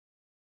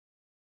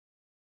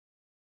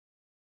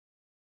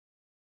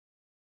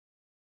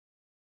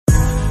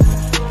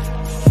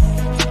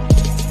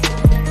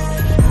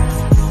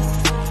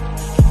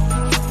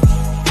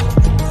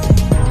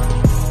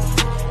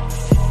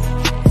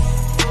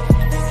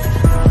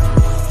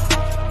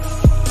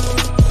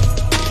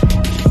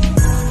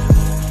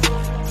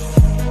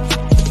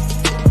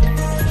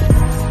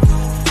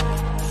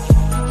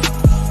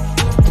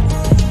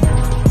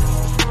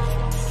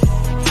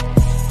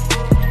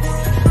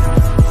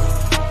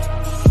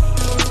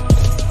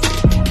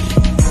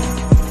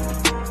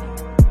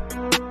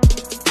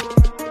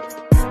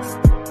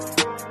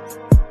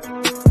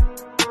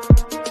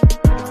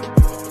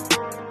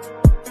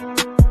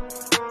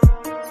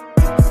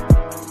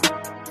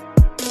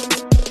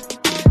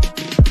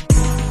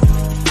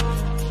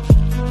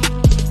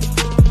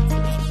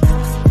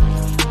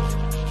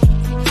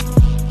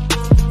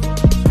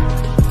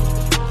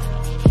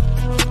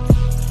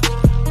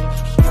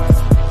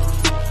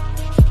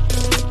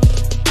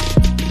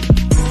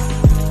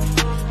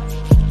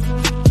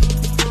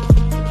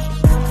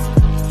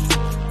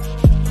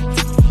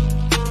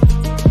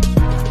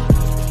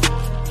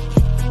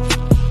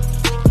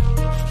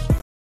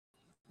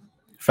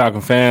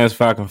Falcon fans,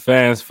 Falcon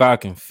fans,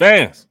 Falcon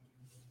fans.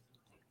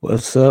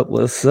 What's up?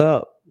 What's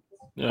up?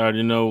 You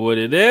already know what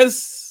it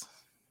is.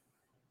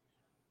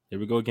 Here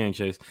we go again,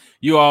 Chase.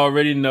 You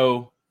already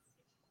know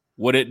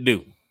what it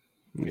do.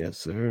 Yes,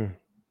 sir.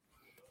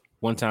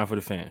 One time for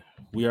the fan.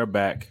 We are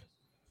back.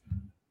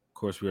 Of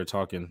course, we are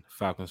talking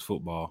Falcons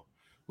football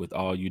with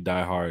all you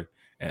diehard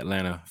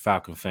Atlanta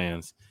Falcon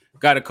fans.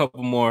 Got a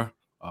couple more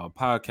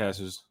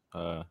podcasters.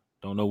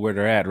 Don't know where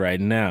they're at right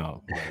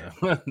now.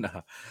 But,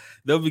 nah,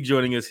 they'll be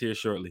joining us here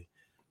shortly.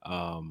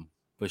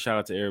 But shout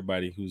out to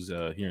everybody who's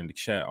here in the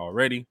chat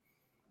already.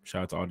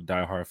 Shout out to all the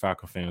diehard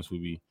Falcon fans who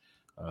be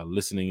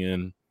listening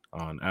in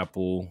on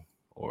Apple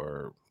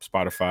or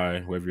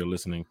Spotify, wherever you're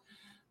listening.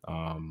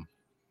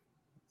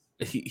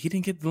 He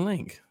didn't get the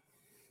link.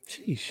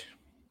 Sheesh.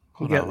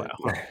 Hold on.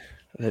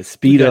 Let's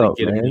speed up,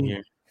 get man. him in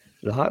here.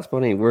 The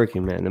hotspot ain't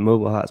working, man. The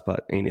mobile hotspot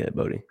ain't it,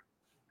 Bodie.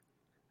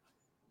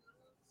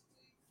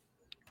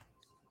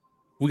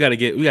 We gotta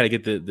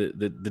get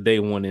the day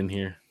one in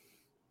here.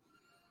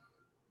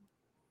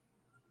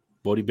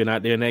 Bodie been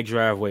out there in that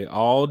driveway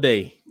all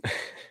day.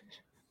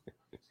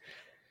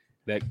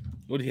 That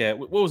what he had?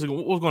 What was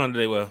going on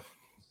today? Well,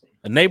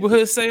 a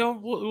neighborhood sale.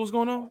 What was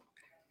going on?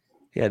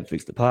 He had to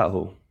fix the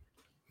pothole.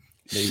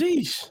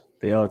 Sheesh.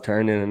 They all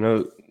turned in a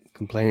note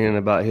complaining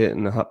about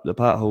hitting the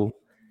pothole.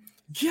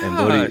 Gosh.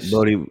 And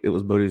Bodie, it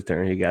was Bodie's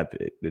turn. He got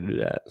picked to do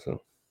that, so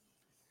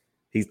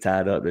he's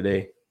tied up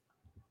today.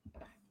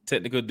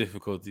 Technical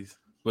difficulties,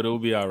 but it will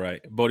be all right.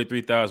 Bodie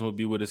 3000 will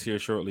be with us here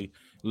shortly.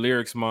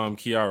 Lyrics mom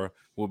Kiara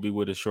will be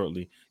with us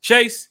shortly.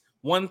 Chase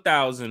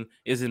 1000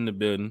 is in the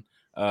building.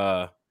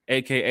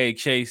 AKA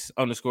Chase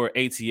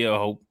 _ATL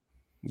Hope.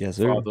 Yes,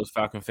 sir. For all those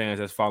Falcon fans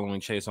that's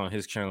following Chase on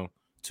his channel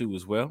too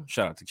as well.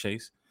 Shout out to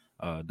Chase.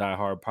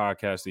 Diehard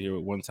podcaster here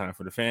with One Time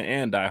for the Fan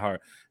and diehard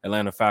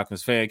Atlanta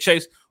Falcons fan.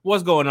 Chase,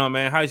 what's going on,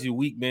 man? How's your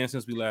week been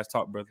since we last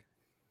talked, brother?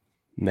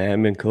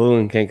 Man, been cool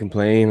and can't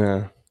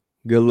complain.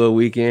 Good little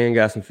weekend.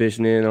 Got some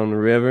fishing in on the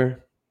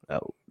river.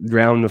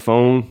 Drowned the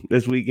phone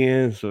this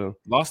weekend. So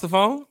lost the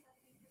phone?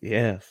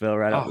 Yeah, fell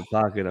right out the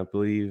pocket, I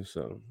believe.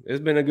 So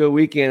it's been a good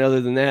weekend other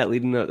than that,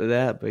 leading up to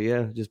that. But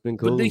yeah, just been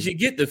cool. But did you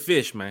get the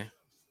fish, man?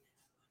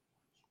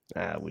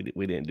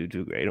 We didn't do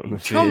too great on the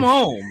fish. Come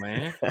on,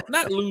 man.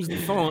 Not lose the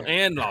phone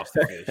and lost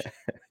the fish.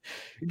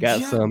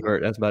 Got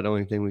sunburnt. That's about the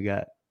only thing we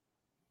got.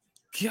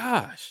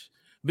 Gosh.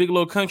 Big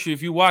Little Country,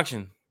 if you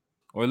watching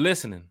or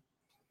listening,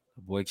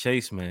 boy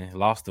Chase, man,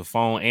 lost the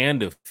phone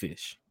and the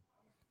fish.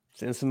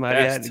 Send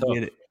somebody out to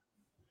get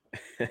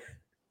it.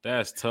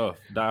 That's tough.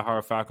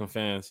 Die-hard Falcon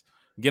fans.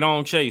 Get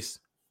on Chase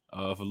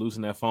for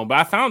losing that phone. But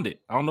I found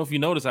it. I don't know if you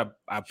noticed.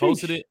 I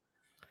posted it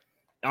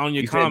on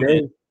your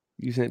comment.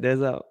 You sent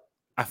Dez out?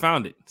 I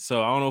found it.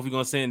 So I don't know if we're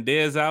going to send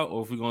Dez out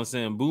or if we're going to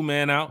send Boo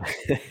Man out.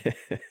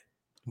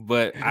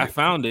 But I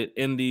found it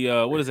in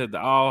the, what is it? The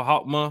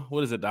All-Hotma?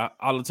 What is it? The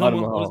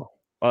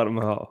Autumn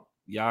Hall.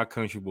 Y'all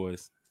country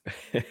boys.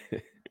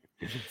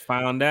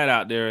 Found that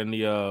out there in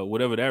the,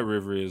 whatever that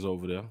river is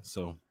over there.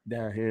 So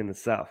down here in the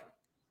south.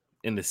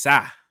 In the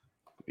south.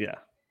 Yeah.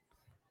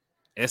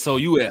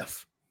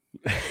 SOUF.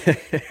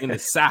 In the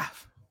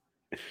south.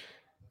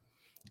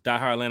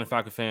 Die-hard Atlanta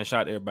Falcon fan.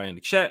 Shout out to everybody in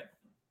the chat.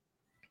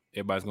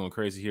 Everybody's going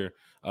crazy here.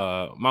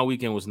 My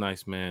weekend was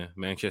nice, man.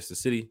 Manchester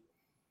City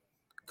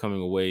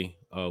coming away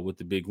with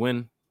the big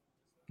win.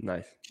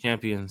 Nice.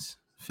 Champions.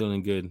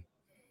 Feeling good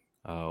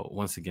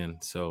once again.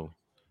 So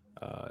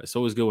it's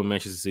always good when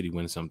Manchester City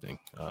wins something.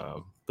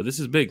 But this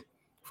is big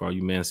for all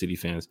you Man City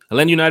fans.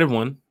 Atlanta United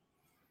won.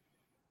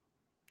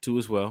 2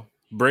 as well.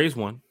 Braves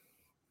won.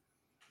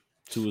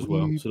 2 as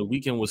well. So the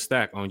weekend was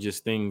stacked on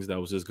just things that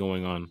was just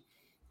going on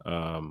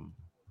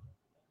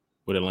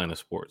with Atlanta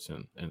sports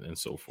and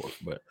so forth.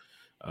 But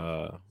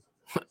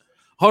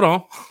hold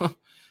on.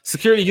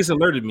 Security just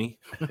alerted me.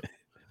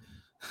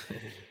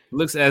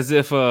 Looks as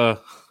if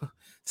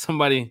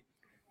somebody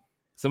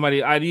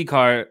ID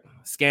card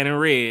scanning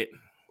red.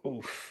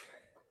 Oof.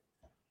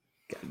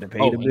 Got to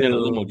pay the bill. And then the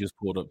limo just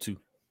pulled up too.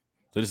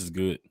 So this is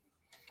good.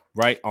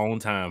 Right on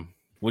time.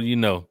 What do you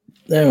know?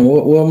 Damn,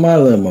 what my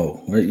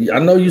limo? I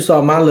know you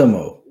saw my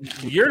limo.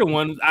 You're the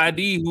one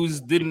ID who's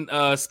didn't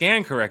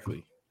scan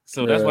correctly.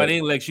 So that's why they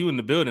didn't let you in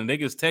the building. They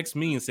just text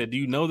me and said, "Do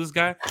you know this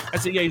guy?" I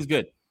said, "Yeah, he's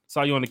good.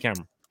 Saw you on the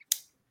camera."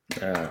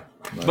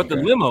 But the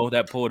limo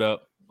that pulled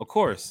up, of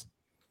course,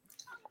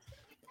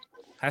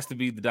 has to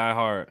be the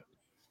diehard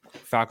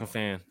Falcon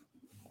fan.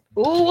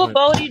 Ooh, what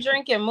Bodie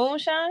drinking?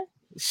 Moonshine?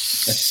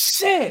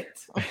 Shit.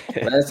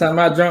 Last time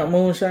I drank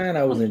moonshine,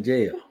 I was in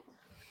jail.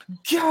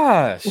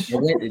 Gosh. I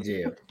went to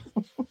jail.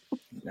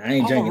 I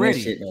ain't drinking that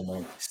shit no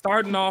more.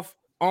 Starting off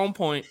on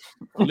point.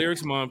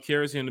 Lyrics mom,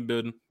 Kara's here in the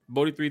building.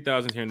 Bodie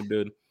 3000 here in the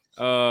building.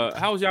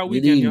 How was y'all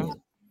weekend, y'all?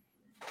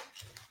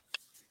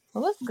 It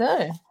was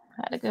good.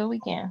 Had a good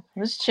weekend. It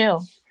was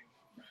chill.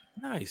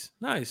 Nice.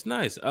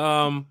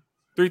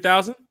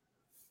 3000?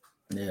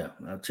 Yeah,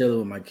 I'm chilling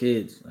with my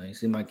kids. I ain't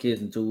seen my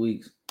kids in 2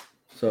 weeks.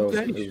 So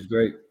It was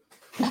great.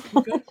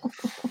 Okay.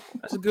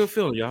 That's a good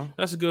feeling, y'all.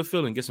 That's a good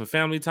feeling. Get some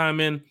family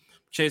time in.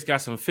 Chase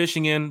got some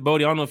fishing in.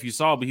 Bodie, I don't know if you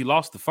saw, but he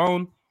lost the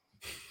phone.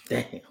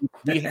 Damn.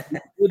 We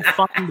would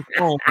find the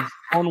phone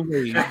on the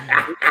way.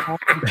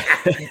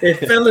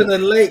 It fell in the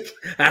lake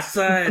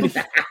outside.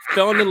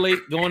 Fell in the lake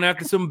going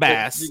after some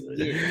bass.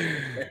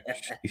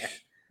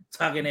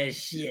 Talking that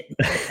shit.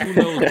 Who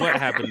knows what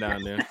happened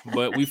down there?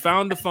 But we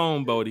found the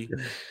phone, Bodie.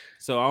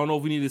 So I don't know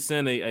if we need to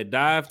send a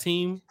dive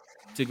team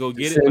to go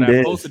get it, but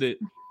I posted it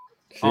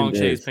on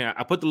Chase Pan.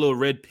 I put the little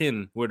red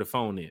pin where the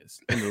phone is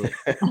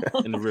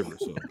in the river.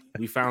 So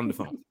we found the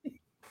phone.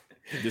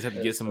 Just have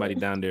to get somebody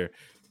down there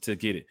to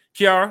get it.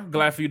 Kiara,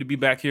 glad for you to be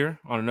back here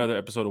on another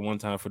episode of One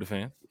Time for the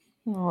Fan.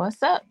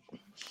 What's up?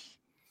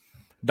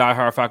 Die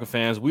Hard Falcon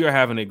fans, we are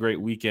having a great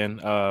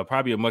weekend.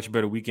 Probably a much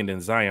better weekend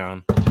than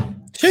Zion.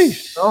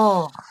 Sheesh.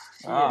 Oh,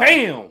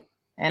 Bam!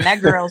 And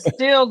that girl's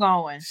still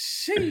going.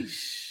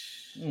 Sheesh.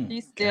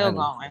 She's still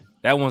going.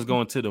 That one's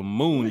going to the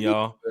moon,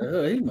 y'all.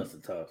 He must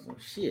have talked some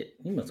shit.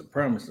 He must have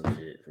promised some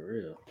shit for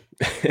real.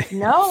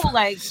 No,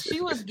 like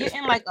she was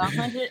getting like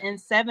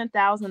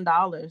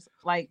 $107,000,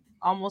 like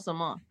almost a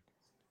month.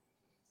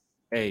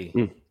 Hey,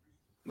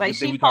 like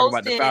she we posted talk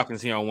about the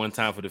Falcons here on One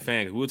Time for the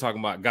Fan. We were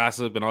talking about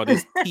gossip and all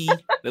this tea.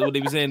 That's what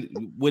they were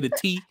saying with a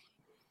T.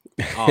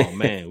 Oh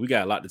man, we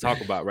got a lot to talk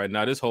about right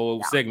now. This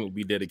whole segment will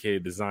be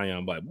dedicated to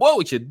Zion. But boy,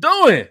 what you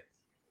doing?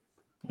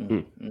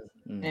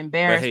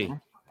 Embarrassing.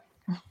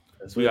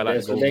 That's we got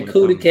what that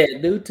cootie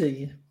cat do to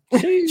you.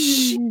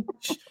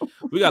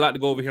 We got a lot to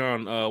go over here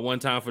on One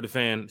Time for the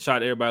Fan. Shout out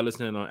to everybody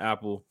listening on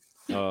Apple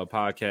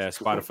Podcast,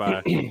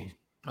 Spotify,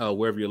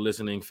 wherever you're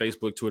listening,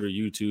 Facebook, Twitter,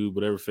 YouTube,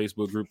 whatever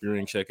Facebook group you're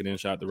in, check it in.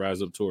 Shout out to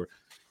Rise Up Tour.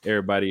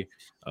 Everybody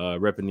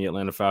repping the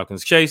Atlanta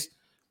Falcons. Chase,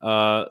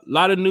 a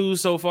lot of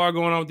news so far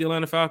going on with the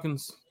Atlanta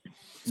Falcons.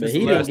 But he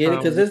didn't get it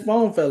because his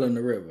phone fell in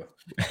the river.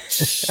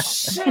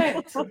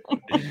 Shit.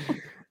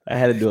 I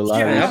had to do a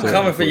lot of I'm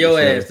coming for your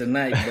ass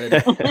tonight,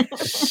 buddy.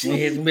 It's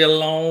gonna be a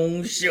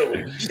long show.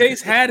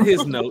 Chase had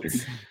his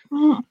notes.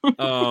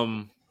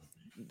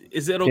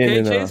 Is it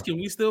okay, Chase? Can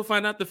we still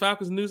find out the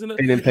Falcons news in it?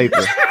 Pen and paper.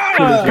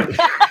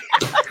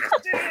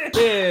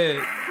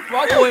 Yeah,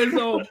 my boy's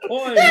on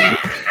point.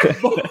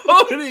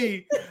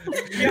 Bodie,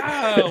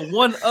 yeah,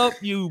 one up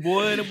you,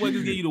 boy. That boy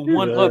just give you the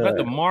one up. That's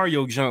the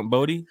Mario jump,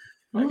 Bodie.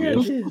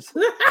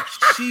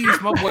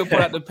 Jeez, my boy put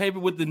out the paper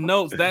with the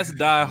notes. That's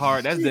die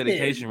hard. That's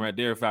dedication right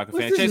there, Falcon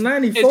fan. Chase,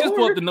 just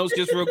pull up the notes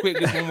just real quick,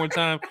 just one more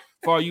time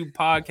for all you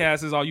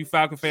podcasters, all you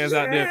Falcon fans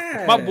out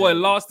there. My boy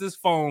lost his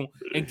phone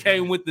and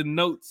came with the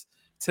notes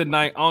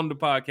tonight on the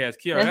podcast.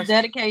 Kiara, that's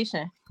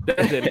dedication.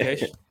 That's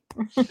dedication.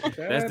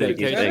 That's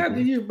dedication. Shout out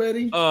to you,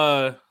 buddy.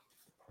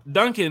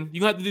 Duncan,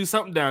 you have to do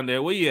something down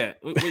there. Where you at?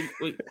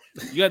 Wait.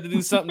 You have to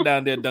do something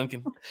down there,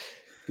 Duncan.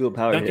 Good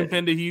power. Duncan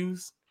Pender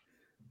Hughes.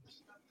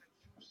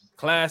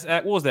 Class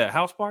act. What was that?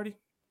 House party?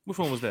 Which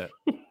one was that?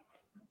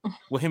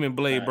 With him and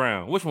Blade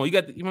Brown. Which one? You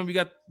remember you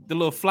got the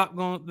little flop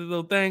going, the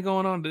little thing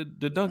going on,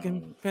 the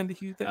Duncan Pender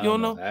Hughes thing? You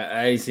don't know?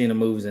 I ain't seen the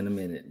movies in a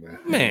minute, bro.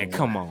 Man,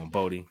 come on,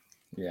 Bodie.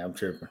 Yeah, I'm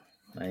tripping.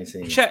 I ain't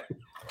seen Chat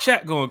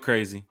going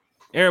crazy.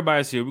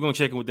 Everybody's here. We're gonna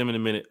check in with them in a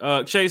minute.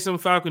 Chase, some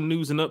Falcon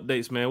news and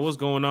updates, man. What's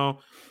going on?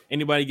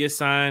 Anybody get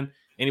signed?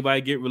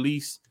 Anybody get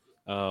released?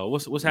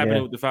 What's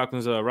happening with the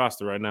Falcons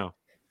roster right now?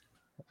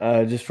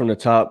 Just from the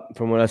top,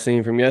 from what I've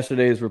seen from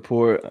yesterday's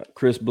report,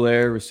 Chris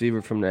Blair,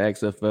 receiver from the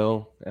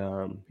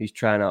XFL, he's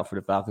trying out for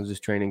the Falcons this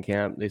training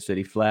camp. They said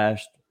he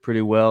flashed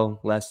pretty well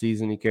last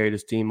season. He carried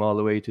his team all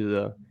the way to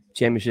the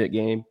championship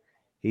game.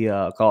 He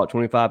caught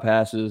 25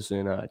 passes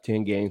in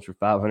 10 games for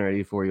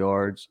 584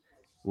 yards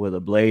with a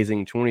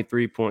blazing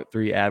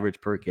 23.3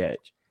 average per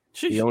catch.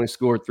 Sheesh. He only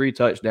scored 3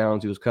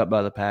 touchdowns. He was cut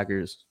by the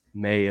Packers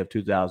May of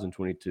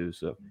 2022.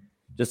 So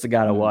just a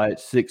guy to watch,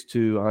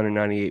 6'2",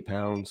 198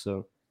 pounds.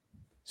 So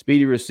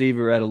speedy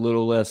receiver at a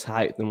little less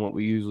height than what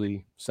we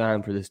usually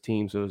sign for this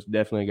team. So it's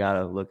definitely a guy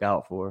to look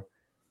out for.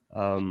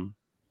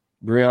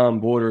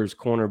 Breon Borders,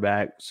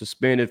 cornerback,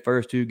 suspended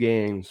first 2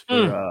 games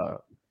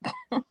for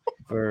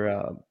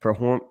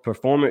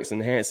performance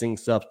enhancing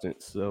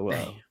substance. So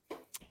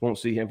won't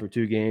see him for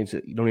 2 games.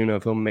 You don't even know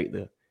if he'll make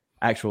the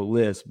actual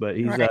list, but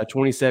he's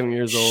 27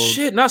 years old.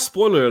 Shit, not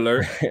spoiler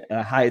alert.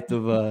 A height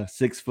of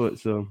 6 foot.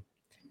 So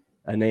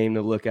a name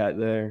to look at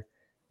there.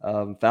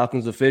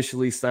 Falcons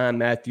officially signed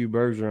Matthew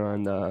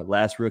Bergeron,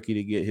 last rookie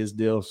to get his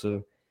deal.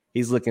 So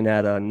he's looking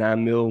at a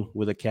 $9 million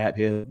with a cap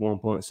hit of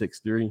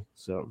 1.63.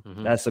 So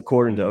that's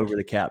according to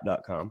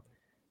overthecap.com.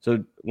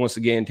 So once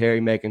again, Terry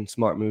making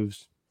smart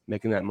moves,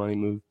 making that money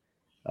move.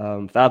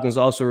 Falcons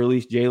also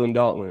released Jalen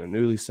Dalton, a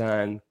newly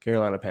signed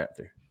Carolina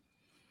Panther.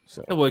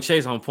 So that boy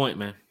Chase on point,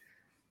 man.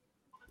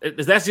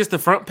 Is that just the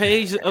front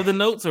page of the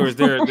notes, or is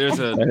there's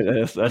a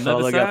that's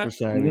all I got for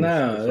signing?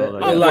 No,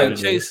 it like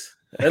Chase.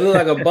 It look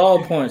like a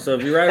ballpoint. So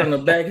if you write on the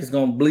back, it's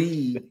gonna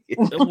bleed.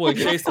 That boy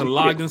Chase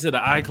logged into the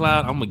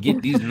iCloud. I'm gonna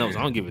get these notes.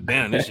 I don't give a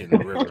damn. This shit in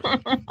the river.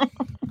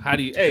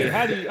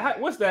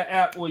 What's that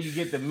app where you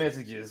get the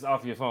messages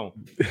off your phone?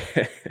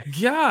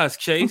 Gosh,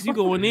 Chase, you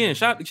going in.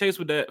 Shout out to Chase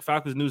with that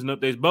Falcons news and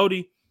updates.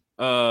 Bodie,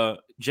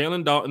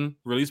 Jalen Dalton,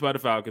 released by the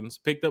Falcons,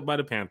 picked up by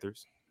the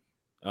Panthers.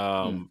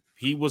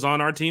 He was on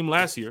our team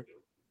last year.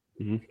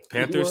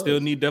 Panthers still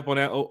need depth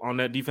on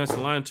that defensive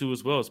line too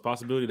as well. It's a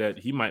possibility that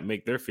he might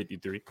make their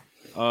 53.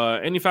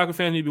 Any Falcon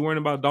fan need to be worrying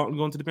about Dalton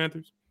going to the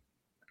Panthers?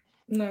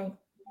 No.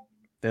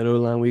 That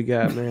O-line we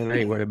got, man, I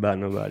ain't worried about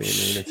nobody in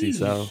the NFC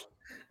South.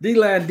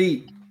 D-line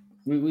deep.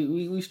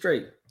 We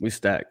straight. We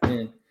stacked.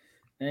 And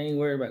I ain't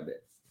worried about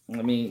that.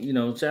 I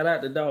mean, shout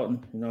out to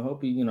Dalton.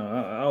 Hope he,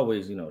 I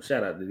always,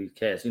 shout out to these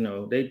cats.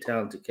 They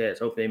talented cats.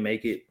 Hope they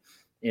make it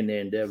in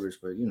their endeavors.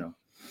 But, you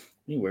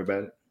ain't worry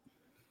about it.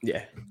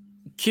 Yeah.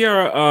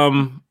 Kiara,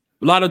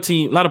 a lot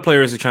of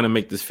players are trying to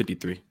make this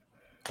 53.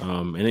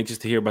 And then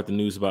just to hear about the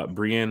news about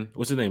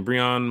what's his name?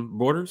 Breon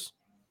Borders?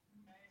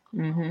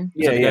 Mm-hmm.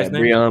 Yeah,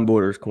 Breon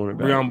Borders, cornerback.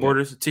 Breon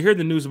Borders. To hear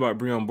the news about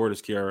Breon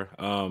Borders,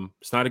 Kiara,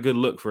 it's not a good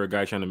look for a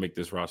guy trying to make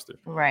this roster.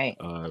 Right.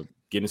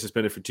 Getting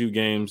suspended for 2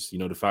 games.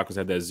 The Falcons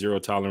had that 0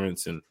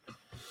 tolerance and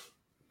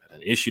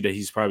an issue that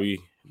he's probably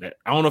that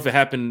I don't know if it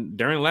happened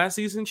during last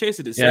season, Chase.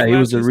 He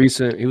was a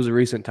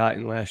recent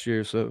Titan last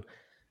year, so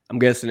I'm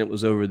guessing it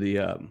was over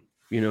the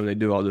they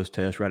do all those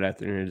tests right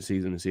after the end of the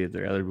season to see if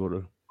they're eligible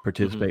to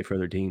participate for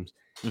other teams.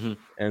 Mm-hmm.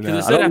 And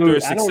it said after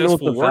a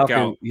successful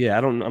workout.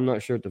 I'm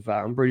not sure if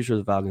I'm pretty sure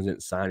the Falcons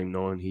didn't sign him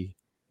knowing he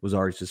was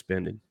already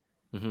suspended.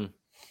 Mm-hmm.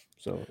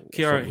 So,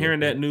 Kiara,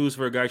 hearing that news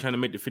for a guy trying to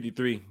make the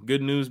 53,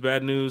 good news,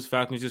 bad news?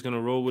 Falcons just going to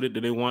roll with it? Do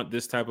they want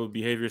this type of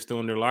behavior still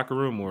in their locker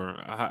room, or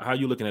how are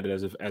you looking at it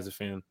as a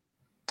fan?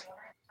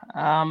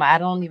 I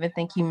don't even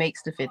think he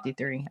makes the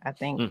 53. I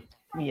think,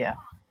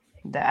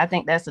 I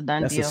think that's a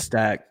done deal.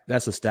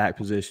 That's a stack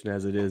position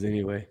as it is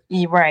anyway.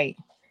 You're right.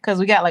 Because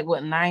we got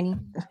 90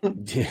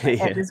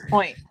 at this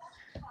point.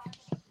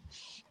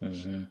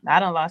 Mm-hmm. I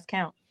done lost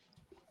count.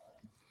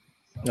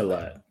 A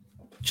lot.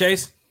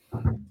 Chase,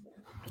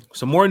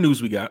 some more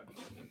news we got.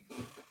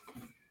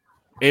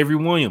 Avery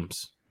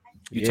Williams.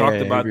 You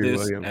talked about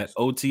this at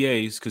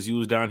OTAs because you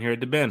was down here at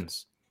the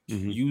Benz.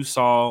 Mm-hmm. You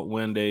saw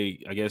when they,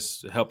 I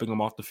guess, helping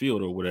him off the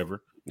field or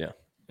whatever. Yeah.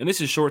 And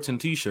this is shorts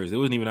and T-shirts. It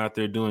wasn't even out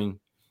there doing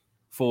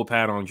full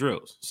pad-on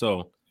drills.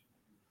 So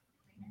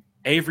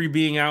Avery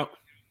being out,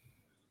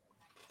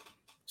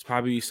 there's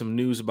probably some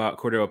news about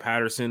Cordell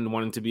Patterson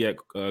wanting to be at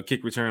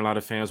kick return. A lot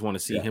of fans want to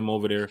see him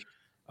over there.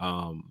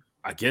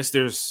 I guess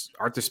there's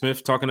Arthur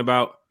Smith talking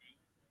about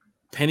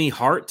Penny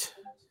Hart,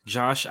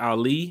 Josh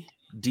Ali,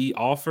 D.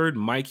 Alford,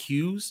 Mike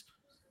Hughes,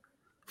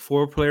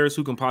 4 players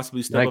who can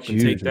possibly step up and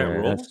take that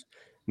role.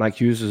 Mike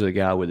Hughes is a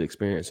guy with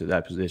experience at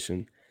that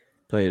position.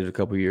 Played it a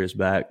couple years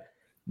back.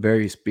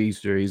 Very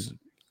speedster.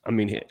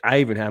 I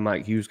even had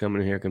Mike Hughes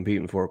coming in here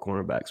competing for a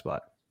cornerback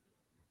spot.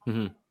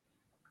 Mm-hmm.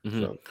 Mm-hmm.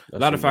 So a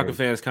lot of Falcon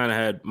fans kind of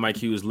had Mike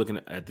Hughes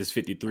looking at this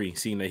 53,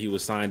 seeing that he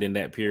was signed in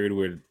that period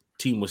where the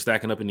team was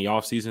stacking up in the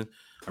offseason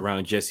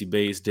around Jesse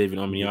Bates, David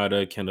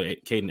Onyemata,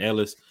 Caden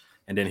Ellis,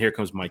 and then here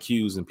comes Mike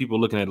Hughes, and people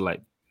looking at it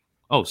like,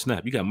 oh,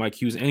 snap, you got Mike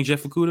Hughes and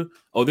Jeff Okudah?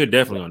 Oh, they're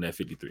definitely on that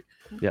 53.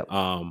 Yep.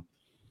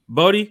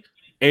 Bodie,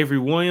 Avery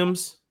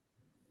Williams,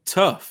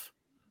 tough.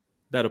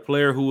 That a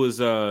player who was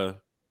kind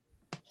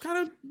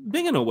of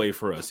binging away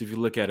for us, if you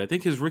look at it. I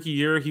think his rookie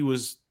year, he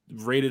was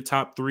rated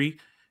top 3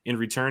 in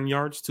return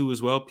yards too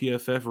as well.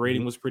 PFF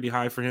rating was pretty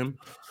high for him.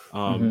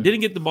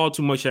 Didn't get the ball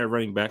too much at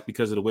running back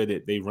because of the way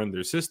that they run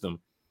their system.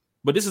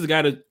 But this is a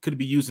guy that could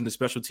be used in the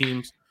special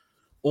teams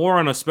or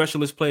on a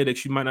specialist play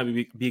that you might not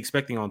be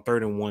expecting on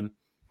 3rd and 1,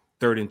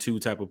 3rd and 2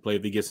 type of play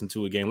if he gets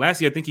into a game. Last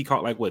year, I think he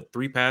caught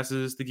 3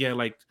 passes. I think he had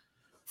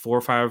 4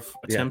 or 5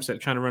 attempts at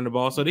trying to run the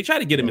ball. So they try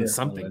to get him into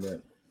something.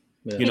 Like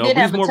but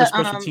he's more of a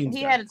special teams guy.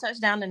 He had a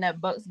touchdown in that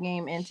Bucs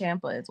game in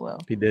Tampa as well.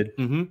 He did.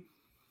 Mm-hmm.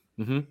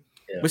 Mm-hmm.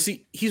 Yeah. But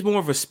see, he's more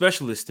of a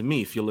specialist to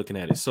me if you're looking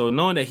at it. So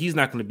knowing that he's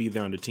not going to be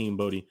there on the team,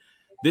 Bodie,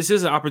 this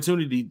is an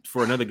opportunity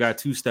for another guy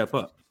to step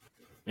up.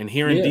 And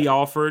hearing D.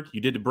 Alford,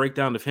 you did the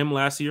breakdown of him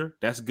last year.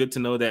 That's good to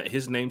know that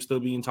his name's still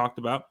being talked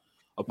about,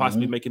 or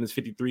possibly making his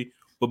 53.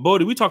 But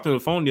Bodie, we talked on the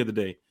phone the other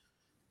day.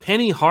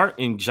 Penny Hart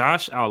and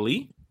Josh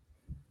Ali.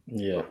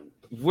 Yeah.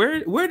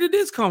 Where did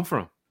this come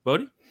from,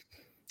 Bodie?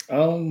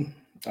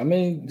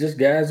 Just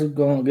guys who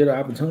gonna get an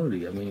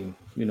opportunity.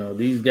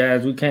 These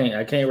guys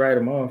I can't write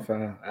them off.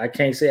 I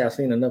can't say I've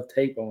seen enough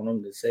tape on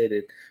them to say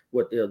that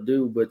what they'll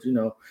do, but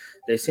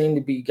they seem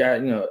to be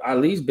guys.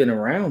 Ali's been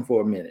around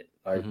for a minute.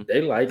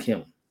 They like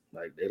him.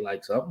 They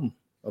like something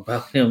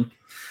about him.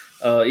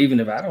 Even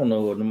if I don't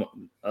know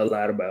a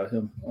lot about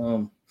him.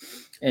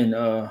 And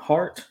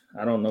Hart,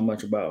 I don't know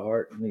much about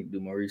Hart. I need to do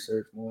my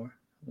research more.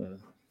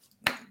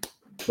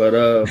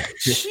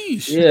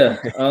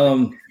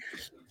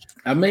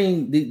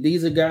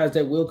 These are guys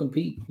that will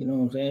compete. You know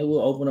what I'm saying?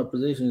 We'll open up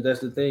positions. That's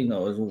the thing,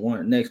 though. Is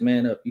one next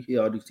man up. You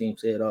hear all these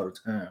teams say it all the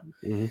time.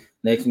 Mm-hmm.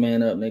 Next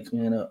man up, next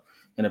man up.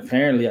 And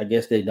apparently, I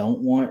guess they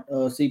don't want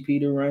CP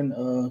to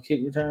run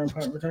kick return,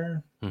 punt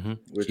return,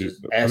 which is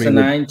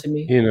asinine to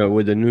me.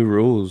 With the new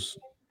rules,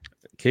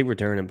 kick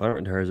return and punt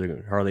returns are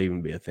going to hardly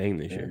even be a thing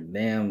this year.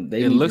 Damn,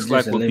 it looks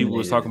like what people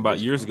was talking about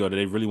years ago that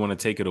they really want to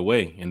take it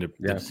away, and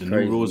the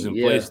new rules in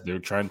place, they're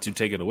trying to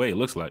take it away. It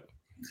looks like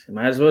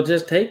might as well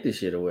just take this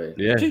shit away.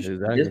 Yeah,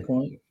 exactly. At this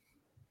point,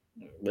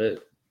 but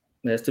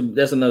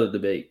that's another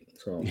debate.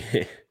 So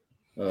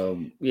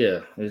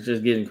Yeah, it's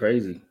just getting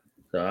crazy.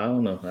 So I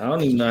don't know. I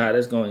don't even know how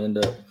that's going to end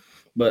up.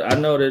 But I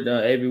know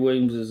that Avery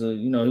Williams is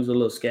he's a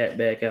little scat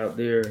back out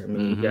there. I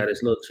mean, he got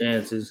his little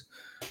chances.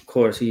 Of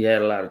course, he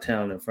had a lot of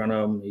talent in front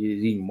of him.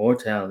 He's even more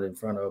talent in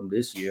front of him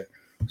this year.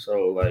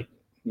 So, like,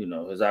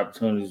 his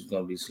opportunities are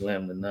going to be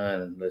slim to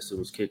none unless it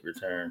was kick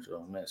return.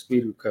 So, man,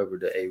 speed recovery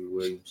to Avery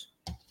Williams.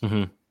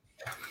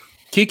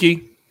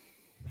 Kiki.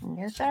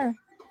 Yes, sir.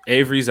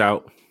 Avery's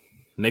out.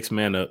 Next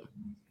man up.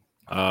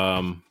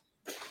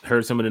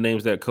 Heard some of the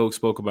names that Coach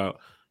spoke about.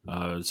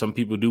 Some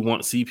people do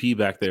want CP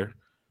back there.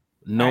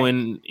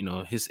 Knowing,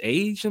 his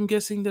age, I'm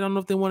guessing that I don't know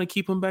if they want to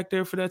keep him back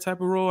there for that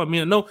type of role. I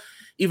mean, I know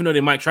even though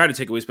they might try to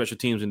take away special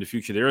teams in the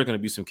future, there are going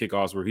to be some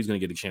kickoffs where he's going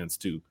to get a chance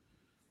to,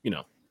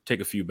 take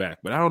a few back.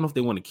 But I don't know if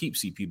they want to keep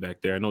CP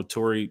back there. I know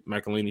Tori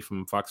McElhaney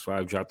from Fox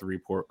 5 dropped the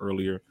report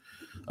earlier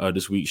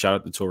this week. Shout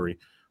out to Tori.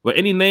 But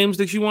any names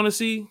that you want to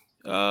see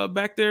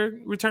back there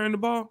return the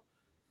ball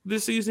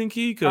this season,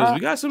 Key? Because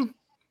we got some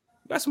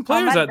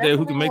players out there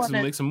who can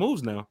make some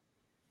moves now.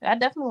 I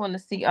definitely want to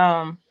see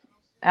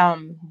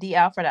D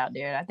Alfred out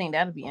there. I think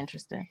that'll be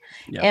interesting.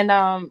 Yeah.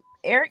 And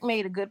Eric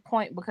made a good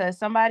point because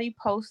somebody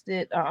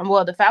posted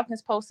the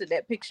Falcons posted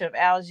that picture of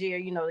Algier,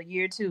 the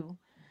year 2.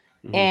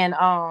 And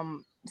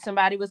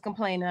somebody was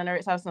complaining under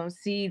it. So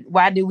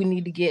why do we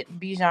need to get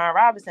Bijan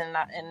Robinson?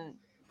 And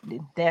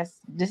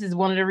this is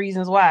one of the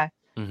reasons why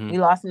we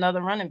lost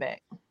another running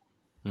back.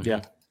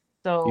 Yeah.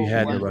 So you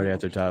had nobody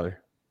after Tyler.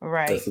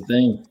 Right. That's the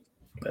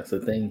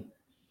thing.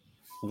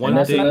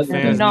 One thing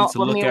fans need to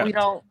look at. We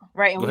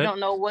don't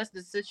know what's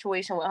the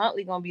situation with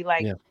Huntley going to be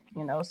like,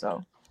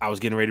 so. I was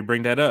getting ready to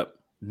bring that up.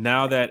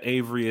 Now that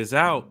Avery is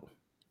out,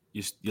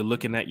 you're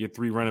looking at your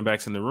 3 running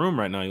backs in the room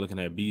right now. You're looking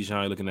at Bijan,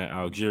 you're looking at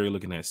Algier, you're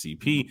looking at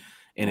CP.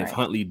 And if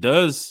Huntley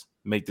does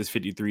make this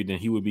 53, then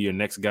he would be your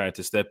next guy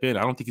to step in.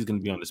 I don't think he's going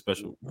to be on the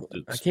special.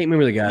 I can't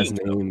remember the guy's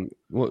name.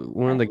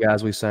 One of the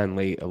guys we signed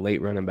a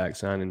late running back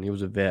signing, he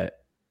was a vet.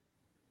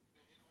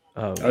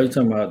 Are you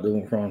talking about the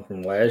one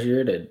from last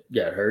year that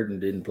got hurt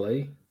and didn't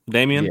play?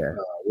 Damian?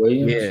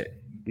 Williams? Yeah.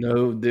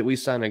 No, that we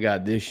signed a guy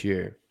this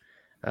year.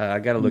 I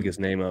got to look his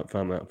name up,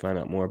 find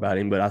out more about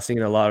him. But I've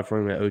seen a lot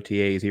from him at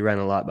OTAs. He ran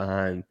a lot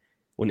behind.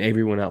 When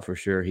Avery went out for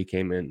sure, he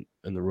came in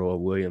the role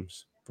of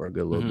Williams for a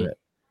good little bit.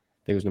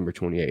 I think it was number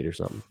 28 or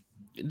something.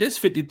 This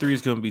 53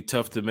 is going to be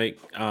tough to make.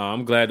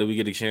 I'm glad that we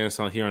get a chance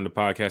here on the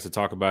podcast to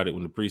talk about it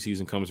when the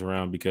preseason comes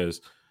around because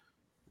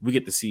we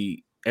get to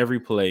see every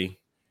play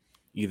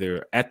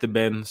either at the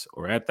Benz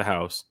or at the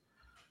house.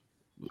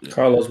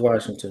 Carlos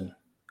Washington.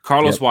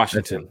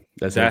 Washington.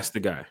 That's the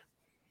guy.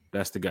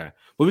 That's the guy.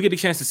 But we get a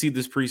chance to see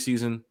this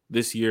preseason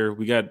this year.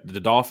 We got the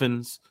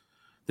Dolphins,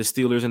 the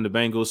Steelers, and the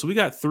Bengals. So we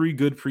got 3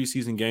 good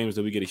preseason games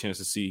that we get a chance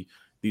to see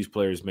these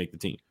players make the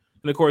team.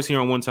 And, of course, here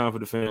on One Time for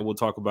the Fan, we'll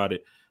talk about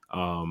it.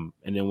 And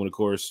then, when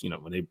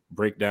they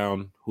break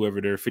down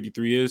whoever their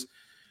 53 is,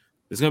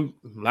 a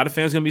lot of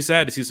fans going to be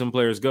sad to see some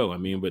players go. I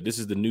mean, but this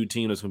is the new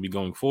team that's going to be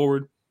going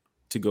forward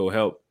to go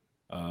help,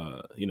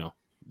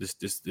 this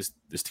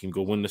team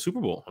go win the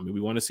Super Bowl. I mean, we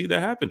want to see that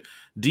happen.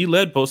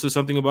 D-Led posted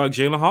something about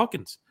Jalen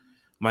Hawkins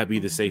might be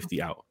the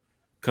safety out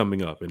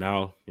coming up. And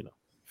now,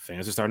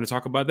 fans are starting to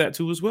talk about that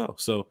too as well.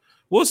 So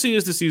we'll see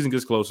as the season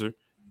gets closer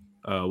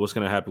what's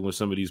going to happen with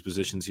some of these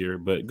positions here.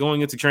 But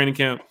going into training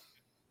camp,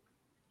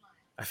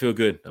 I feel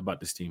good about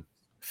this team.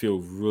 I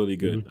feel really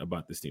good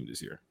about this team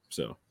this year.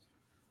 So,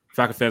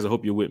 Falcon fans, I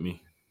hope you're with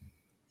me.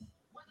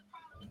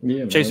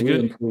 Yeah, Chase, you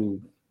good?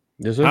 Improved.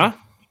 Yes, sir. Huh?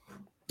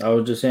 I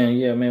was just saying,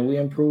 yeah, man, we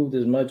improved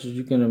as much as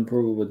you can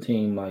improve a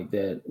team like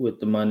that with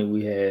the money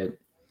we had.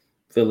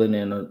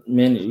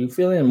 We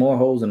fill in more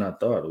holes than I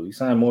thought. We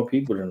signed more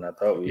people than I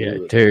thought we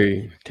would.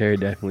 Terry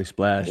definitely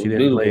splashed. He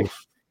didn't play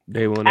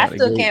day one. I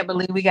still can't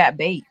believe we got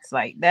Bates.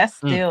 Like that's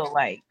still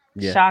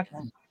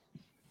shocking.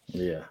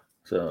 Yeah.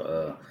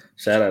 So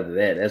shout out to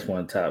that. That's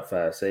one top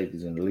 5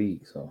 safeties in the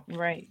league. So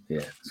right.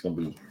 Yeah, it's gonna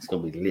be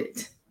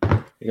lit.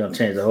 You're gonna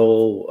change the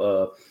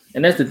whole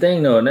and that's the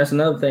thing though, and that's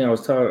another thing I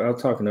was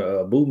talking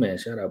to Boo Man.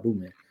 Shout out Boo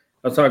Man.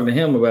 I was talking to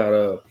him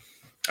about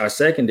our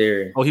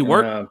secondary. Oh, he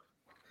worked?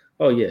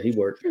 Oh yeah, he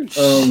worked.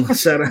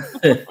 Shout out.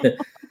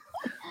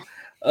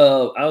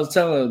 I was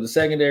telling him the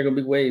secondary gonna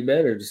be way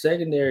better. The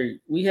secondary,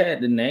 we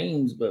had the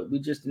names, but we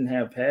just didn't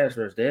have pass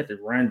rush. They had to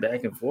run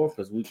back and forth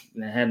because we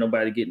had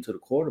nobody getting to the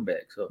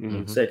quarterback. So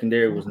the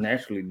secondary was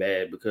naturally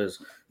bad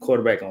because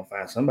quarterback gonna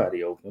find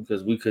somebody open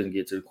because we couldn't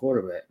get to the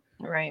quarterback.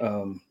 Right.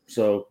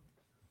 So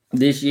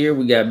this year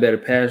we got better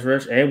pass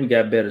rush and we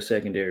got better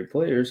secondary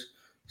players.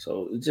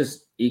 So it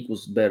just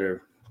equals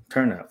better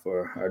turnout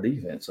for our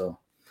defense. So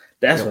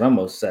that's what I'm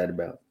most excited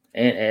about.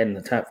 And adding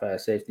the top 5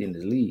 safety in the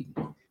league.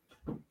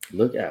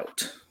 Look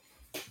out.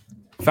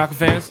 Falcon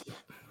fans,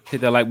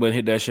 hit that like button,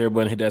 hit that share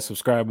button, hit that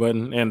subscribe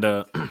button. And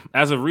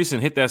as of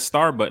recent, hit that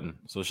star button.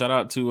 So shout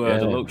out to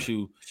the Loke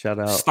Shoe. Shout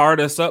out.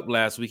 Started us up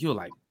last week. He was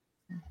like,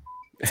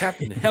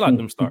 tapping the hell out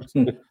them stars.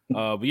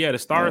 But yeah, the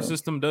star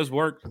system does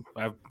work.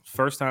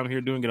 First time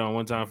here doing it on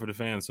One Time for the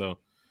Fan. So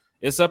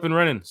it's up and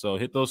running. So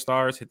hit those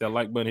stars, hit that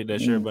like button, hit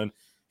that share button,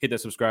 hit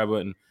that subscribe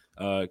button.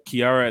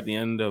 Kiara at the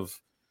end of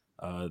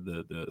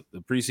the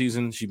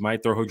preseason. She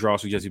might throw her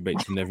draws with Jesse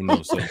Bates. You never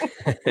know. So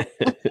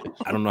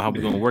I don't know how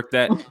we're gonna work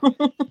that.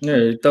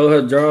 Yeah, throw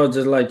her drawers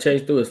just like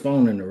Chase threw his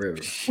phone in the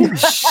river.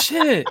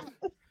 Shit.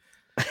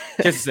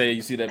 Jesse say,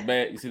 you see that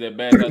bag? You see that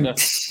bag out there?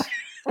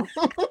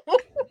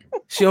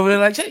 She over there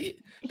like,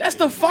 that's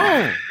the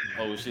phone.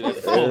 Oh shit, that's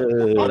the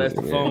phone. Oh, that's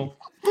the phone.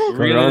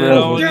 Reeling it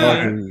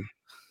on.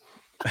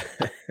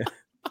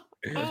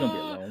 It's gonna be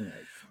a long night.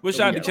 Wish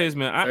out to Chase,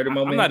 man.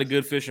 I'm not a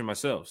good fisher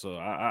myself, so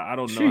I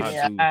don't know how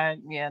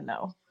to.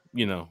 No.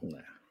 You know,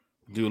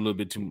 do a little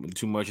bit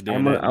too much there.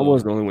 I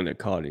was the only one that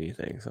caught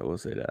anything, so I will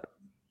say that.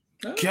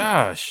 Oh.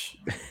 Gosh,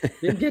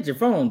 didn't get your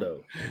phone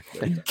though.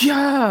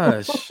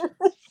 Gosh,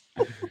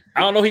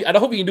 I don't know. I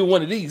hope he can do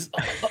one of these.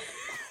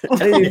 I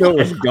didn't even know it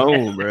was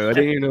gone, bro. I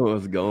didn't even know it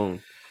was gone.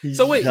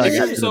 So wait,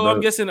 so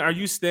I'm guessing, are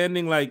you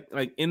standing like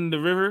in the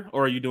river,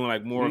 or are you doing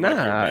like more?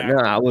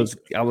 I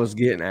was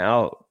getting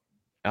out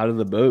of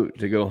the boat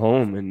to go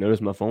home and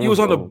notice my phone. You was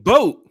on the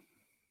boat.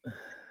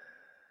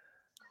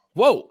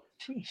 Whoa,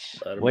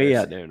 way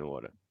out there in the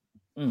water.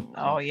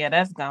 Oh yeah,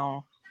 that's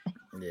gone.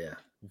 Yeah.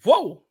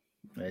 Whoa.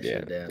 That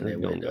shit down there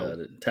with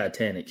the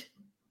Titanic.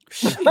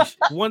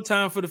 One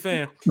time for the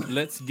fan.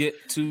 Let's get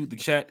to the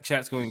chat.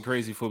 Chat's going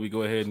crazy before we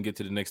go ahead and get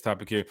to the next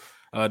topic here.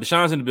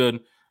 Deshaun's in the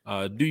building.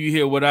 Do you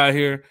hear what I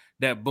hear?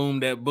 That boom,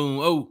 that boom.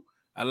 Oh,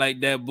 I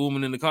like that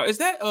booming in the car. Is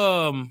that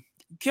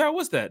Kiara,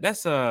 what's that?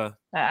 That's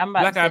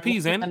Black Eyed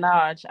Peas, ain't it?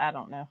 Minaj. I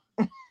don't know.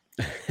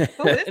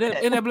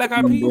 Isn't that Black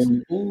Eyed Peas?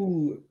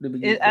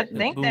 I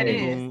think that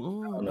is.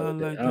 No, I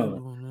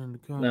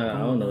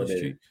don't know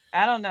that.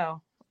 I don't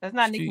know. That's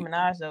not Nicki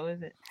Minaj though,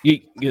 is it?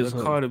 It's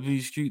Carter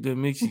B Street that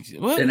makes you.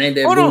 What? It ain't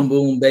that boom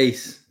boom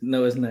bass.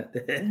 No, it's not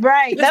that.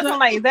 Right. That's not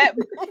like that.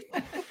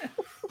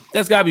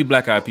 That's gotta be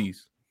Black Eyed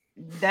Peas.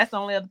 That's the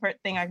only other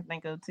thing I can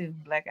think of too.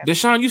 Black Eyed Peas.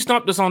 Deshaun, you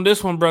stopped us on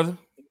this one, brother.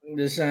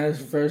 Deshaun's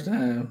the first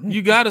time.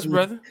 You got us,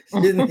 brother.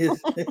 The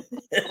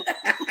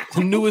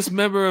newest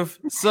member of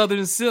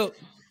Southern Silk.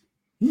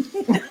 You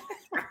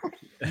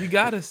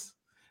got us.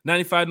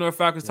 95 North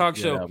Falcons Talk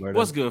Show. Alberto.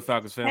 What's good,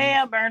 Falcons family? Hey,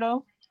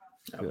 Alberto.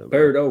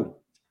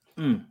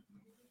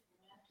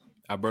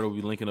 Alberto will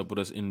be linking up with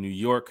us in New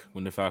York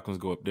when the Falcons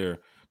go up there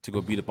to go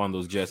beat up on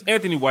those Jets.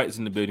 Anthony White is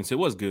in the building. Say,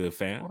 what's good,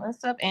 fam?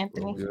 What's up,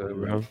 Anthony? What's good,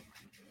 bro?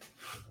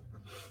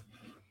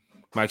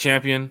 My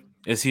champion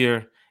is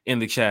here in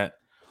the chat.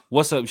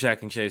 What's up,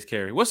 Jack and Chase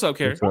Carey? What's up,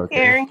 Carey? What's up,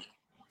 Carey?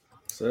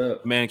 What's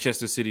up?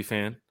 Manchester City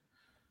fan.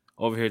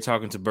 Over here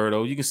talking to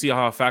Berto. You can see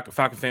how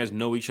Falcon fans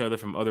know each other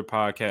from other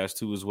podcasts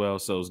too as well.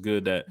 So it's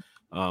good that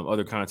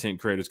other content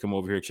creators come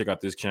over here, check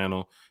out this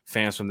channel.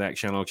 Fans from that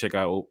channel check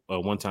out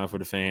One Time for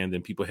the Fan.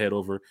 Then people head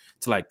over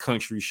to like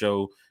Country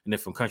Show, and then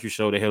from Country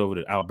Show they head over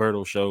to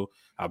Alberto Show.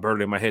 Alberto,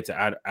 they might head to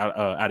Out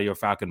of Your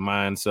Falcon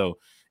Mind. So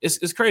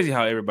it's crazy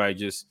how everybody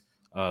just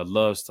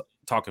loves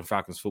talking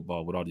Falcons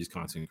football with all these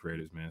content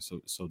creators, man.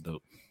 So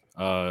dope.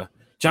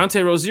 John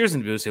Tay Rozier's in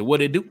the building. Said,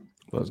 what it do?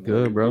 What's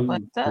good, bro?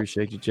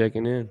 Appreciate you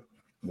checking in.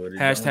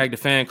 Hashtag the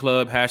fan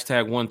club.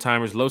 Hashtag one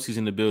timers. Losi's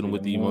in the building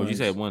with the emojis.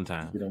 Said one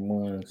time.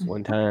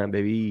 One time,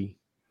 baby.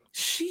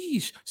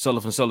 Sheesh.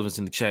 Sullivan's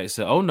in the chat. He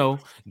said, "Oh no,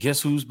 guess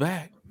who's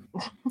back?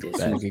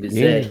 Back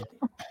again."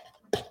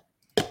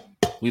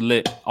 We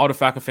lit. All the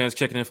Falcon fans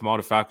checking in from all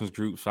the Falcons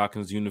groups,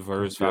 Falcons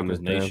Universe, Falcons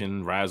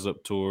Nation, Rise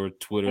Up Tour,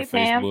 Twitter,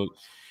 Facebook,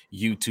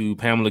 YouTube.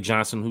 Pamela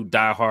Johnson, who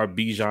diehard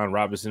Bijan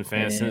Robinson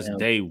fan since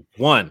day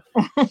one,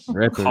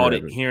 called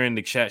it here in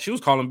the chat. She was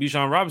calling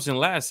Bijan Robinson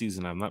last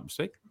season. I'm not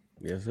mistaken.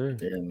 Yes, sir.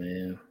 Yeah,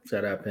 man.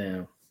 Shout out,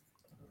 Pam.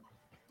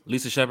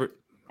 Lisa Shepard,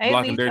 hey,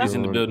 Block and Dirty's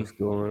in the building. What's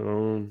going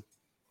on?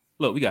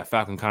 Look, we got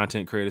Falcon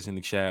content creators in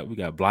the chat. We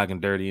got Block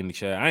and Dirty in the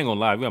chat. I ain't gonna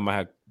lie, we might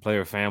have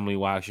player family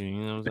watching.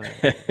 You know what I'm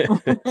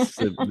saying?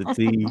 Sip the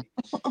tea.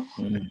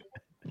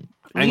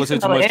 I ain't gonna say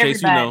too much,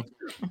 Chase. You know,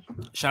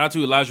 shout out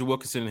to Elijah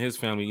Wilkinson and his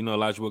family. You know,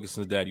 Elijah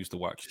Wilkinson's dad used to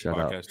watch the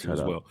podcast too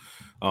as well.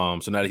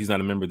 So now that he's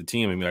not a member of the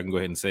team, I mean, I can go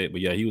ahead and say it.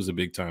 But yeah, he was a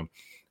big time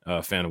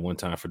fan of One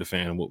Time for the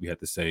Fan and what we had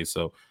to say.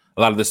 So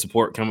a lot of the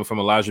support coming from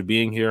Elijah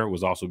being here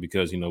was also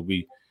because, you know,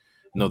 we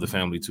know the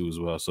family too as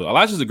well. So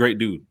Elijah's a great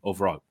dude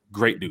overall.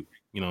 Great dude.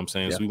 You know what I'm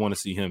saying? Yeah. So we want to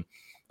see him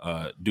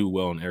do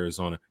well in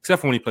Arizona,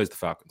 except for when he plays the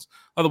Falcons.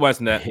 Otherwise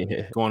than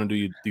that, go on and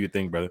do your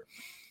thing, brother.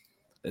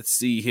 Let's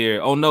see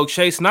here. Oh, no,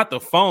 Chase, not the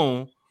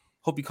phone.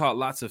 Hope you caught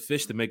lots of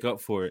fish to make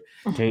up for it.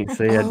 Can't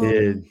say I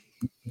did.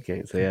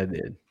 Can't say I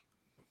did.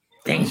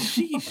 Dang,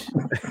 sheesh.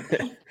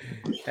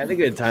 Had a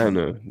good time,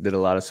 though. Did a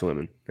lot of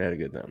swimming. Had a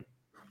good time.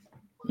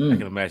 I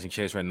can imagine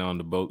Chase right now on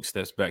the boat,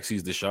 steps back,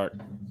 sees the shark.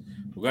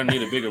 We're going to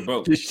need a bigger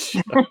boat.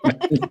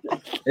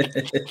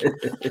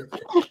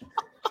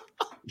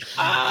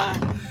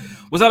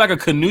 Was that like a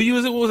canoe?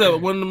 What was that?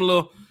 One of them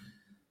little...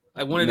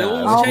 Like one of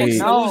those,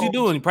 Chase. What was you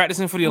doing? You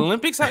practicing for the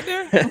Olympics out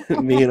there?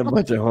 Me and a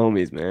bunch of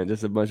homies, man.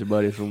 Just a bunch of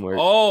buddies from work.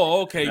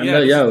 Oh, okay. I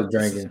know y'all was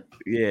drinking.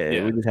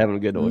 Yeah, we're just having a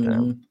good old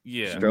time.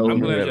 Yeah, I'm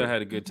glad y'all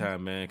had a good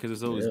time, man. Because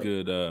it's always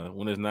good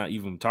when it's not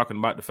even talking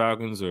about the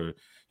Falcons or,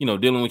 you know,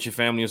 dealing with your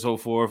family and so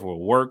forth or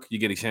work. You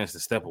get a chance to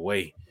step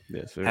away,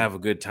 yes, sir. Have a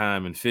good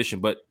time and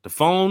fishing. But the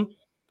phone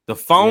The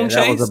phone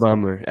that chase? was a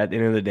bummer. At the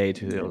end of the day,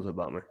 too, it was a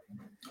bummer.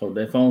 Hope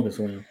that phone can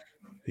swim.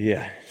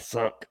 Yeah,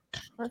 sunk.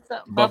 What's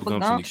up, Bubba Bubba Gump's in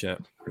the Gump?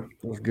 chat.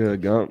 What's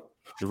good, Gump?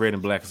 The red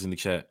and black is in the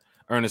chat.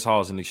 Ernest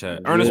Hall is in the chat.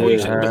 Yeah. Ernest, where you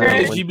check? One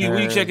Ernest GB,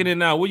 where you checking in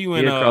now? Where you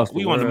in? He across Were the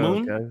you on the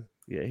world, moon? cuz.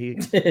 Yeah, he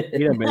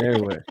done been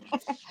everywhere.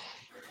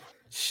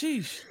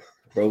 Sheesh.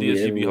 Bro, we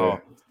DSGB everywhere.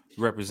 Hall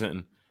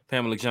representing.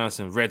 Pamela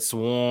Johnson. Red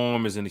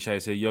Swarm is in the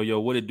chat. Said, yo,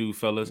 what it do,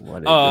 fellas?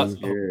 What it do?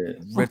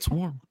 Good. Red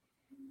Swarm.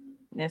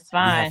 That's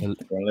fine.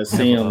 Well, let's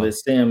see him.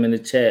 Let's see him in the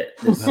chat.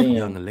 Let's see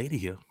Young him. lady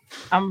here.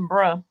 I'm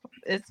bruh.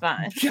 It's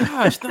fine.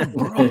 Gosh, not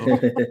bro.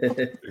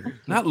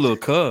 Not little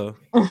cub.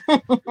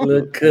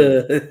 Look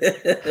good.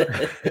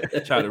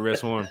 Shout out to Red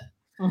Swarm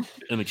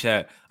in the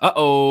chat.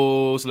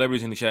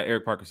 Celebrities in the chat.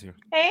 Eric Parker's here.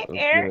 Hey,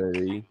 Eric.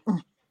 Okay.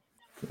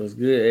 What's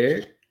good,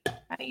 Eric?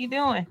 How you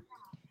doing?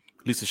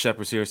 Lisa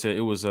Shepard's here. Said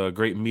it was a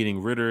great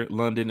meeting Ritter,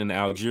 London, and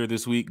Algiers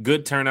this week.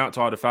 Good turnout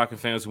to all the Falcon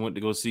fans who went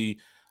to go see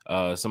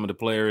some of the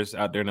players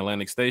out there in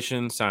Atlantic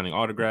Station, signing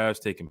autographs,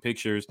 taking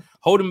pictures,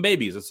 holding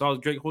babies. I saw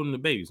Drake holding the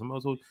babies.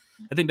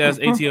 I think that's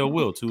ATL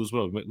Will too as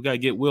well. We gotta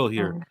get Will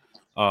here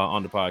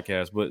on the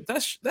podcast. But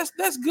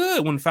that's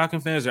good when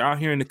Falcon fans are out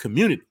here in the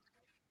community.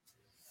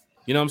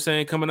 You know what I'm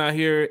saying? Coming out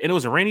here, and it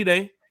was a rainy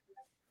day.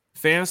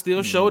 Fans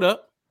still showed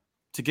up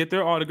to get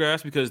their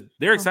autographs because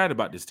they're excited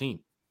about this team.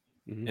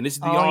 And this is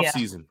the off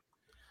season.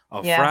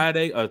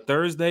 Friday, a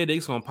Thursday, they're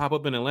gonna pop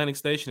up in Atlantic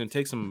Station and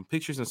take some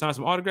pictures and sign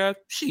some autographs.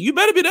 Shit, you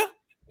better be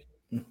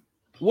there.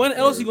 When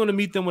else you gonna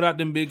meet them without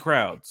them big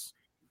crowds?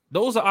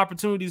 Those are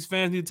opportunities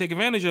fans need to take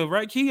advantage of,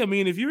 right, Key? I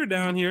mean, if you're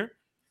down here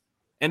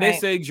and they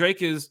say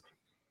Drake is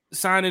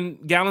signing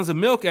gallons of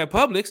milk at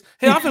Publix,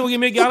 hey, I'm finna give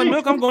me a gallon of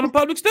milk. I'm going to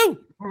Publix too.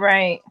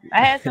 Right.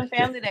 I had some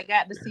family that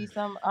got to see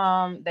some.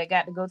 That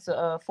got to go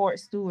to Fort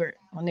Stewart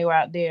when they were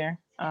out there.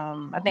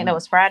 I think that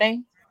was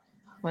Friday.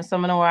 When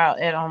some of them were out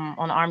at on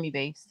the Army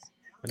base.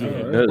 I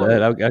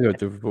go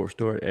through Fort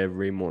Stewart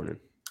every morning.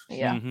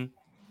 Yeah.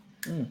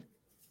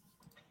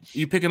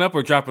 You picking up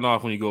or dropping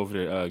off when you go over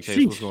there,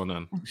 Chase? What's going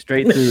on?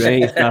 Straight through,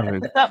 ain't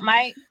stopping. What's up,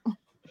 Mike?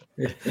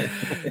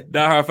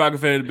 Diehard Falcon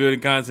fan in the building,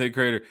 content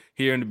creator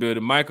here in the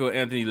building. Michael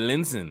Anthony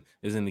Linson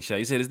is in the chat.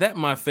 He said, "Is that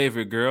my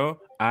favorite girl?"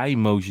 Eye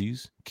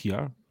emojis.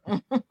 Kiara.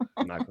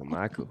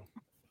 Michael.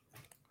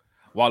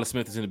 Wallace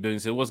Smith is in the building. He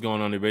said, "What's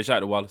going on there, baby?" Shout out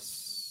to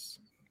Wallace.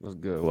 What's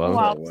good?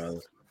 Wow.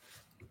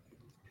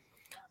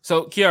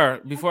 So,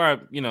 Kiara, before I,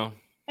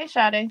 Hey,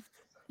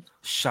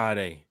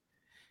 Sade.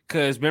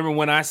 Because remember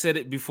when I said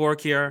it before,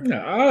 Kiara?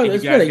 No,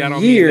 it's been a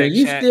year.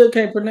 You still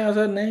can't pronounce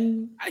her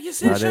name? I just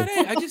said Sade.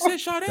 I just said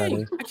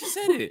Sade. I just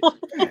said it.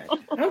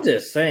 I'm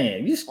just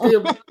saying, you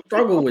still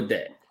struggle with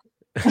that.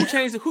 Who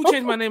changed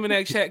my name in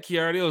that chat,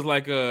 Kiara? It was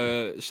like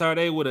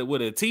Sade with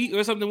a T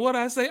or something. What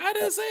did I say? I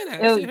didn't say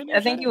that. I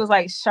think it was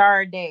like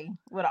Sade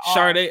with an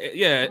R. Sade,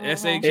 yeah,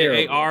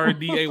 SHARDAY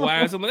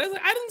or something.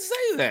 I didn't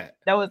say that.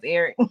 That was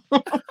Eric.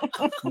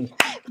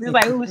 He's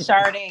like, who's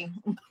Sade?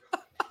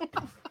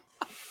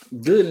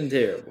 Good and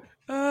terrible.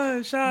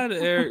 Shout out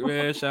to Eric,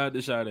 man. Shout out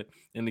to Sade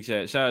in the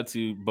chat. Shout out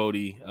to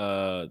Bodie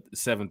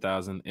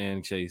 7000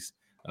 and Chase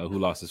who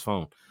lost his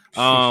phone.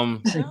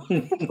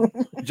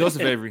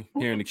 Joseph Avery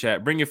here in the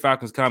chat. Bring your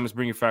Falcons comments,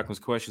 bring your Falcons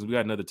questions. We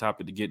got another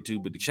topic to get to,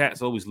 but the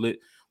chat's always lit.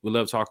 We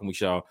love talking with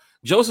y'all.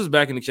 Joseph's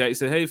back in the chat. He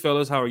said, "Hey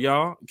fellas, how are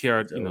y'all?"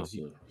 Kiara,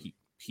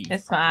 he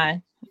it's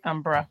fine.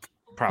 I'm bruh.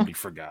 Probably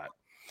forgot.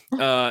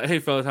 Hey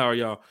fellas, how are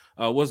y'all?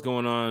 What's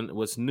going on?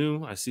 What's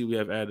new? I see we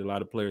have added a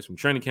lot of players from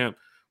training camp.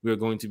 We are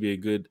going to be a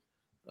good.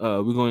 We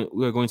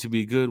are going to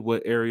be good.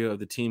 What area of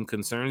the team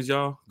concerns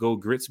y'all? Go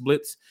Grits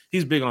Blitz.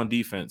 He's big on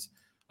defense.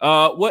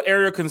 What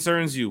area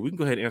concerns you? We can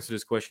go ahead and answer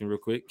this question real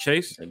quick.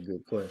 Chase, a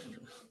good question.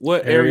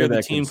 What area of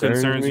the team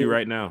concerns you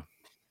right now?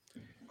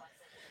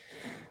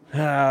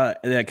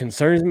 That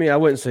concerns me. I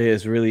wouldn't say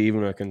it's really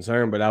even a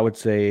concern, but I would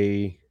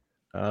say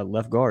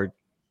left guard.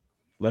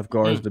 Left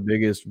guard is the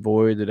biggest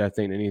void that I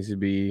think that needs to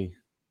be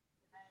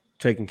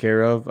taken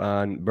care of.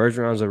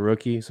 Bergeron's a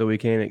rookie, so we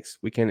can't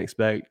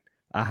expect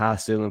a high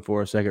ceiling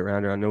for a second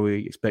rounder. I know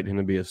we expect him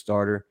to be a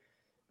starter.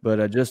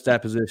 But just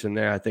that position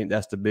there, I think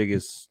that's the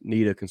biggest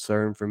need of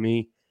concern for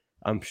me.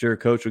 I'm sure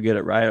Coach will get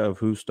it right of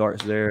who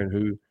starts there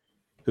and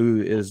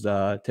who is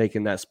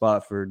taking that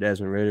spot for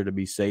Desmond Ridder to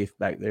be safe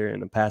back there in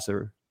the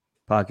passer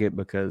pocket,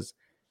 because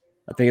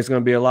I think it's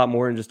going to be a lot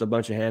more than just a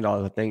bunch of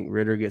handoffs. I think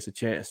Ridder gets a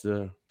chance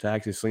to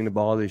actually sling the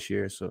ball this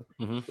year. So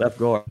left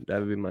guard, that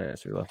would be my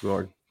answer, left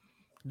guard.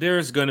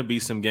 There's going to be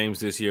some games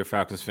this year,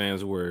 Falcons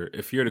fans, where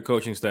if you're the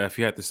coaching staff,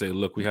 you have to say,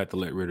 look, we have to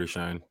let Ridder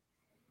shine.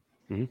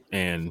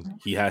 And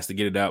he has to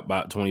get it out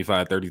about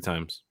 25, 30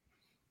 times.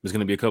 There's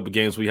going to be a couple of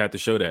games where you have to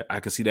show that. I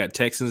can see that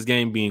Texans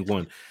game being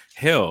one.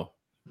 Hell,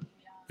 I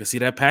can see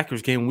that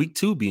Packers game week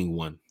 2 being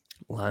one.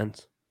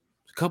 Lions.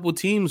 A couple of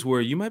teams where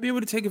you might be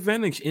able to take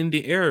advantage in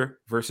the air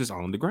versus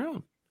on the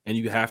ground. And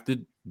you have to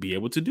be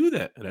able to do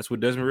that. And that's what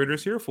Desmond Ridder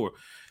is here for.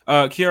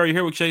 Kiara, you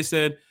hear what Chase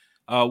said.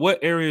 What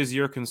area is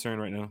your concern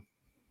right now?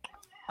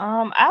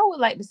 I would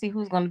like to see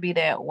who's going to be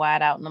that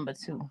wide out number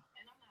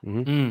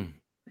 2.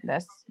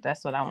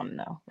 That's what I want to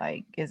know.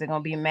 Like, is it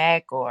gonna be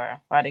Mac, or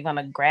are they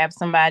gonna grab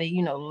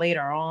somebody,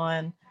 later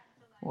on?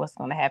 What's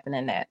gonna happen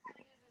in that,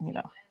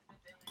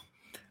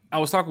 I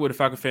was talking with a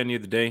Falcon fan the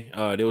other day.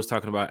 They was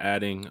talking about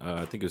adding,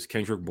 I think it was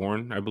Kendrick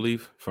Bourne, I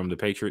believe, from the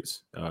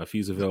Patriots, if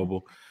he's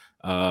available.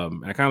 I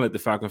kind of let the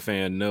Falcon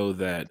fan know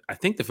that I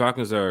think the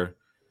Falcons are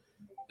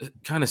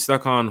kind of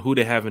stuck on who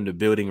they have in the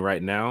building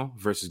right now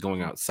versus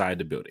going outside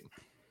the building.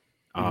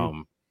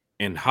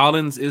 And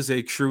Hollins is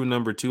a true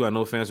number 2. I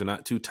know fans are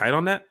not too tight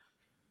on that.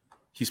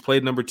 He's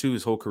played number 2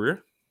 his whole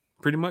career,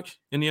 pretty much,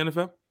 in the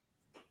NFL.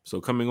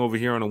 So coming over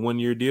here on a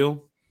 1-year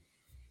deal,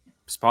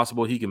 it's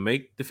possible he can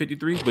make the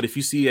 53. But if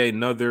you see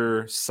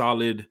another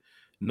solid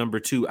number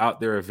 2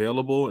 out there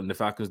available and the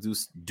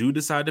Falcons do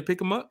decide to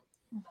pick him up,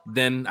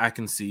 then I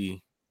can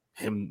see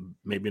him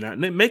maybe not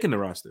making the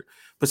roster.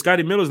 But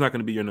Scotty Miller's not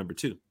going to be your number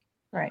 2.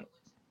 right?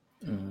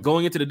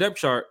 Going into the depth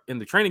chart in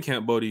the training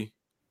camp, Bodie,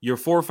 your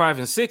 4, 5,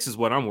 and 6 is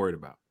what I'm worried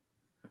about.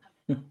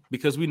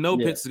 Because we know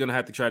Pitts is going to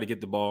have to try to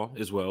get the ball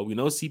as well. We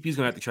know CP is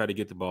going to have to try to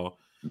get the ball.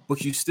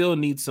 But you still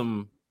need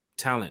some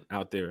talent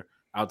out there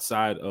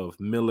outside of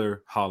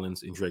Miller,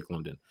 Hollins, and Drake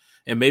London.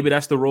 And maybe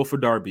that's the role for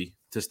Darby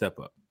to step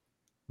up.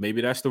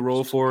 Maybe that's the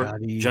role for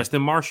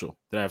Justin Marshall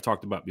that I've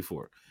talked about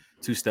before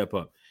to step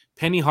up.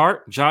 Penny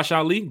Hart, Josh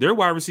Ali, they're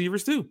wide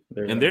receivers too.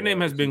 And their name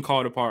has been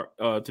called apart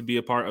to be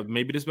a part of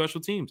maybe the special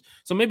teams.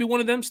 So maybe one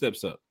of them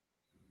steps up.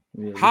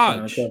 Yeah,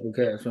 Hodge. A couple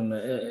cats from the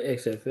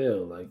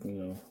XFL, like,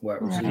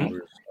 wide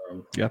receivers.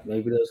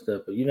 Maybe they'll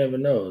step up. You never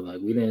know. Like,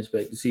 we didn't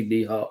expect to see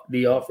D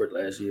Offord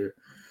last year.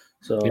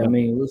 So, I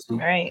mean, we'll see.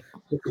 Right.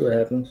 We'll see what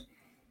happens.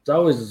 It's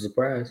always a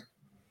surprise.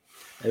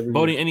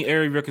 Bodie, any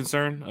area of your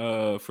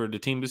concern for the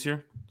team this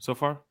year so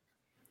far?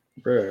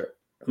 Bruh,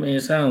 I mean,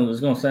 it's going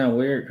to sound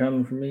weird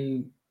coming from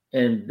me,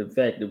 and the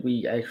fact that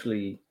we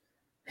actually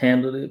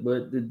handled it,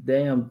 but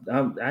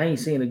I ain't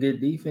seen a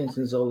good defense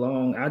in so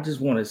long. I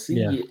just want to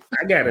see it.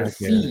 I gotta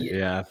see it.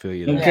 Yeah, I feel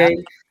you. Okay,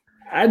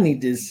 I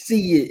need to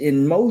see it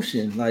in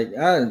motion. Like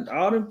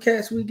all them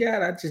cats we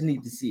got, I just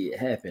need to see it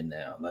happen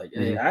now. Like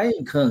I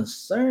ain't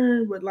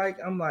concerned, but like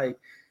I'm like,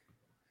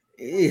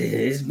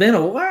 it's been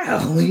a while,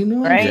 right?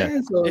 What I'm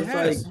saying? So it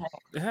has.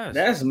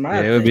 That's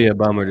my. It would be a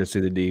bummer to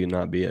see the D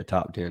not be a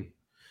top 10.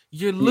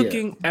 You're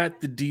looking at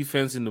the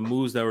defense and the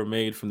moves that were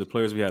made from the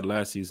players we had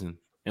last season.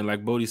 And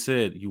like Bodie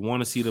said, you want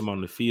to see them on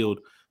the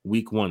field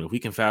week 1. If we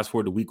can fast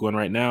forward to week 1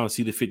 right now and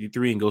see the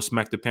 53 and go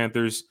smack the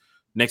Panthers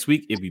next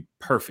week, it'd be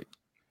perfect.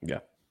 Yeah.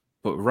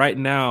 But right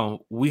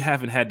now, we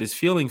haven't had this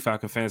feeling,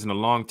 Falcon fans, in a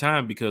long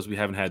time because we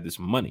haven't had this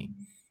money.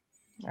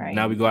 Right.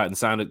 Now we go out and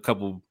sign a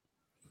couple,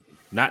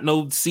 not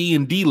no C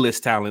and D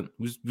list talent.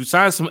 We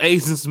signed some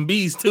A's and some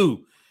B's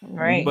too.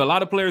 Right. But a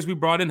lot of players we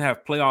brought in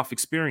have playoff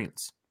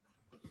experience.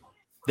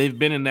 They've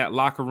been in that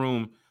locker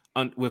room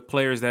with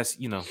players that's,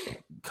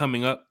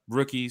 coming up,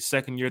 rookies,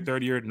 second year,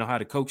 third year, know how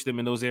to coach them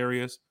in those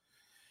areas.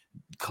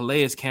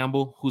 Calais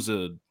Campbell, who's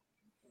a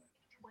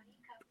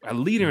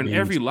leader in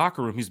every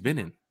locker room he's been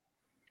in.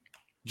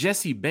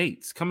 Jesse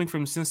Bates, coming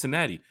from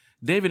Cincinnati.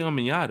 David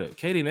Onyemata,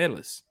 Kaden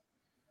Ellis.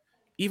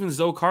 Even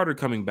Zoe Carter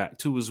coming back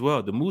too as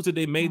well. The moves that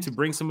they made to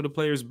bring some of the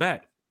players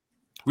back.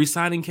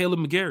 Resigning Caleb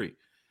McGarry.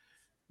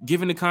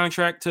 Giving the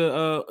contract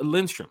to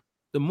Lindstrom.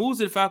 The moves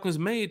that Falcons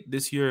made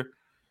this year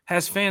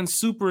has fans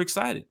super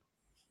excited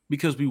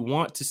because we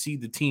want to see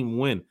the team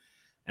win.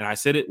 And I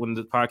said it when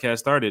the podcast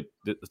started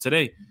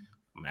today.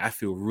 I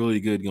feel really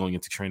good going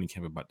into training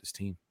camp about this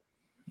team.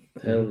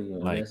 Hell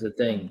yeah, that's the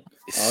thing.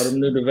 All the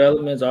new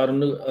developments, all the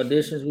new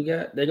additions we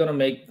got, they're gonna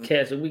make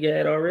cats that we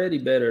had already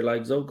better,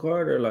 like Zoe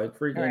Carter, like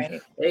freaking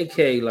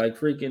AK, like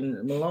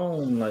freaking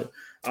Malone, like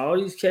all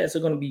these cats are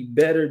gonna be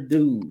better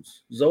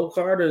dudes. Zoe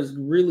Carter is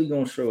really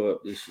gonna show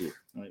up this year.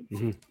 Like,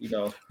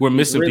 we're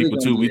missing really people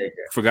too. We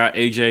forgot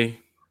AJ.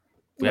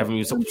 We haven't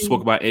even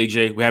spoke about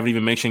AJ. We haven't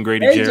even mentioned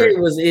Grady AJ Jarrett.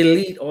 was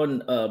elite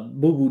on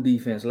boo-boo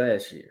defense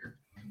last year,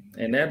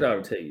 and that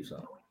ought to tell you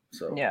something.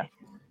 So yeah.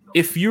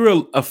 If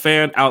you're a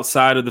fan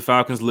outside of the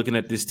Falcons looking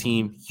at this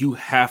team, you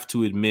have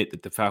to admit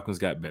that the Falcons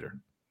got better.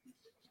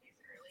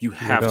 You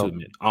have to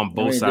admit on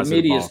both sides of the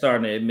ball. The media is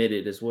starting to admit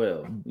it as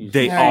well.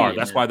 They are.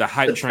 That's why the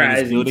hype train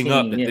is building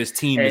up that this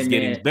team is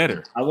getting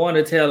better. I want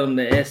to tell them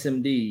the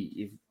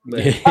SMD.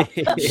 But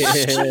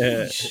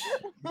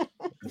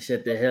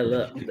shut the hell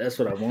up. That's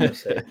what I want to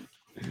say.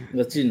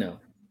 But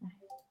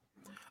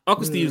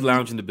Uncle Steve's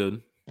lounging in the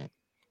building.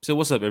 So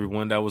what's up,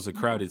 everyone? That was a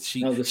crowded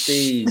sheet. Uncle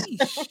Steve.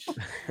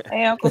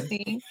 Hey, Uncle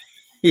Steve.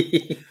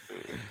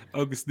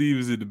 Uncle Steve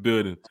is in the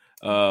building.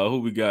 Who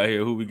we got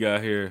here?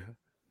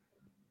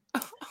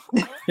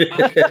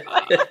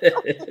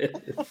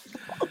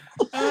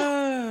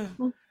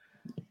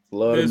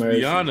 There's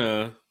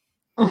Brianna.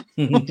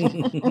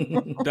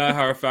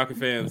 Die-hard Falcon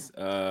fans.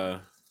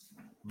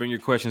 Bring your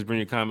questions, bring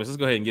your comments. Let's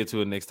go ahead and get to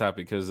the next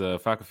topic because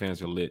Falcon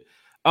fans are lit.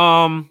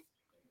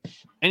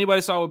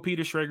 Anybody saw what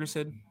Peter Schrager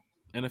said?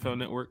 NFL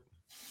Network.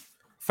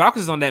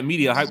 Falcons is on that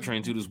media hype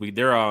train too this week.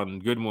 They're on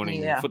Good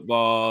Morning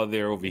Football.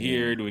 They're over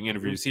here doing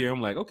interviews here. I'm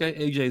like, okay,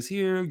 AJ's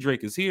here,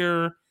 Drake is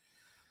here. A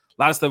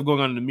lot of stuff going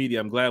on in the media.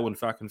 I'm glad when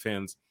Falcon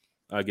fans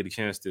get a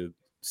chance to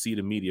see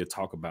the media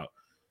talk about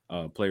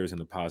players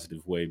in a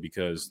positive way,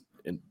 because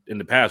in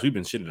the past we've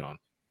been shitted on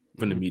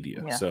from the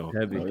media. Yeah. So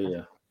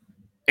yeah.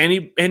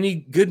 any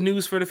good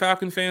news for the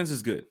Falcon fans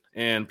is good.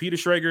 And Peter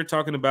Schrager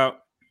talking about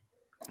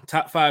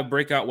top 5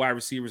 breakout wide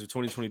receivers of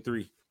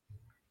 2023.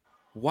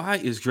 Why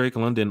is Drake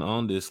London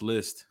on this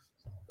list,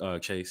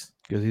 Chase?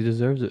 Because he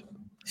deserves it.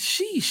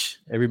 Sheesh.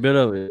 Every bit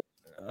of it.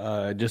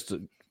 Just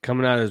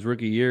coming out of his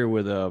rookie year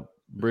with a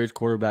bridge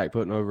quarterback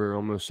putting over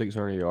almost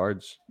 600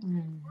 yards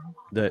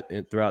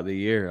throughout the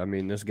year. I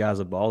mean, this guy's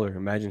a baller.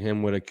 Imagine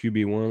him with a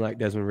QB1 like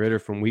Desmond Ridder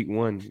from week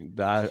 1.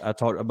 I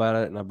talked about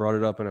it, and I brought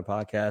it up in a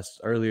podcast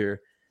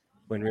earlier.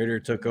 When Ridder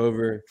took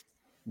over,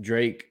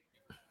 Drake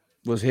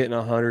was hitting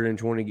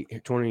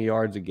 120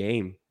 yards a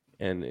game,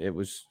 and it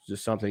was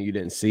just something you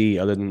didn't see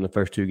other than the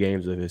first 2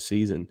 games of his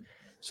season.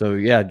 So,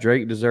 yeah,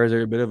 Drake deserves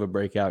every bit of a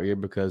breakout year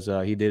because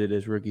he did it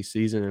his rookie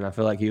season, and I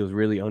feel like he was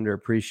really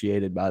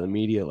underappreciated by the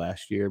media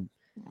last year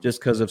just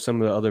because of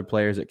some of the other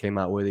players that came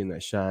out with him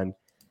that shined.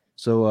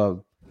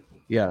 So,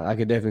 yeah, I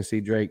could definitely see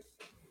Drake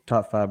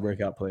top 5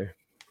 breakout player.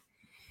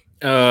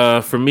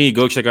 For me,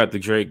 go check out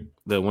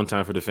the One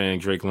Time for the Fan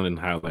Drake London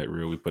highlight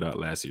reel we put out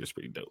last year. It's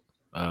pretty dope.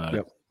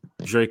 Yep.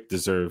 Drake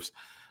deserves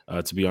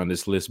to be on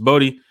this list.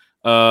 Bodie,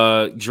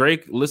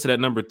 Drake listed at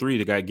number 3.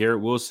 They got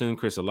Garrett Wilson,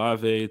 Chris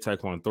Olave,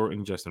 Tyquan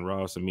Thornton, Justin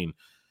Ross. I mean,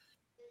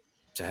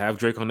 to have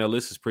Drake on that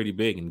list is pretty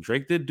big. And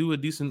Drake did do a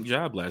decent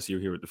job last year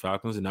here with the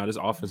Falcons. And now this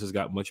offense has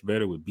got much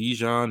better with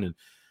Bijan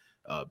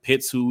and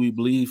Pitts, who we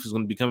believe is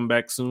going to be coming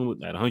back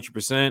soon at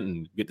 100%.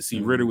 And get to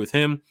see Ridder with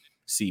him,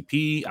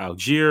 CP,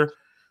 Algier.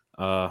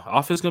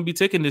 Offense going to be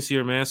ticking this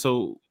year, man.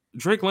 So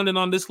Drake London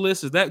on this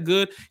list, is that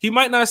good? He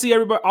might not see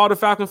all the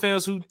Falcon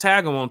fans who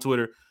tag him on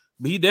Twitter,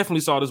 but he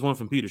definitely saw this one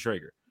from Peter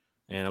Schrager.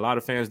 And a lot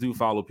of fans do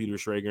follow Peter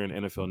Schrager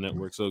and NFL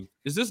Network. So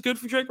is this good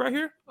for Drake right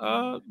here?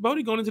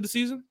 Bodie, going into the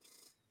season?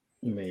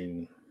 I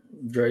mean,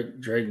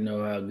 Drake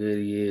know how good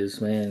he is,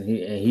 man.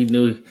 He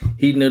knew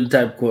the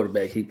type of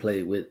quarterback he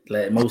played with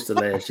most of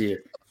last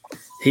year.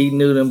 He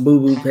knew them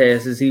boo-boo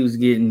passes he was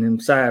getting, them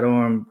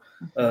sidearm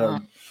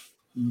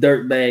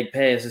dirtbag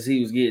passes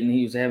he was getting.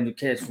 He was having to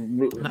catch from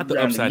not the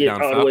upside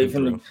down all the way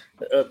from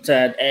the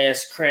upside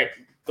ass crack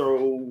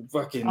throw,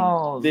 fucking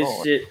Lord.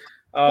 Shit,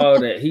 all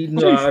that. He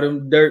knew all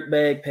them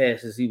dirtbag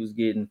passes he was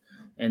getting,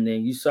 and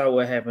then you saw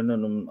what happened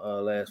in them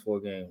last 4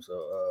 games.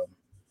 So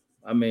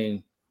I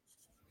mean,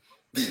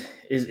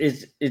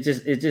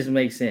 it just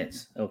makes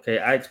sense. Okay,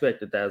 I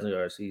expect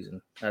 1,000-yard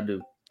season. I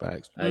do.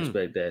 Thanks. I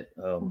expect that.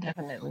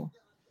 Definitely.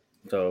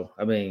 So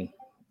I mean,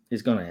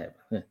 it's gonna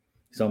happen.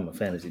 It's on my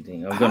fantasy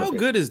team. How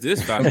good is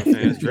this, Falcon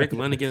fans? Drake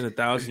London getting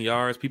 1,000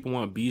 yards. People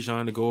want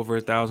Bijan to go over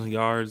 1,000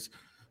 yards.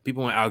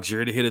 People want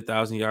Algier to hit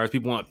 1,000 yards.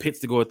 People want Pitts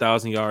to go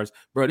 1,000 yards.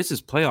 Bro, this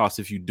is playoffs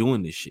if you're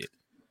doing this shit.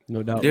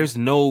 No doubt. There's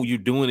no you're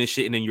doing this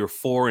shit and then you're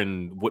 4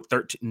 and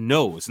 13.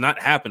 No, it's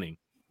not happening.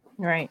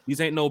 Right.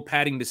 These ain't no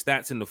padding the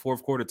stats in the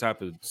fourth quarter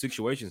type of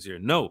situations here.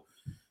 No,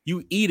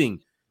 you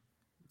eating.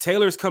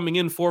 Taylor's coming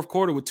in fourth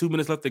quarter with 2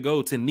 minutes left to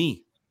go to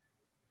knee.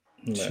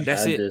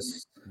 That's it.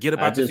 Get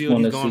about the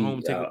field. He's going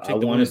home. I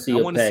want to see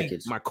a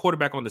package. See my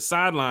quarterback on the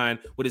sideline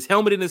with his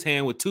helmet in his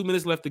hand with 2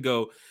 minutes left to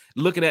go,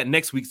 looking at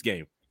next week's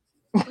game.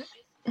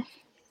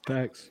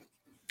 Thanks.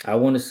 I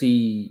want to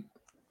see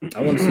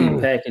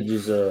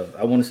packages.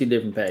 I want to see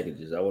different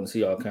packages. I want to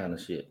see all kind of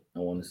shit. I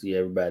want to see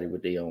everybody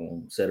with their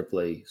own set of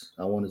plays.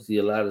 I want to see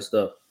a lot of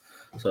stuff.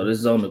 So this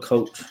is on the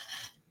coach.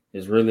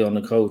 It's really on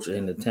the coach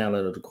and the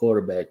talent of the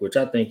quarterback, which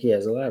I think he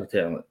has a lot of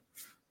talent.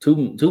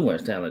 Too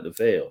much talent to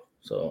fail.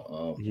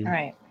 So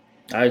right.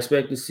 I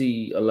expect to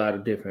see a lot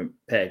of different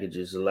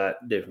packages, a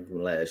lot different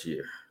from last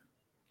year.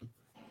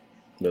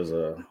 There's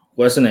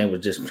what's the name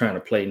was just trying to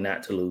play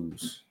not to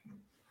lose.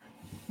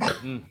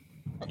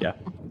 Yeah.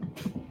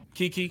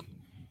 Kiki,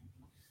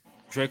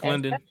 Drake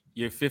London,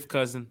 your 5th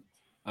cousin.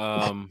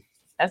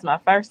 That's my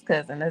first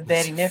cousin. That's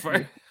daddy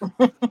nephew.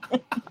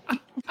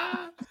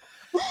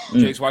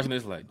 Drake's watching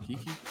this like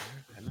Kiki.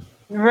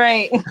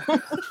 Right.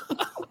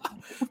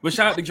 But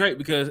shout out to Drake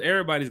because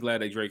everybody's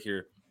glad that Drake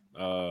here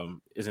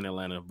is in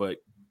Atlanta. But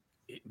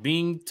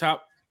being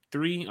top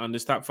 3 on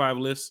this top 5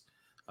 list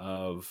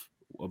of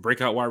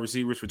breakout wide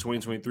receivers for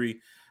 2023,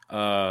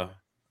 what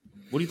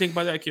do you think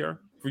about that, Kiara,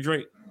 for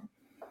Drake?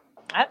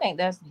 I think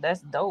that's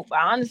dope.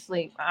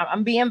 Honestly,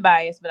 I'm being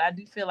biased, but I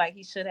do feel like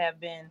he should have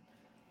been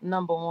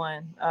number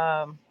 1.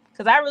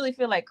 Because I really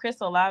feel like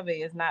Chris Olave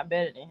is not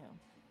better than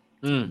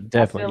him.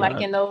 Definitely.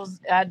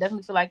 I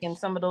definitely feel like in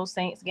some of those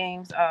Saints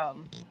games,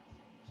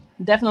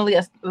 definitely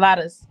a lot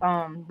of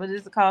what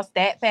is it called,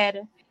 stat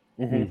padding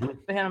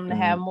for him to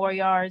have more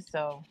yards.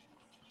 So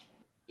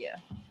yeah,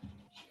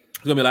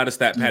 there's gonna be a lot of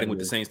stat padding with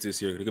the Saints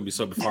this year. They're gonna be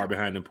so far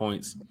behind in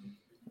points.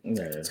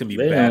 Yeah. It's gonna be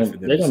bad for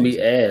them. They're gonna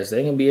be ass.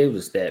 They're gonna be able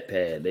to stat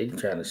pad. They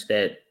trying to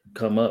stat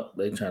come up.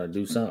 They trying to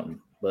do something.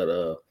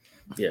 But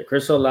yeah,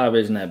 Chris Olave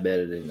is not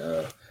better than.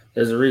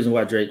 There's a reason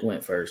why Drake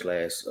went first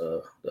last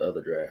the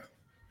other draft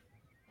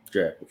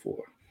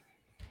before.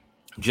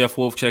 Jeff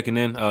Wolf checking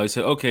in. He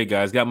said, "Okay,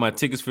 guys, got my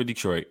tickets for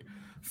Detroit.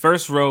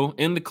 First row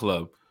in the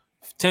club.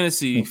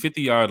 Tennessee,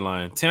 50-yard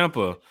line.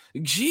 Tampa.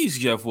 Jeez,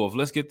 Jeff Wolf.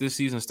 Let's get this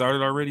season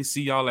started already.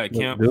 See y'all at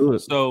camp.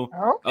 So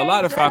a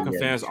lot of Falcon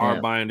fans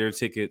are buying their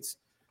tickets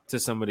to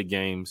some of the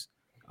games.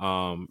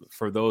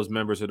 For those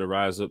members of the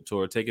Rise Up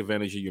Tour, take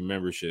advantage of your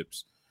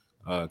memberships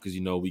because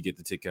we get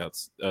the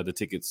tickets. What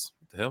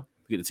the hell?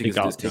 We get the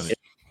tickets discounted.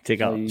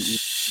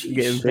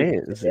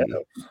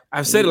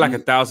 I've said it like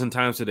 1,000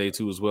 times today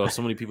too, as well.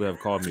 So many people have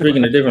called me.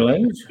 Speaking a different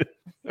language.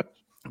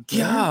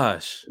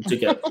 Gosh.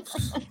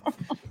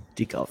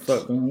 What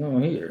going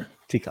on here?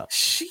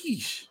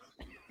 Sheesh.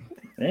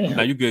 Damn.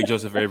 Now you good,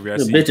 Joseph Avery. I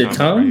The see bitch of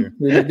tongue.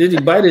 Did he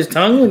bite his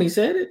tongue when he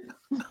said it?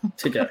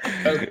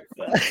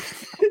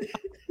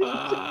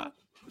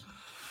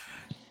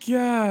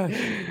 God.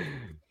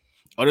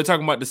 Oh, they're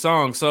talking about the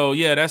song. So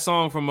yeah, that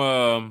song from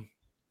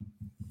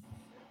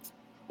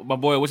my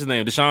boy, what's his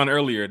name? Deshaun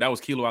earlier. That was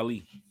Kilo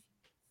Ali.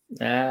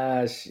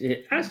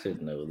 Shit. I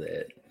should know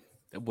that.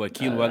 That boy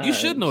Kilo Ali. You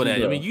should know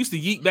that. I mean, you used to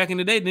yeet back in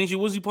the day, didn't you?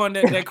 Was you part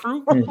of that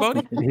crew,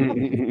 buddy?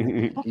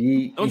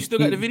 Don't you still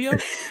got the video?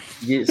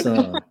 Get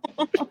some.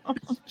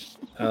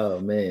 Oh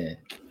man.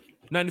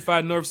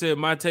 95 North said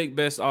my take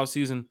best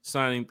offseason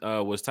signing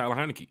was Tyler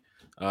Heineke.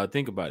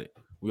 Think about it.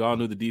 We all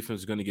knew the defense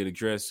was going to get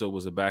addressed, so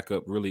was a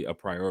backup really a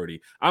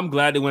priority? I'm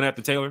glad they went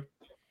after Taylor.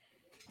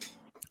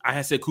 I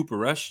had said Cooper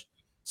Rush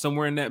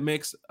somewhere in that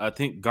mix. I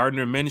think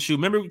Gardner Minshew.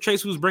 Remember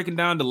Chase was breaking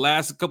down the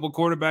last couple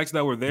quarterbacks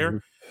that were there? Mm-hmm.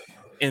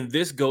 And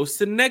this goes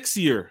to next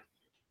year,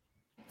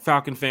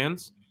 Falcon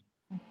fans.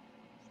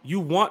 You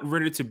want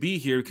Ritter to be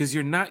here because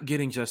you're not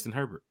getting Justin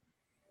Herbert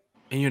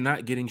and you're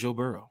not getting Joe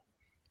Burrow.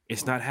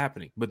 It's not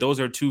happening. But those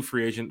are two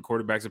free agent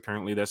quarterbacks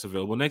apparently that's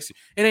available next year.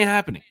 It ain't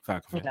happening,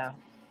 Falcon fans. No.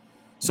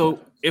 So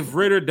if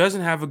Ritter doesn't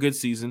have a good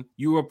season,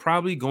 you are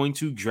probably going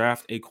to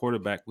draft a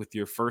quarterback with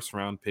your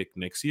first-round pick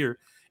next year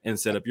and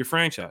set up your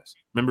franchise.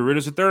 Remember,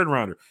 Ritter's a third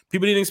rounder.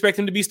 People didn't expect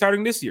him to be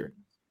starting this year.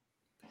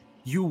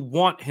 You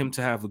want him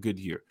to have a good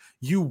year.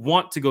 You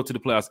want to go to the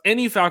playoffs.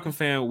 Any Falcon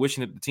fan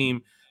wishing that the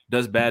team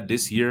does bad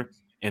this year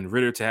and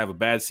Ritter to have a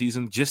bad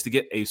season just to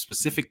get a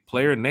specific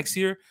player next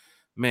year,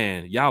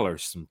 man, y'all are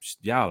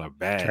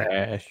bad.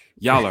 Trash.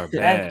 Y'all are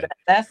bad.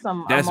 That's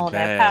some I'm on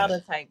bad. That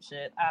powder type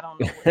shit. I don't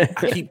know.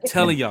 I keep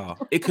telling y'all,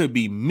 it could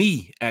be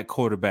me at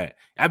quarterback.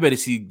 I better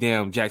see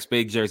damn Jack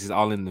Spade jerseys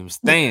all in them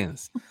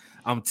stands.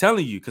 I'm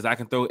telling you, because I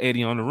can throw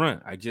Eddie on the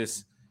run.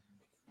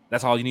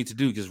 That's all you need to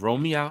do. Just roll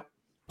me out.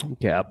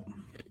 Cap.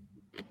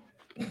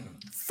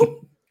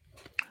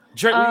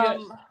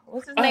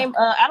 What's his name?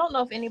 I don't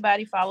know if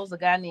anybody follows a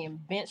guy named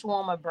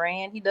Benchwarmer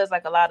Brand. He does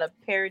like a lot of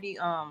parody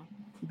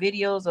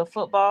videos of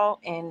football,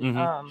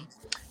 and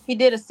he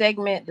did a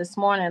segment this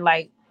morning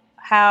like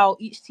how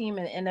each team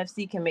in the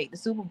NFC can make the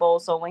Super Bowl.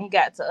 So when he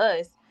got to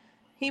us,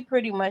 he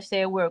pretty much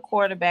said we're a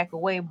quarterback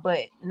away,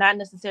 but not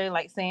necessarily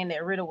like saying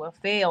that Ritter will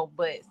fail,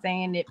 but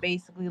saying that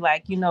basically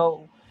like,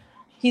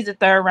 he's a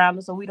third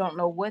rounder, so we don't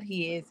know what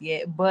he is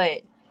yet.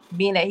 But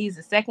being that he's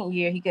a second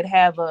year, he could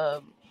have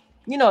a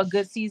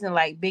good season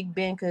like Big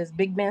Ben, because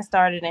Big Ben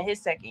started in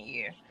his second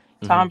year.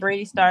 Tom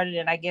Brady started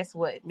in, I guess,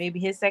 maybe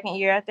his second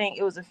year. I think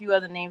it was a few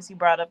other names he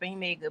brought up, and he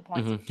made good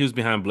points. He was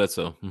behind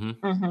Bledsoe.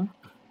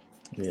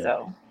 Yeah.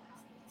 So,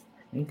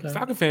 okay.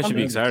 Falcon fans should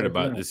be excited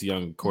about this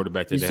young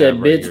quarterback that you they said.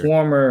 Have right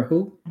Benchwarmer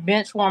who?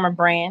 Benchwarmer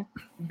Brand,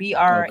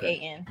 BRAN.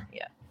 Okay.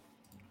 Yeah.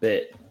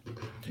 Bet.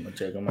 I'm gonna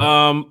check them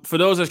out. For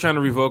those that's trying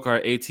to revoke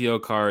our ATO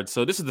card,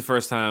 so this is the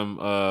first time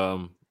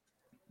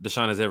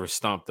Deshaun has ever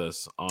stomped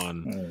us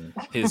on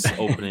his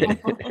opening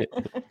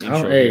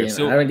intro here.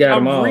 So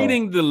I'm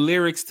reading the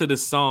lyrics to the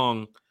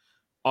song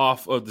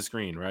off of the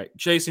screen, right?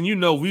 Jason,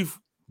 we've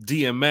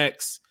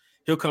DMX.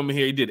 He'll come in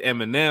here. He did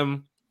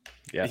Eminem.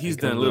 Yeah, he's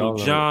done Little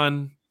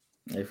John.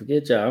 Hey,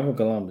 forget y'all. I'm from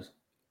Columbus.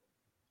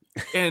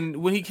 And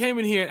when he came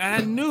in here,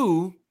 and I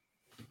knew.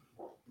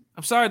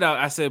 I'm sorry that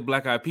I said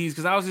Black Eyed Peas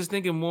because I was just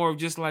thinking more of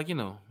just like,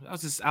 I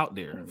was just out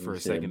there for a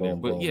second there.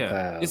 But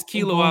yeah, it's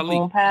Kilo Ali.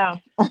 Boom, pow.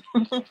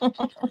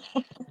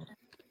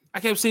 I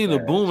kept seeing the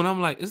boom and I'm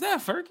like, is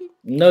that Fergie?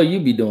 No, you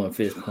be doing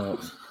fist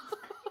pumps.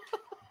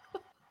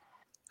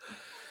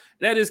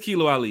 That is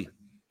Kilo Ali.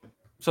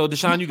 So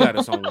Deshaun, you got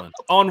us on one.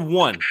 On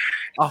one.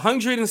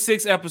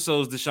 106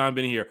 episodes Deshaun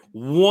been here.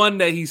 One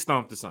that he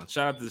stomped us on.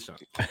 Shout out to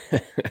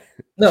Deshaun.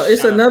 No,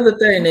 it's another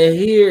thing to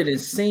hear it and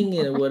sing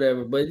it or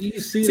whatever, but you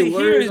see the words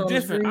hear it is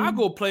different. I'll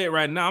go play it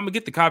right now. I'm gonna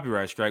get the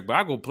copyright strike, but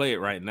I'll go play it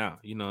right now.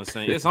 You know what I'm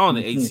saying? It's on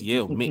the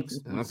ACL mix.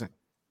 You know what I'm saying?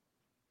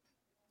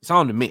 It's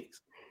on the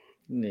mix.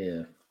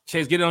 Yeah.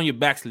 Chase, get it on your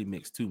backsley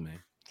mix too, man.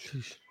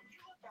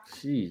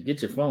 Jeez,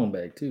 get your phone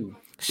back too.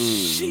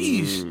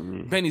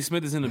 Sheesh. Benny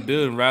Smith is in the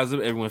building. Rise up,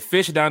 everyone.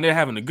 Fish down there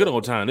having a good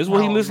old time. This is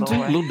what he listened to.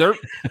 Lil Durk.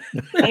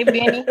 Hey,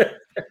 Benny.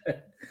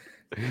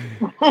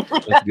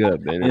 That's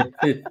good, Benny.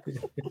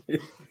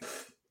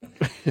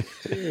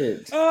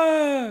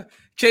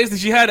 Chase,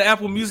 did you have the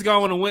Apple Music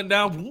on when it went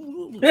down?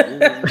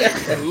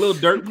 Lil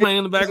Durk playing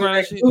in the background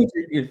and shit.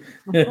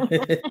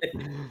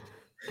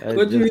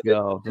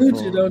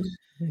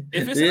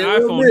 If it's an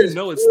iPhone,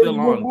 it's still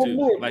on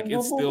too. Like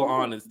it's still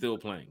on and still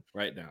playing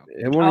right now.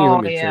 It won't even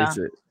let me trace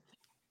it.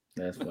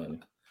 That's funny.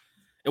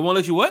 It won't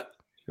let you what?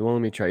 It won't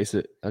let me trace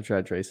it. I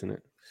tried tracing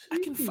it.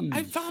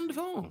 I found the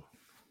phone.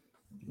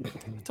 I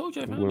told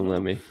you I It found wouldn't the let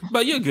phone. me.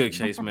 But you're good,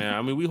 Chase, man.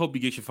 I mean, we hope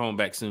you get your phone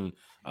back soon.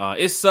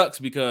 It sucks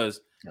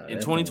because in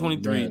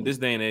 2023, this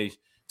day and age,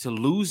 to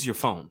lose your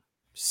phone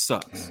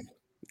sucks.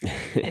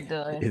 It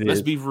does.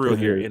 Let's be real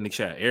here in the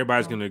chat.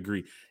 Everybody's gonna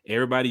agree.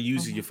 Everybody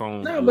uses your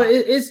phone. No, but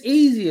it's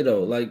easier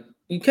though. Like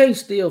you can't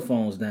steal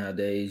phones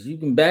nowadays. You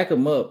can back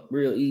them up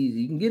real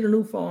easy. You can get a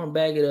new phone,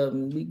 back it up,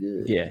 and be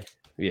good. Yeah.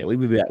 We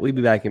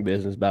be back in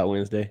business by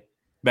Wednesday.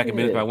 Back in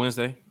business by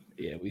Wednesday.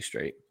 Yeah, we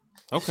straight.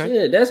 Okay.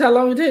 Shit, that's how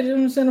long it takes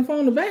them to send a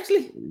phone to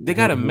Baxley. They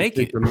gotta make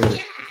it.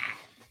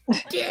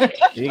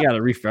 You got a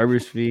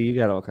refurbish fee. You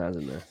got all kinds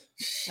of mess.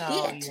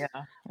 Oh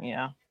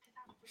yeah.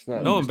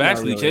 No, and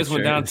Baxley, Chase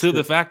went down to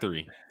the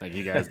factory. Like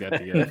you guys got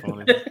together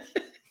phone.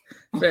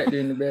 Back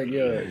in the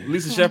backyard.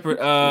 Lisa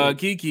Shepard,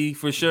 Kiki,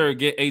 for sure,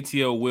 get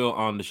ATO Will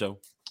on the show.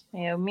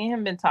 Yeah, me and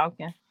him been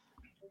talking.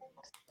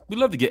 We'd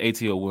love to get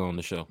ATO Will on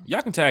the show.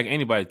 Y'all can tag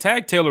anybody.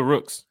 Tag Taylor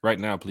Rooks right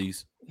now,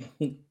 please.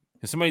 Can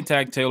somebody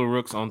tag Taylor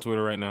Rooks on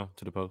Twitter right now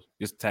to the post?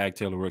 Just tag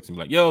Taylor Rooks and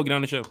be like, yo, get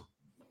on the show.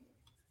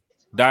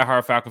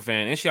 Diehard Falcon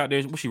fan. And she out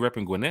there, was she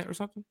repping Gwinnett or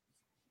something?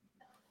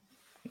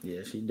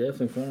 Yeah, she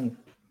definitely from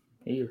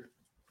here.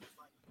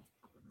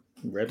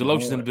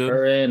 Deloach's in the building.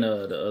 Her and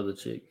the other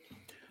chick.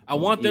 I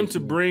want them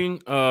to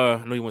bring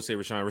I know you want to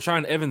say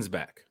Rashawn Evans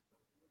back.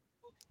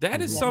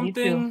 That is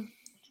something.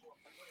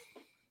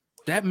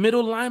 That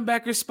middle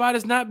linebacker spot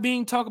is not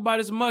being talked about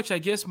as much. I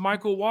guess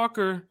Michael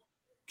Walker,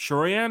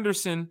 Troy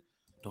Anderson,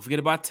 don't forget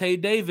about Tay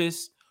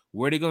Davis.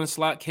 Where are they going to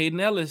slot Caden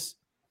Ellis?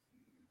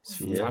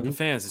 Falcon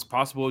fans, it's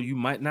possible you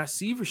might not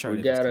see Rashawn.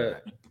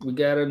 We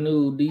got a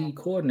new D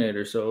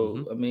coordinator,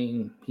 so I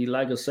mean, he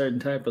like a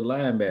certain type of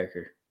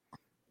linebacker.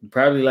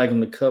 Probably like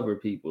him to cover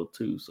people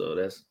too, so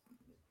that's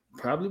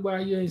probably why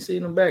you ain't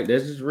seen him back.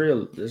 This is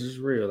real.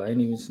 I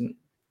ain't even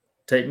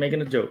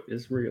making a joke.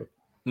 It's real.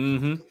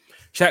 Mm-hmm.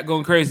 Chat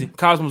going crazy.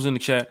 Cosmos in the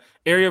chat.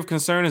 Area of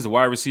concern is the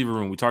wide receiver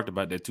room. We talked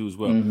about that too as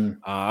well.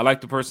 I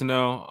like the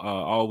personnel.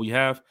 All we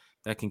have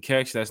that can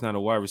catch. That's not a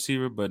wide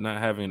receiver, but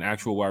not having an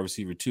actual wide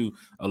receiver too,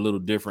 a little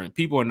different.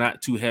 People are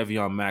not too heavy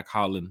on Mac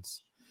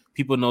Hollins.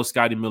 People know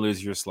Scotty Miller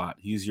is your slot.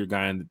 He's your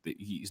guy, and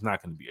he's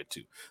not going to be a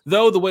 2.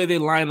 Though the way they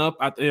line up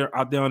out there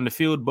on the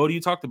field, Bodie, you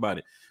talked about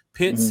it.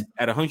 Pitts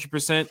at 100%.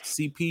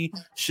 CP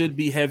should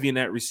be heavy in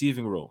that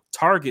receiving role.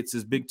 Targets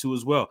is big too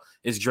as well.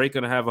 Is Drake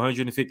going to have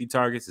 150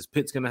 targets? Is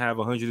Pitts going to have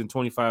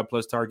 125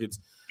 plus targets?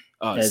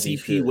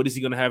 CP, what is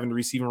he going to have in the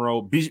receiving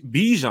role?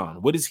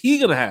 Bijan, what is he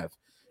going to have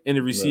in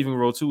the receiving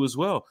role too as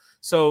well?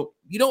 So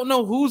you don't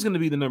know who's going to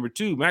be the number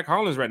 2. Mac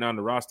Hollins right now on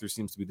the roster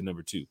seems to be the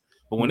number 2.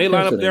 But when they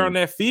line up there on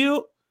that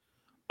field,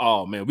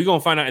 oh man, we're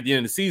gonna find out at the end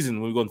of the season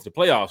when we go into the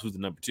playoffs who's the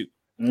number 2.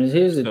 And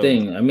here's the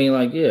thing. I mean,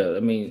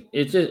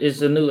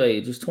 it's a new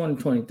age. It's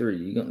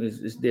 2023.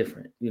 It's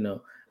different. You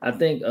know, I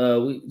think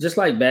we just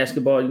like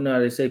basketball. You know how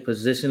they say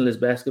positionless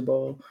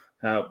basketball.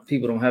 How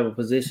people don't have a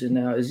position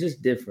now. It's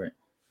just different.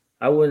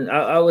 I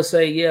would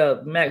say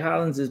Mac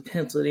Hollins is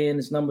penciled in.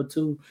 It's number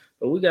 2,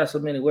 but we got so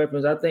many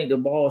weapons. I think the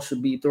ball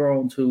should be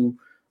thrown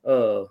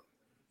to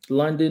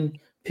London,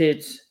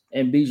 Pitts,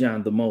 and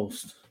Bijan the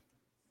most.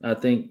 I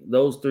think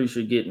those 3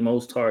 should get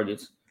most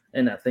targets,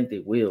 and I think they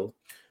will.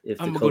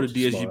 I'm going to go to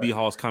DSGB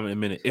Hall's comment in a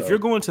minute. If you're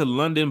going to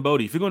London,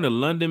 Bodie, if you're going to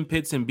London,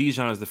 Pitts, and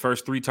Bijan as the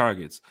first 3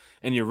 targets,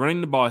 and you're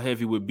running the ball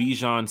heavy with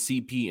Bijan,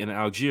 CP, and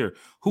Algier,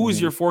 who is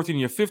your 4th and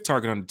your 5th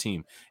target on the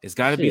team? It's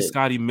got to be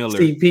Scotty Miller.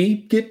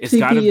 CP, it's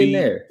got to be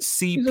there.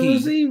 CP. He's a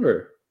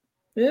receiver.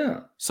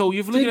 Yeah. So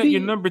if you're looking at your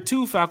number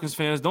 2, Falcons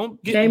fans,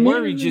 don't get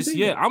worried just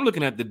yet. I'm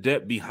looking at the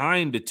depth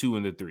behind the 2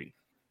 and the 3.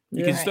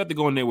 You can start to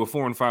go in there with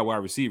 4 and 5 wide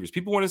receivers.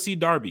 People want to see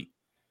Darby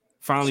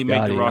finally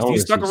make the roster. He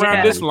stuck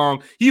around this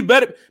long.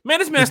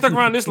 This man stuck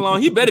around this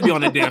long. He better be on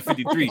that damn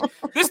 53. Man,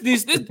 let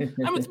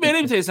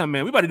me tell you something,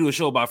 man. We about to do a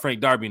show about Frank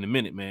Darby in a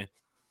minute, man.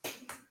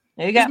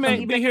 You got this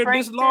man been here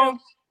this long.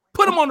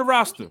 Put him on the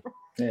roster.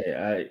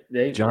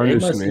 Hey, John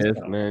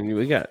Smith, man.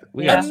 We got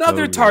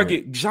another so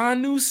target.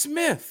 John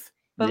Smith.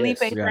 Felipe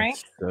Frank.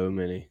 So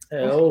many.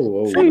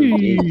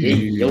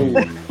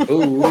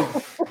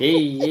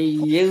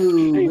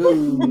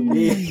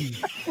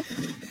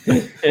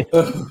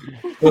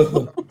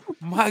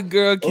 My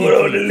girl, Kiki. Hold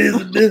on,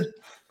 Elizabeth.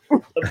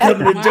 I'm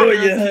coming to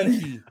join you,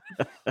 honey.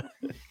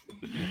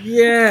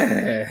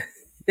 Yeah.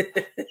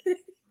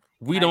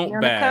 We don't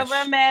bash.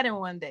 Cover Madden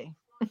one day.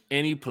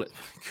 Any play.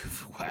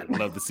 I'd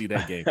love to see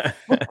that game.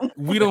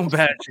 We don't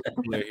bash any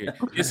player here.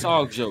 It's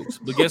all jokes.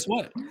 But guess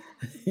what?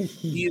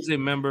 He is a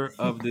member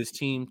of this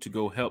team to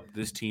go help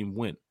this team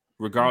win.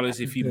 Regardless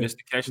if he missed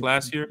the catch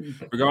last year,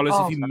 regardless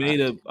if he made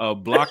a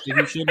block that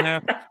he shouldn't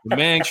have, the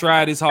man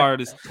tried his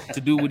hardest to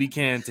do what he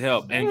can to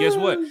help. And guess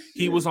what?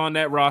 He was on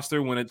that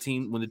roster when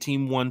the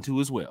team won too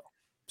as well.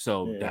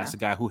 So that's the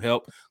guy who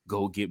helped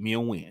go get me a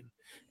win.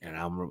 And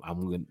I'm gonna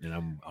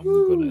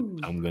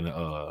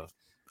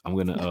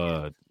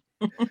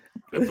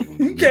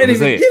you can't even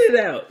get it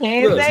out.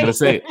 I'm just gonna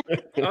say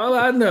it. All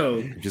I know.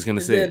 I'm just gonna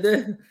say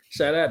it.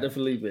 Shout out to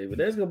Felipe, but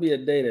there's gonna be a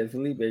day that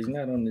Felipe's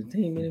not on the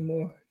team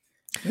anymore.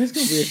 It's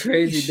gonna be a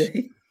crazy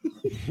day.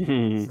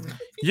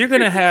 You're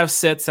gonna have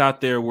sets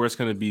out there where it's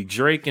gonna be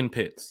Drake and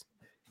Pitts,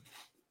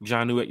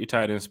 Jonnu at your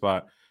tight end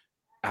spot,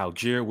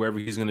 Algier wherever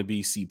he's gonna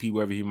be, CP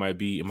wherever he might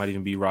be. It might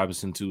even be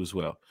Robinson too as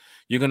well.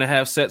 You're gonna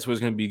have sets where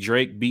it's gonna be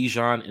Drake,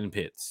 Bijan, and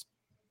Pitts.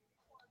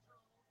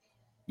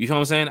 You know what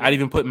I'm saying? I'd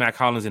even put Mac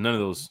Hollins in none of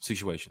those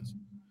situations.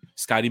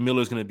 Scotty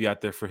Miller's gonna be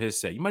out there for his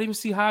set. You might even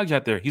see Hodge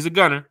out there. He's a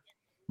gunner.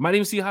 You might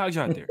even see Hodge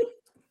out there.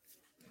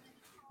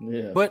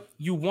 Yeah. But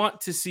you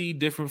want to see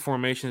different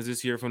formations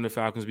this year from the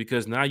Falcons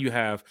because now you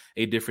have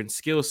a different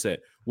skill set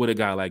with a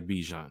guy like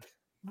Bijan.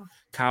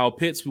 Kyle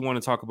Pitts, we want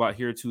to talk about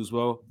here too as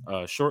well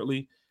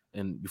shortly.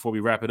 And before we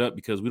wrap it up,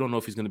 because we don't know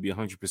if he's going to be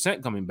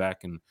 100% coming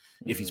back and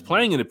if he's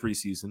playing in the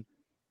preseason,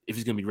 if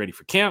he's going to be ready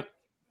for camp.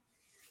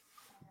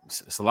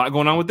 It's a lot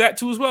going on with that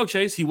too as well,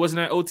 Chase. He wasn't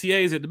at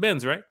OTAs at the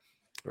Benz, right?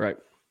 Right.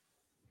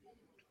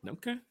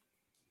 Okay.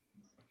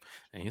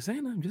 I ain't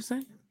saying that. I'm just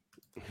saying.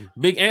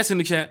 Big answer in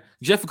the chat.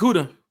 Jeff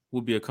Okudah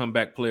will be a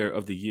comeback player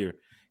of the year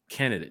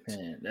candidate.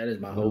 Man, that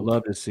is my I hope. would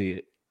love to see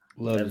it.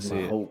 Love That to is see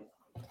my it. hope.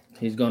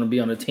 He's going to be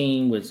on a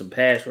team with some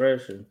pass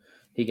rush, and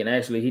he can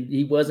actually.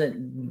 He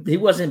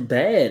wasn't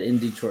bad in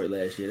Detroit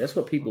last year. That's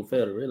what people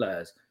fail to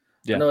realize.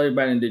 Yeah. I know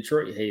everybody in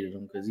Detroit hated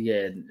him because he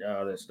had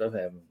all that stuff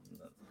happen,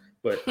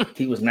 but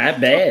he was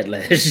not bad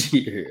last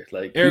year.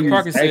 Like Eric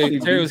Parker said, actually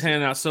Terry was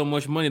handing out so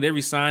much money they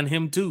re-signed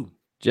him too.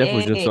 Jeff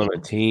was just on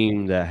a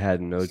team that had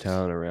no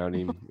talent around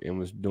him and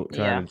was trying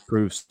Yeah. to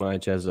prove so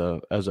much as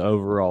an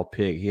overall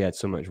pick. He had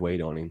so much weight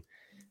on him.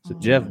 So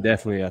Jeff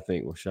definitely, I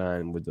think, will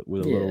shine with a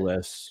little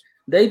less.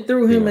 They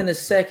threw him in the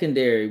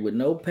secondary with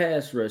no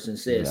pass rush and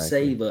said,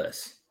 "Save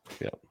us."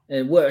 Yep.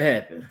 And what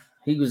happened?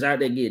 He was out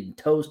there getting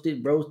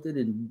toasted, roasted,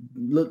 and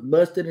looked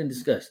busted and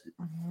disgusted.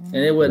 And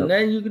there wasn't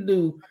nothing you could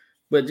do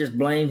but just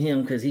blame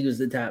him because he was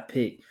the top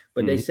pick.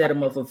 But they set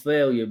him up for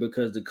failure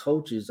because the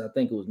coaches, I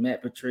think it was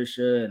Matt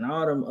Patricia and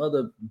all them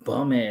other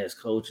bum-ass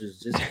coaches,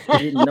 just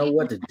didn't know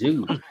what to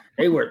do.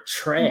 They were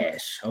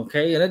trash,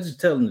 okay? And I'm just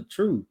telling the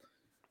truth.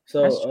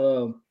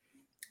 So,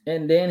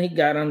 and then he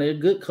got on there,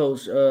 good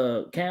coach,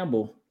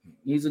 Campbell.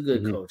 He's a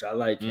good coach. I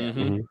like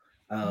Campbell.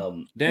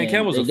 Dan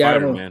Campbell's a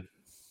fighter, man.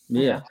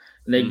 Yeah.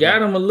 And they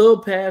got him a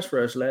little pass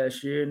rush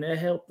last year, and that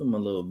helped him a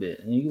little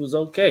bit. And he was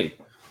okay.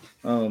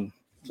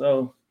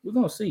 So we're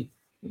going to see.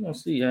 We're going to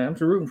see. I'm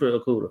rooting for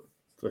Okudah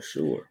for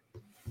sure.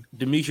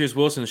 Demetrius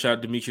Wilson, shout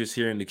out Demetrius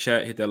here in the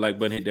chat. Hit that like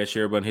button, hit that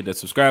share button, hit that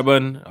subscribe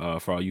button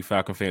for all you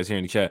Falcon fans here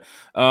in the chat.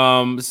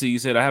 Let's see. You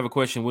said, I have a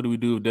question. What do we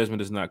do if Desmond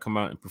does not come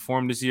out and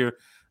perform this year?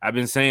 I've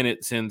been saying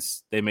it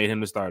since they made him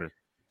the starter.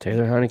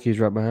 Taylor Heineke's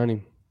right behind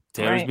him.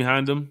 Taylor's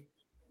behind him.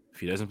 If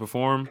he doesn't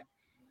perform,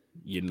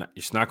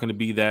 it's not going to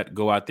be that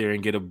go out there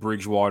and get a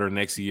Bridgewater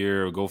next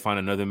year or go find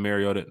another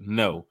Mariota.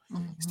 No,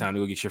 it's time to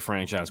go get your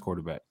franchise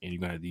quarterback, and you're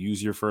going to have to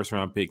use your first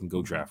round pick and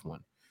go draft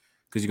one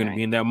because you're going to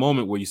be in that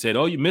moment where you said,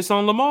 "Oh, you missed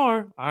on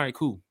Lamar. All right,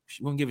 cool.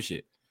 We won't give a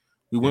shit."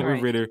 We went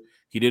with Ritter.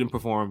 He didn't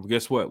perform. But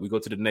guess what? We go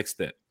to the next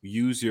step.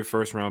 Use your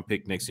first round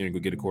pick next year and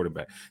go get a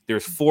quarterback.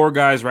 There's 4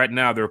 guys right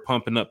now they're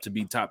pumping up to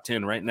be top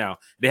 10 right now.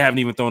 They haven't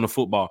even thrown a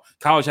football.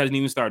 College hasn't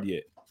even started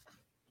yet.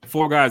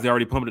 4 guys they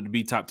already pumped up to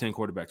be top 10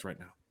 quarterbacks right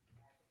now.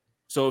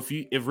 So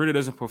if Ritter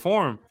doesn't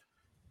perform,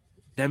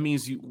 that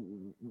means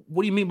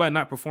what do you mean by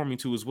not performing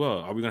too as well?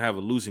 Are we gonna have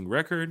a losing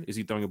record? Is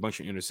he throwing a bunch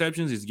of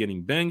interceptions? Is he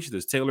getting benched?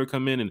 Does Taylor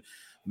come in and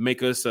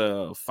make us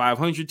a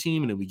 500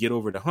 team and then we get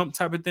over the hump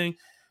type of thing?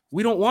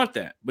 We don't want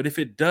that. But if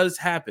it does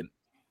happen,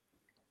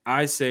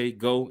 I say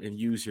go and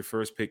use your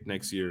first pick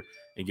next year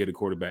and get a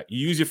quarterback.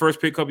 You use your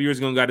first pick a couple years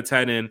ago and got a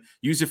tight end.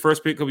 Use your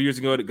first pick a couple years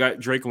ago and got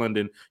Drake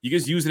London. You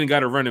just use it and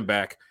got a running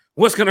back.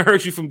 What's going to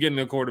hurt you from getting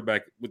a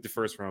quarterback with the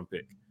first round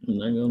pick?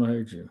 Not going to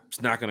hurt you.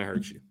 It's not going to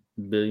hurt you.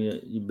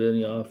 You build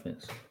your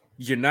offense.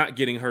 You're not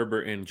getting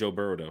Herbert and Joe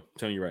Burrow, though. I'm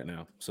telling you right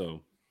now.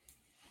 So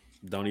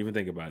don't even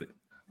think about it.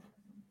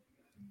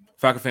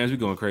 Falcon fans, we're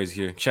going crazy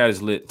here. Chat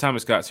is lit.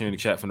 Thomas Scott's here in the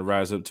chat from the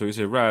Rise Up tour. He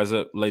said, "Rise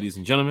up, ladies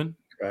and gentlemen."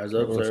 Rise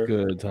up, What's sir.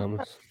 good,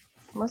 Thomas?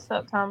 What's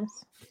up,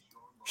 Thomas?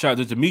 Shout out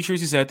to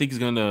Demetrius. He said, "I think he's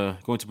going to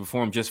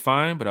perform just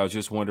fine, but I was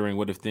just wondering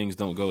what if things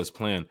don't go as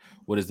planned?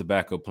 What is the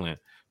backup plan?"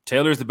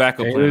 Taylor's the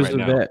backup plan right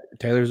now.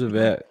 Taylor's a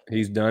vet.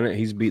 He's done it.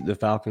 He's beat the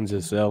Falcons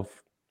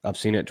himself. I've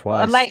seen it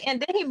twice.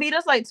 And then he beat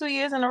us 2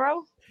 years in a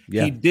row.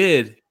 Yeah. He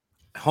did,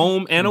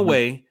 home and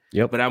away.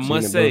 Yep. But I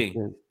must say,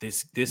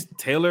 this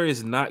Taylor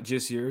is not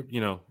just your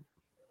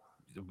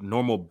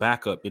normal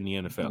backup in the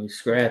NFL. He's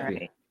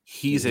scrappy.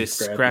 He's a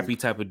scrappy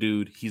type of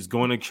dude. He's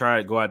going to try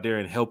to go out there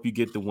and help you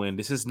get the win.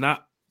 This is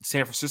not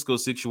San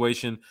Francisco's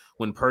situation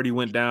when Purdy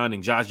went down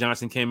and Josh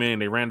Johnson came in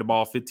and they ran the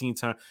ball 15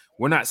 times.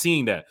 We're not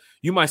seeing that.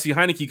 You might see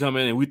Heineke come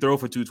in and we throw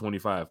for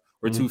 225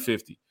 or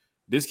 250.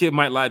 This kid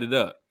might light it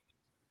up.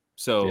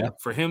 So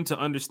for him to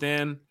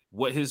understand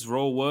what his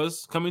role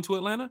was coming to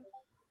Atlanta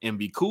and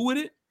be cool with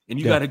it, and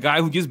you got a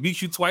guy who just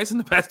beat you twice in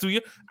the past 2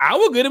 years, I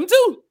will get him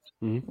too.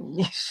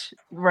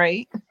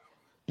 Right.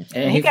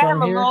 And he got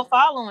him a little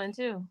following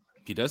too.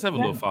 He does have a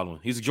little following.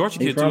 He's a Georgia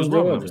kid too as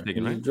well, if I'm not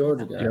mistaken, right?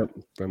 Georgia guy. Yep,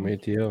 from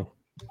ATL.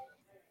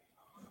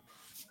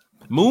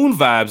 Moon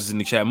Vibes is in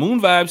the chat. Moon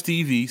Vibes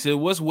TV said,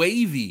 "What's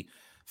wavy,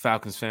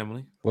 Falcons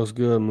family?" What's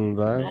good, Moon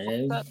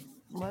Vibe? Man,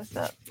 What's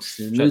up?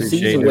 new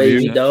season the wavy,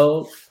 view.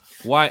 dog.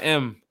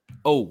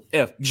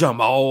 YMOF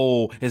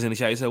Jamal is in the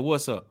chat. He said,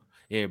 "What's up,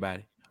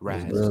 everybody?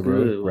 Rise." What's good,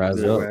 Good. bro?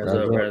 Rise up.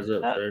 Rise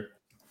up, sir.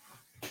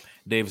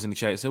 Davis in the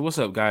chat said, "What's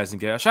up, guys and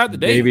gals?" Shout out to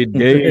Dave.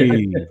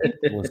 Dave.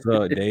 What's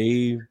up,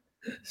 Dave?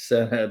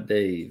 Shout out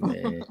Dave,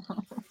 man.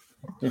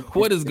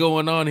 What is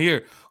going on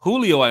here?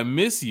 Julio, I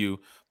miss you.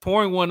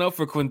 Pouring one up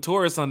for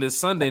Quintoris on this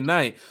Sunday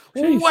night.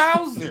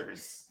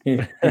 Wowzers.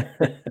 Let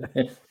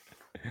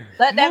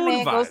that Moon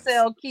man go vibes.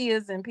 sell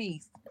Kias in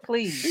peace,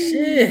 please.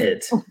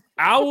 Shit.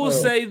 I will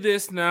say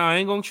this now. I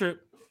ain't going to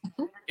trip.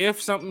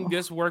 If something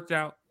gets worked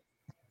out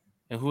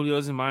and Julio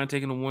doesn't mind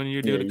taking a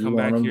 1-year deal Yeah, to you come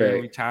want back him here and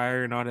back.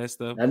 retire and all that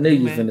stuff. I knew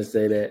you Amen. finna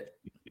say that.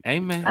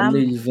 Amen. I knew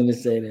you finna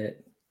say that.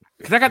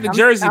 Because I got the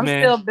jersey, I'm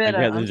man. still bitter.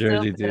 I got the I'm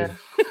jersey still too. bitter.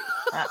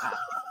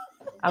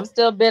 I'm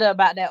still bitter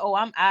about that. Oh,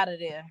 I'm out of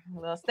there.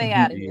 Well, stay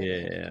out of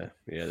here.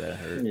 Yeah, that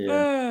hurt.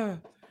 Yeah.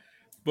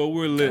 But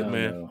we're I lit, don't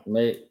man.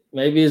 know.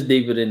 Maybe it's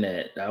deeper than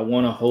that. I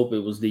want to hope it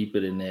was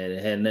deeper than that.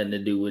 It had nothing to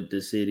do with the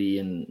city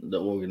and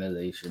the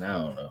organization. I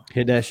don't know.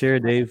 Hit that share,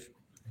 Dave.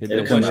 Hit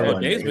It'll that come share. out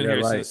one Dave's day. been Hit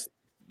here that like.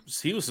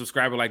 since he was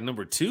subscriber like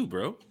number 2,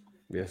 bro.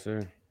 Yes,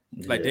 sir.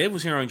 Like Yeah, Dave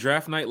was here on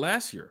draft night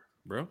last year,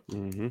 bro.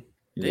 Mm-hmm.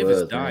 he Dave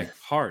was, has died man.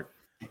 hard.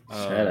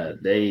 Shout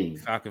out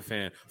Dave. Falcon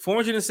fan.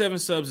 407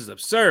 subs is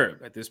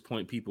absurd at this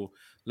point, people.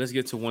 Let's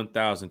get to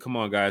 1,000. Come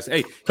on, guys.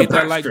 Hey, hit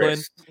that like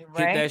button, hit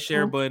Right? that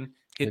share button,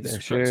 hit Hit the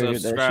that share, hit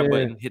that subscribe share.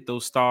 button, hit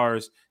those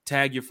stars,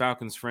 tag your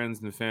Falcons friends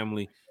and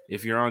family.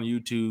 If you're on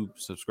YouTube,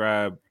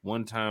 subscribe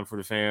one time for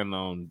the fan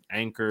on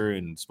Anchor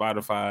and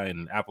Spotify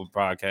and Apple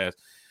Podcasts.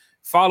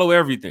 Follow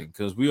everything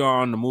because we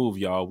are on the move,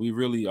 y'all. We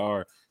really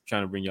are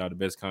trying to bring y'all the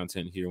best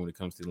content here when it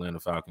comes to the Atlanta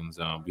Falcons.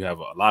 We have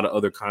a lot of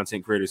other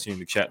content creators here in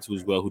the chat too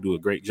as well who do a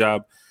great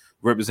job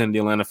representing the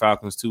Atlanta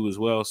Falcons too as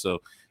well. So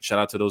shout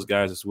out to those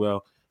guys as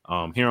well.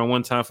 Here on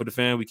One Time for the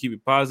Fan, we keep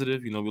it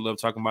positive. You know, we love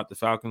talking about the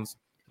Falcons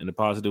in a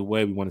positive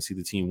way. We want to see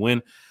the team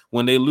win.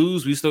 When they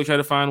lose, we still try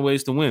to find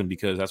ways to win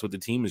because that's what the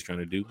team is trying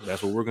to do.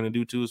 That's what we're going to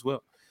do too as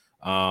well.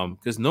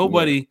 Because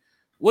nobody,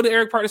 what did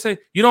Eric Parker say?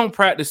 You don't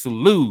practice to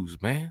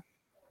lose, man.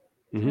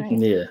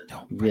 Mm-hmm. Yeah.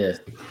 Yeah.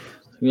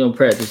 We don't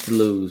practice to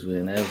lose,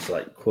 man. That was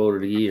like quote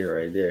of the year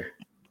right there.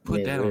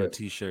 Put Yeah, that on real. a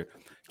t-shirt.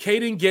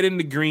 Caden getting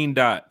the green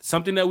dot.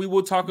 Something that we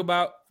will talk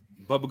about.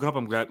 Bubba Gump,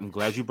 I'm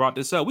glad you brought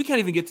this up. We can't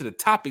even get to the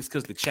topics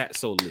because the chat's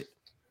so lit.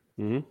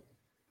 Mm-hmm.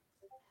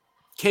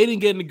 Caden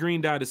getting the green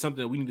dot is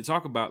something that we need to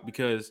talk about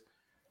because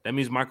that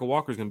means Michael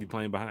Walker is going to be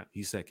playing behind.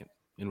 He's second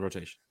in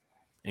rotation.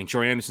 And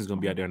Troy Anderson's going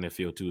to be out there in that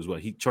field too as well.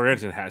 Troy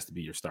Anderson has to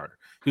be your starter.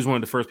 He was one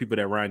of the first people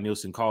that Ryan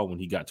Nielsen called when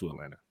he got to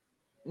Atlanta.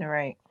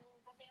 Right.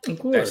 Of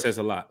That course. says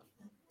a lot.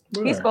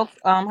 He spoke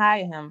high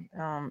of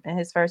him in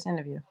his first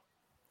interview.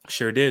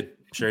 Sure did.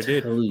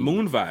 Totally.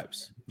 Moon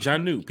vibes.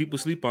 Janu. People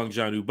sleep on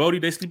Janu. Bodie,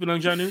 they sleeping on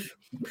Janu?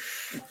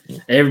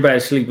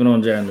 Everybody's sleeping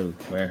on Janu,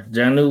 man.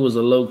 Janu was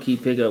a low-key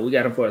pickup. We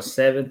got him for a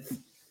 7th.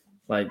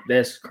 Like,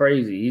 that's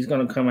crazy. He's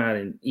going to come out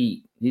and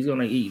eat. He's going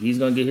to eat. He's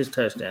going to get his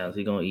touchdowns.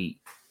 He's going to eat.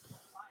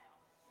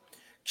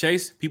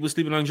 Chase, people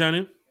sleeping on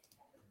Janu?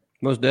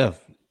 Most def.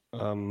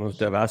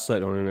 I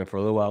slept on him for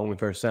a little while when we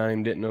first signed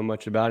him. Didn't know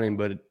much about him,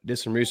 but did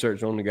some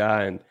research on the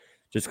guy, and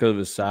just because of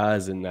his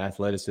size and the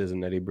athleticism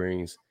that he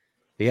brings,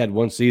 he had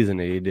one season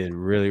that he did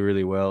really,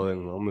 really well,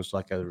 and almost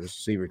like a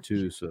receiver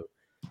too. So,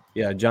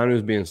 yeah,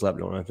 Jonu's being slept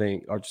on. I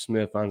think Archie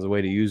Smith finds a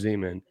way to use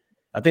him, and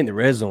I think the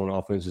red zone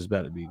offense is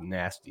about to be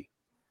nasty.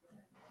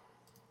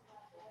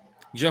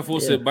 Jeff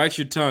Wolf said, bite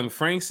your tongue.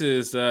 Franks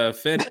is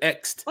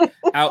FedExed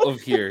out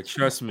of here.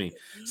 Trust me.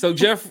 So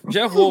Jeff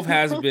Wolf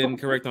has been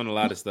correct on a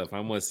lot of stuff.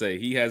 I must say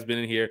he has been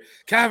in here.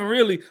 Calvin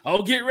Ridley,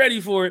 get ready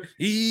for it.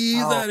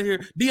 He's out of here.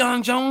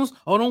 Deion Jones,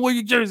 don't wear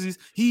your jerseys.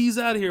 He's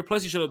out of here.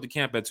 Plus he showed up to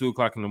camp at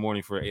 2:00 in the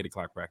morning for an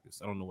 8:00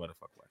 practice. I don't know what the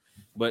fuck.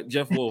 But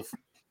Jeff Wolf,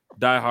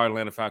 diehard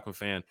Atlanta Falcon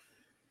fan.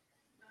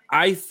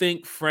 I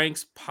think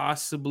Franks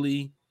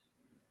possibly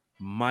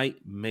might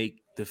make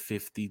the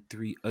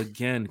 53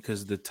 again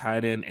because the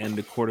tight end and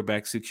the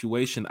quarterback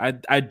situation.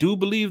 I do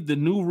believe the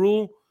new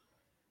rule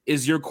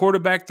is your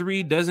quarterback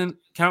 3 doesn't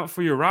count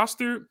for your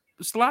roster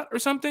slot or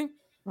something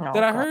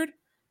that I heard.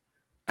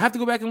 I have to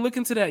go back and look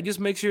into that. Just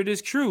make sure it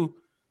is true.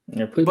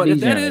 Yeah, but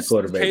if that is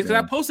the case,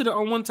 I posted it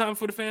on One Time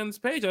for the Fans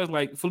page. I was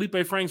like,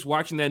 Felipe Franks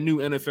watching that new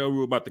NFL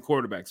rule about the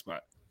quarterback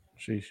spot.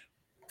 Sheesh.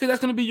 Because that's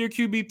going to be your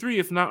QB3.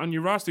 If not on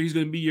your roster, he's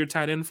going to be your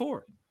tight end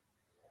 4.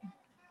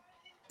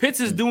 Pitts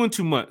is doing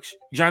too much.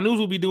 Janu's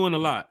will be doing a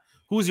lot.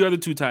 Who's your other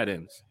 2 tight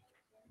ends?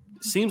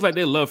 Seems like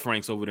they love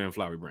Franks over there in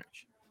Flowery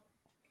Branch.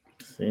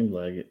 Seems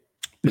like it.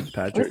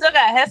 Fitzpatrick. We still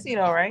got Hesse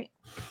though, right?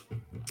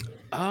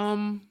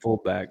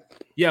 Fullback.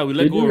 Yeah, we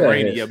let go of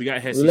Rainey. Yeah, we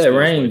got Hesse. We let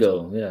Rain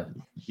go. Yeah.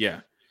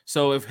 Yeah.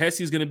 So if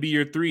Hesse's going to be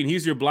your 3 and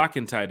he's your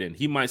blocking tight end,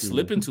 he might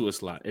slip into a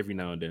slot every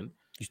now and then.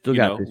 You still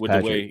got Fitzpatrick. With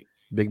the way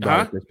big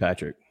body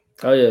Fitzpatrick.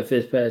 Oh yeah,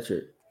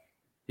 Fitzpatrick.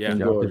 Yeah,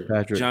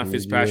 John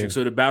Fitzpatrick.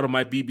 So the battle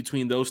might be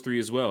between those 3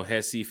 as well: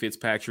 Hesse,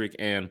 Fitzpatrick,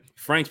 and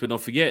Franks. But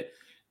don't forget,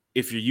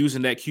 if you're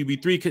using that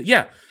QB3.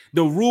 Yeah,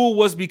 the rule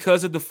was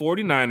because of the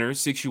 49ers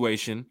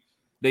situation.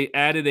 They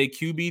added a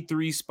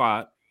QB3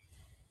 spot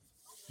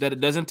that it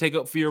doesn't take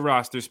up for your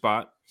roster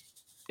spot.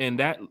 And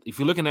that, if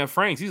you're looking at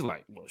Franks, he's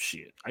like, well,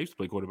 shit, I used to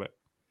play quarterback.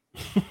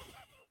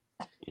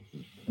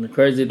 The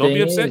crazy Don't thing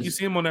be upset is, you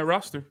see him on that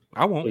roster.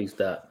 I won't. Please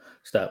stop.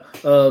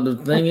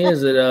 The thing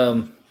is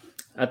that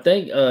I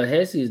think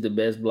Hesse is the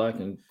best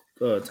blocking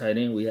tight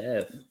end we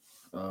have.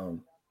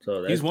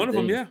 So he's one of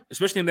them, yeah,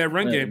 especially in that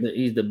run game.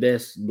 He's the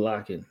best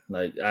blocking,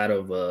 like out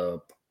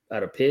of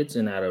Pitts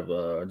and out of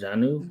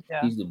Janu.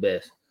 Yeah. He's the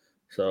best.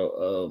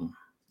 So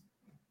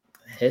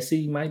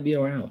Hesse might be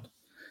around.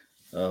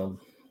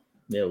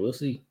 Yeah, we'll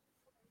see.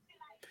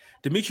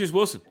 Demetrius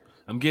Wilson,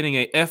 I'm getting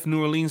a F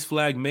New Orleans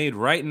flag made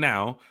right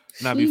now,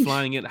 and I'll be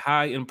flying it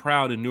high and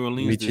proud in New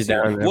Orleans. Meet you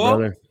down there,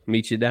 brother.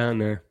 Meet you down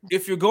there.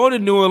 If you're going to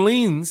New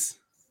Orleans,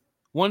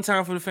 one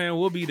time for the fan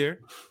will be there.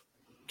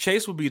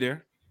 Chase will be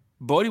there.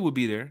 Bodie will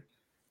be there.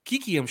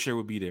 Kiki, I'm sure,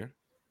 will be there.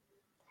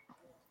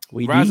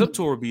 Rise Up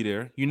Tour will be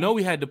there. You know,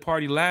 we had the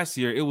party last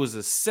year. It was a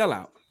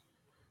sellout.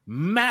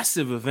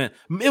 Massive event.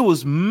 It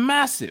was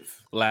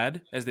massive,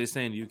 lad, as they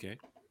say in the UK.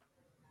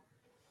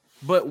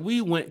 But we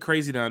went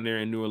crazy down there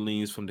in New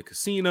Orleans, from the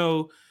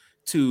casino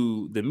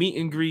to the meet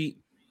and greet,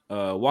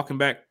 walking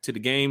back to the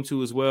game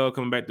too as well,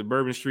 coming back to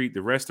Bourbon Street,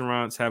 the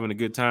restaurants, having a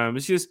good time.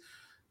 It's just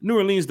New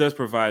Orleans does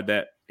provide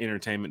that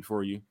entertainment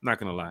for you. Not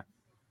going to lie.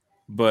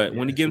 But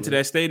when you get into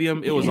that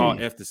stadium, it was all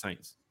F the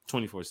Saints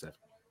 24/7.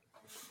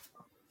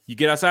 You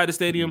get outside the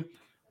stadium,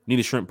 need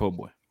a shrimp po'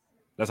 boy.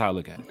 That's how I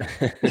look at it.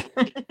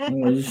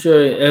 You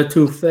sure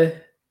etouffee?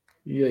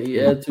 You eat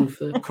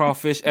etouffee?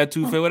 Crawfish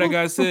etouffee. What that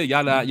guy said?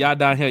 Y'all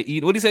down here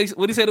eating. What he say?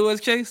 What he said to us,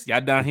 Chase? Y'all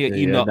down here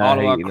eating up all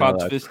of our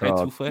crawfish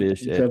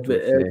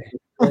etouffee.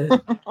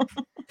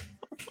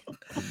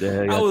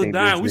 I was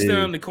dying. We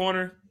still in the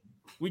corner.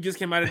 We just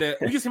came out of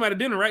that. We just came out of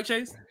dinner, right,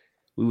 Chase?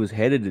 We was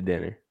headed to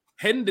dinner.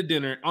 Heading to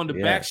dinner on the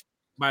back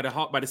by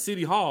the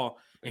city hall,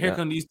 and here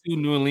come these two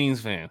New Orleans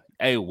fans.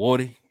 Hey,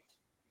 Wardy.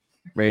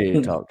 Ready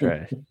to talk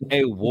trash.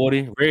 Hey,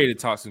 Wardy. Ready to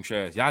talk some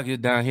trash. Y'all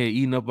get down here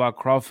eating up our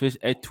crawfish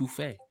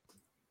etouffee.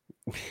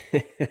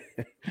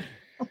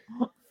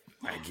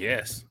 I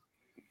guess.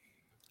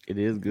 It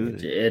is good.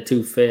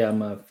 Etouffee on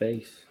my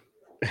face.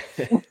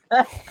 Get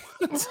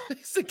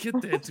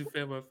the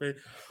etouffee on my face.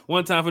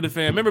 One time for the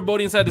fan. Remember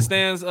Bodie inside the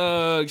stands,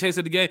 Chase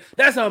at the game?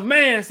 That's a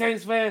man,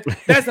 Saints fan.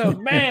 That's a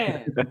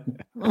man.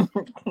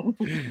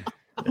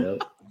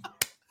 Yep.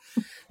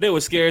 They were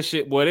scared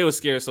shit, boy. They were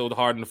scared so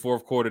hard in the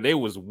fourth quarter. They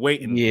was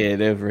waiting. Yeah,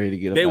 they were ready to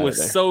get up. They were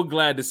so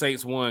glad the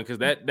Saints won, because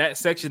that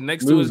section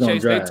next to us,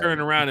 Chase, they turned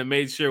around and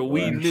made sure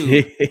we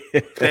knew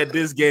that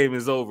this game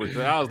is over.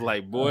 So I was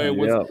like, boy,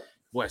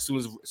 boy, as soon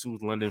as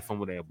London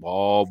fumbled that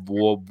ball,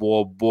 boy.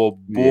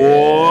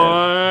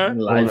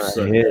 Life's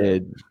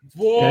ahead.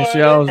 Boy, that's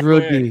y'all's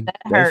rookie.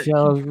 That's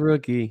y'all's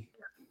rookie.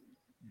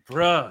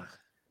 Bruh.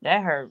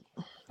 That hurt.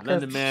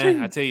 London,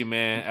 man, I tell you,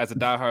 man, as a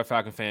diehard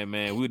Falcon fan,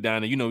 man, we were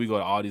down there. You know, we go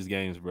to all these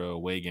games, bro,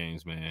 away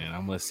games, man. I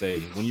must say,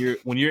 when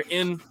you're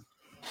in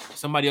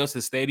somebody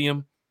else's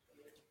stadium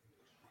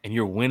and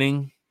you're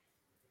winning,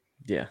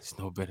 it's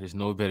no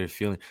better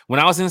feeling. When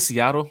I was in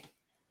Seattle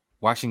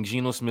watching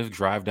Geno Smith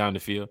drive down the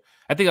field,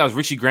 I think I was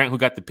Richie Grant who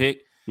got the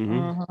pick.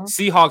 Mm-hmm.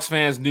 Seahawks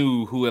fans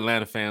knew who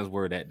Atlanta fans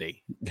were that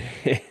day.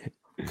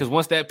 Because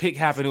once that pick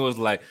happened, it was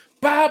like,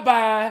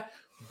 bye.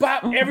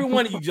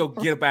 Everyone, you just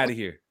get up out of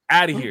here.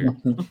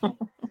 And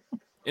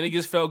it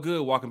just felt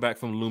good walking back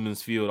from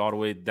Lumen's Field all the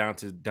way down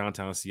to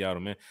downtown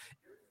Seattle, man.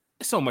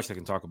 There's so much I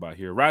can talk about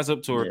here. Rise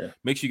Up Tour. Yeah.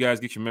 Make sure you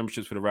guys get your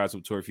memberships for the Rise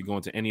Up Tour if you're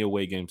going to any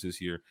away games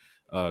this year.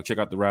 Check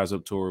out the Rise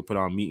Up Tour. Put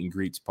on meet and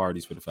greets,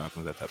 parties for the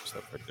Falcons, that type of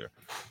stuff right there.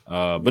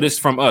 But it's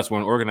from us. We're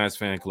an organized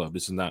fan club.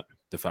 This is not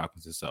the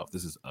Falcons itself.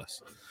 This is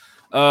us.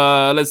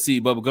 Let's see.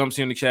 Bubba Gump's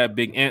in the chat.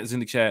 Big Ant's in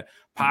the chat.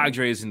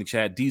 Padres in the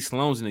chat. D.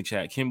 Sloan's in the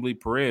chat. Kimberly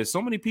Perez.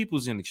 So many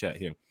people's in the chat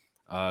here.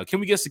 Can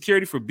we get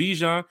security for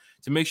Bijan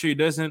to make sure he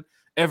doesn't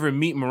ever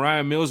meet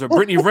Mariah Mills or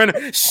Brittany Renner?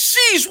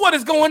 Sheesh, what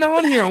is going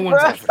on here on one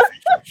side?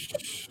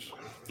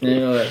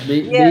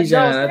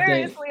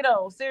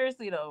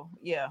 Seriously though.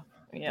 Yeah.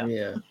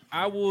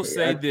 I will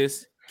say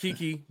this,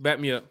 Kiki, back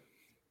me up.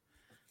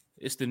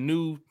 It's the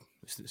new.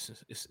 It's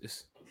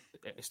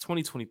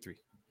 2023.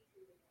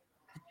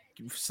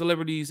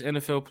 Celebrities,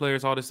 NFL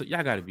players, all this stuff.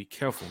 Y'all got to be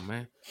careful,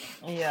 man.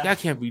 Yeah. Y'all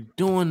can't be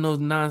doing no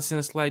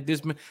nonsense like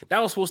this, man. That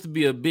was supposed to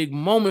be a big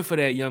moment for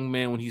that young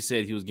man when he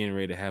said he was getting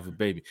ready to have a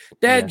baby.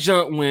 That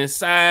jump went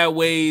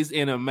sideways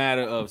in a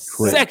matter of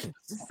seconds.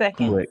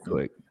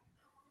 Quick.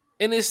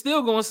 And it's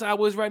still going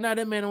sideways right now.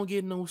 That man don't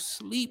get no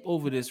sleep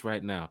over this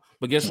right now.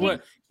 But guess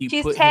what?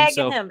 He's put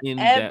tagging him in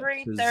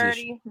every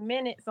 30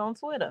 minutes on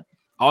Twitter.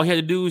 All he had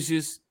to do was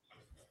just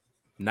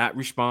not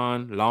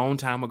respond long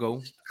time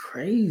ago.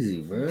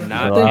 Crazy, bro.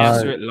 Not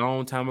answer it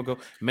long time ago.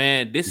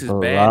 Man, this is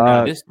bad.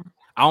 Now,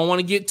 I don't want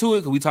to get to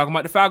it because we talking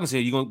about the Falcons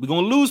here. We're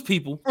gonna lose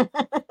people.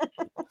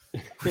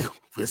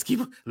 Let's get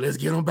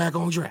them back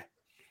on track.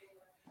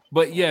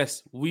 But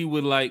yes, we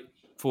would like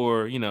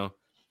for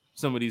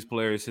some of these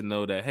players to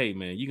know that, hey,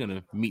 man, you're going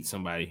to meet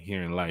somebody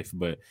here in life.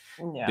 But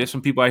Yeah. there's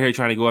some people out here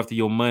trying to go after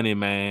your money,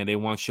 man. They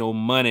want your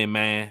money,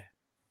 man.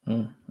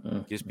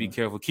 Just be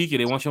careful. Kiki,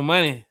 they want your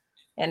money.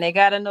 And they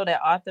got to know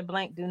that Arthur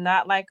Blank do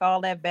not like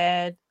all that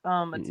bad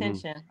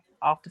attention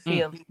off the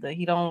field either.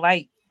 He don't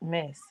like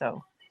mess,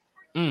 so.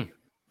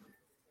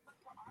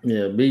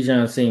 Yeah,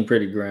 Bijan seemed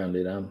pretty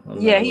grounded. I'm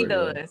yeah, he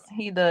does.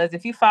 He does.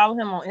 If you follow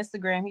him on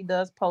Instagram, he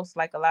does post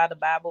like a lot of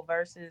Bible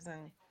verses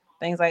and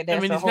things like that. I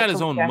mean, so he's got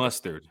his own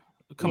mustard.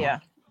 Come on.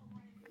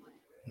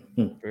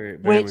 Very,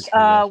 very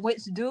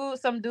Which dude,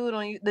 some dude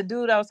on the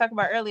dude I was talking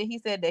about earlier, he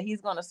said that he's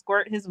gonna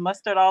squirt his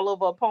mustard all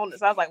over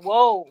opponents. I was like,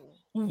 whoa.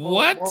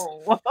 What?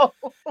 Whoa.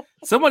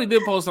 Somebody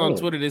did post on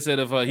Twitter. They said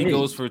if he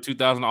goes for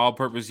 2,000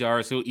 all-purpose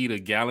yards, he'll eat a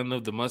gallon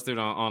of the mustard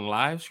on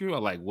live stream.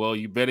 I'm like, well,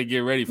 you better get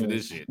ready for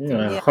this shit.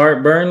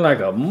 Heartburn like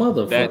a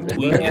motherfucker. That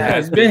tweet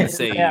has been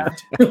saved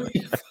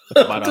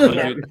about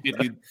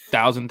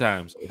 150,000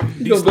 times.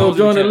 You gonna go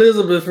join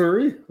Elizabeth for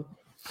real?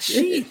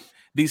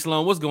 D.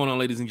 Sloan, what's going on,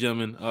 ladies and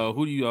gentlemen?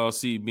 Who do you all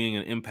see being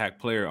an impact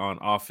player on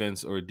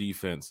offense or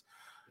defense?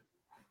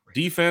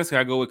 Defense, can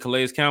I go with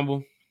Calais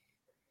Campbell?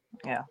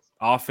 Yeah.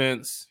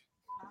 Offense,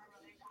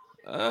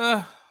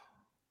 I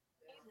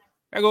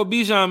go with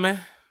Bijan, man.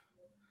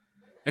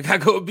 I gotta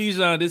go with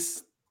Bijan.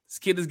 This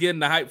kid is getting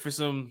the hype for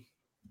some.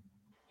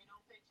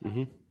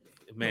 Man,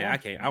 I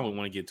can't. I don't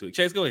want to get to it.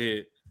 Chase, go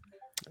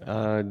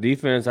ahead.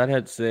 Defense, I'd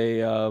have to say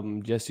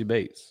Jesse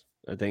Bates.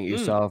 I think he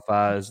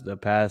solidifies the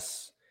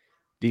past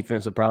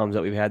defensive problems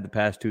that we've had the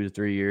past 2 to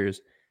 3 years.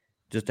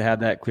 Just to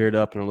have that cleared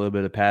up and a little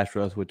bit of pass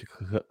rush with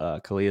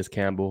Calais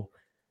Campbell.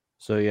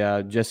 So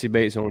yeah, Jesse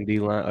Bates on D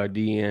line or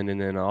D end, and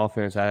then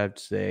offense, I have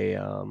to say,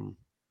 I'm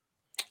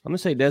gonna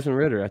say Desmond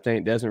Ridder. I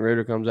think Desmond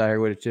Ridder comes out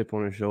here with a chip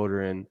on his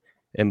shoulder and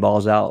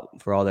balls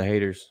out for all the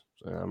haters.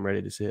 So I'm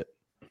ready to see it.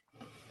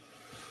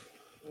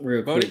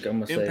 Real quick, I'm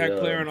gonna say impact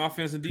player on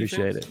offense and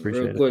defense.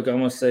 Appreciate it. Quick, I'm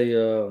gonna say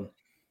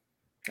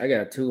I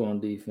got 2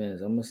 on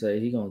defense. I'm gonna say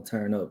he's gonna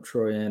turn up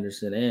Troy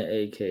Anderson and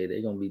AK.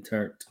 They're gonna be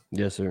turned.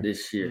 Yes, sir.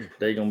 This year,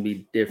 they're gonna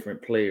be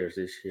different players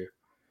this year.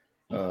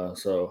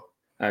 So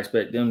I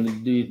expect them to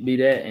be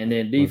that. And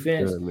then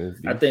defense,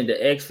 I think the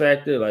X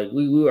factor, like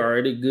we were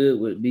already good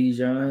with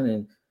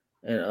Bijan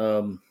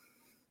and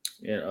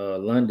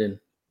London,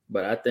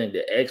 but I think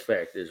the X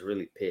factor is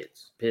really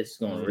Pitts. Pitts is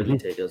gonna really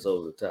take us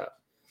over the top.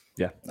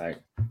 Yeah,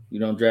 like you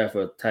don't draft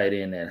a tight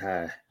end that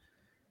high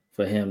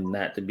for him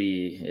not to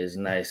be as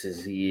nice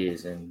as he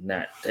is and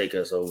not take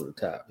us over the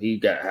top. He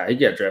got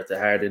drafted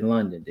higher than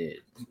London did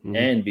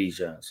and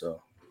Bijan,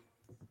 so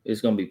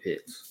it's gonna be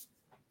Pitts.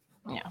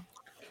 Yeah,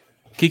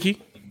 Kiki.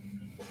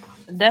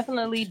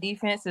 Definitely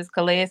defense is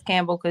Calais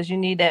Campbell because you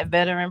need that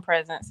veteran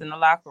presence in the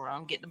locker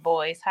room. Get the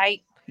boys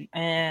hype.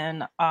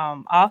 And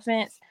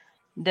offense,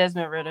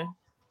 Desmond Ridder,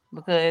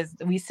 because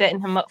we setting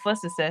him up for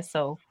success.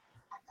 So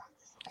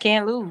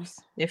can't lose.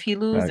 If he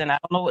loses, then I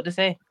don't know what to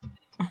say.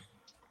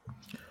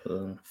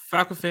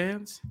 Falcon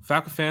fans.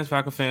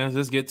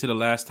 Let's get to the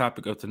last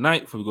topic of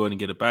tonight before we go ahead and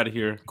get up out of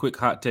here. Quick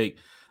hot take.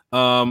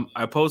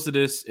 I posted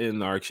this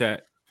in our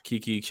chat,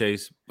 Kiki,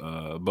 Chase,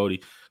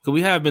 Bodie, because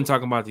we have been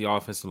talking about the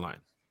offensive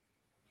line.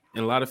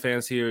 And a lot of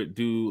fans here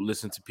do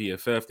listen to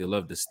PFF. They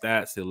love the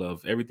stats. They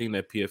love everything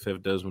that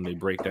PFF does when they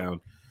break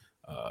down,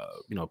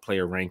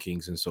 player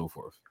rankings and so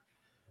forth.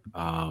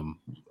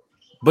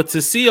 But to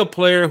see a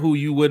player who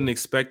you wouldn't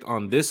expect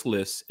on this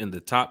list in the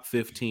top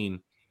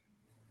 15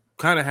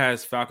 kind of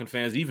has Falcon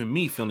fans, even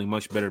me, feeling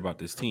much better about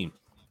this team.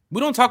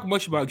 We don't talk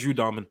much about Drew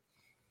Dalman.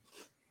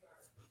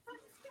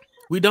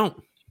 We don't.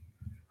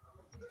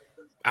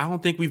 I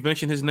don't think we've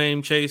mentioned his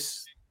name,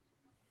 Chase,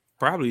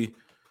 probably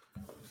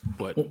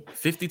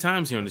 50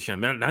 times here on this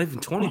channel, not even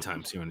 20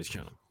 times here on this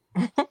channel.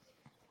 But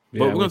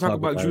we're going to talk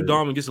about Drew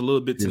Dalman just a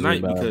little bit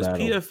tonight because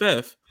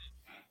PFF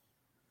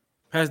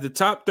has the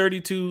top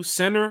 32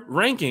 center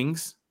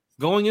rankings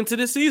going into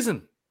this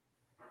season.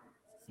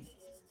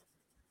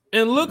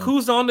 And look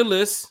who's on the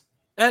list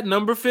at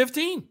number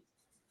 15.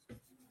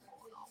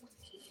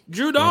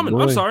 Drew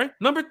Dalman. I'm sorry,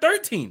 number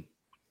 13.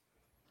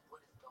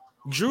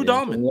 Drew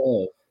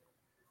Dalman.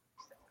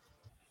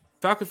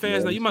 Falcon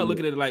fans, now you might look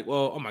at it like,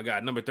 well, oh my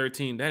God, number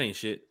 13, that ain't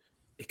shit.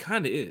 It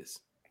kind of is.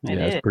 Yeah,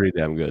 it's pretty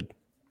damn good.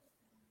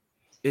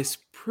 It's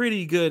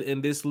pretty good in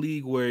this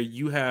league where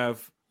you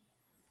have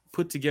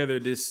put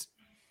together this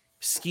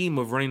scheme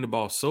of running the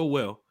ball so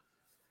well.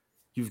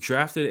 You've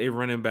drafted a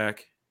running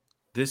back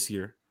this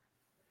year.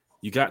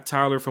 You got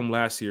Tyler from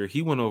last year.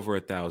 He went over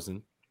 1,000.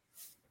 You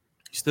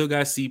still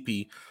got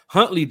CP.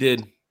 Huntley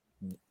did,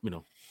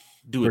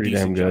 do a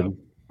decent job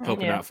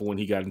helping out for when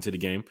he got into the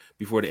game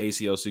before the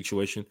ACL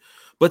situation.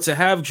 But to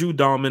have Drew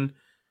Dalman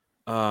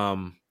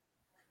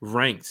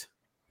ranked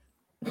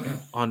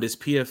on this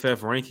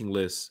PFF ranking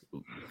list,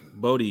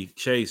 Bodie,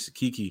 Chase,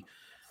 Kiki,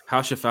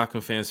 how should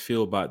Falcon fans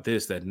feel about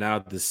this? That now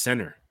the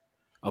center,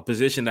 a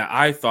position that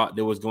I thought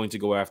they was going to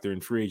go after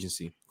in free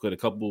agency, because a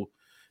couple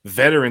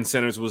veteran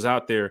centers was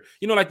out there,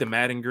 like the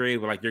Madden grade,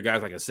 where like your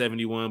guy's like a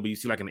 71, but you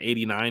see like an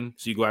 89,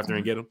 so you go after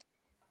and get them.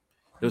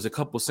 There was a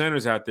couple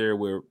centers out there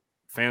where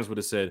fans would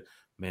have said,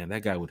 man,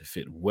 that guy would have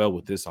fit well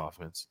with this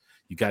offense.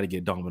 You got to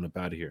get Dalman up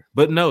out of here.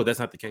 But no, that's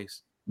not the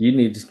case. You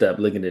need to stop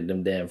looking at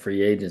them damn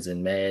free agents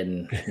and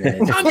Madden.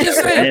 I'm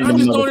just saying. I'm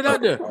just throwing it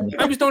out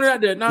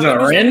there.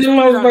 No, random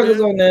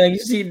motherfuckers on there. You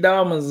see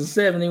Dalman's a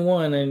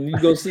 71, and you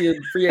go see a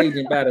free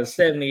agent about a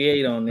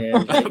 78 on there.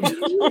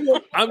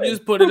 I'm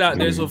just putting it out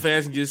there so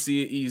fans can just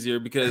see it easier,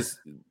 because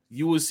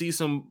you will see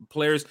some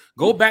players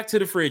go back to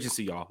the free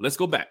agency, y'all. Let's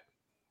go back.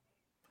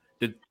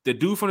 The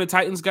dude from the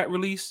Titans got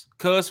released.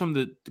 Cuz from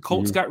the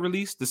Colts got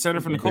released. The center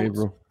from the Colts.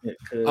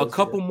 A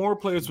couple more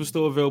players were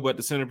still available at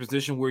the center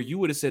position, where you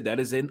would have said that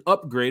is an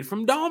upgrade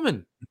from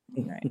Dalman.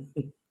 Right.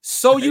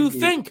 So you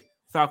think,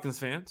 Falcons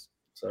fans.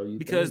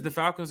 Because the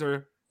Falcons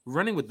are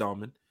running with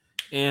Dalman.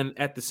 And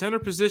at the center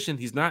position,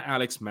 he's not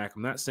Alex Mack.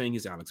 I'm not saying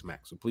he's Alex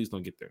Mack, so please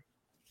don't get there.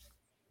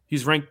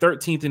 He's ranked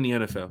 13th in the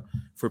NFL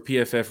for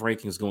PFF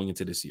rankings going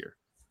into this year.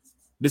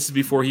 This is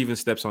before he even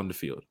steps on the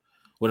field.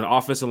 With an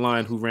offensive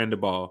line who ran the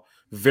ball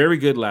very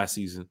good last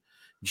season.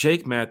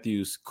 Jake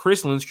Matthews,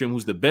 Chris Lindstrom,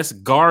 who's the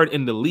best guard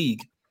in the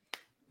league.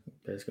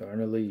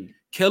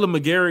 Kelly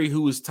McGarry,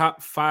 who was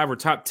top 5 or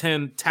top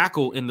 10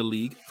 tackle in the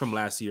league from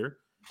last year.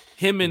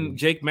 Him and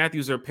Jake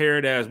Matthews are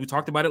paired, as we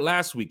talked about it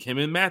last week. Him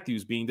and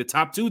Matthews being the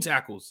top 2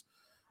 tackles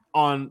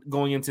on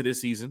going into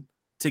this season,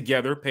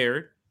 together,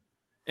 paired.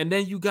 And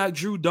then you got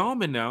Drew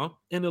Dalman now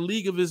in a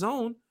league of his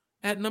own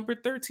at number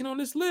 13 on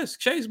this list.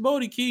 Chase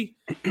Bodie Key,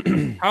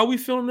 how are we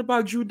feeling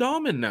about Drew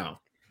Dalman now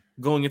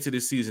going into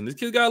this season? This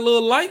kid got a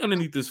little light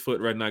underneath his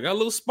foot right now. Got a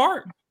little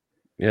spark.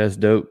 Yeah, it's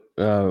dope.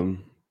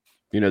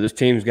 This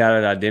team's got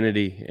an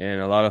identity,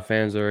 and a lot of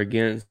fans are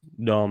against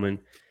Dalman,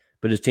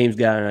 but his team's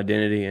got an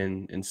identity,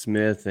 and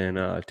Smith and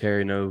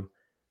Terry know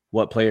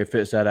what player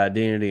fits that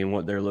identity and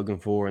what they're looking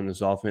for in this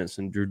offense,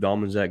 and Drew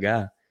Dalman's that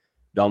guy.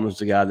 Dalman's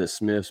the guy that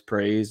Smith's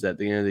praised at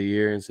the end of the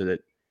year and said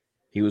that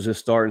he was his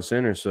starting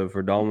center. So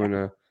for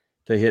Dalman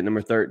to hit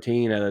number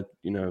 13 at a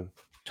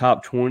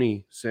top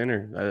 20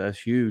 center,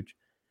 that's huge.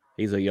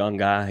 He's a young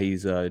guy.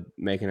 He's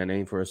making a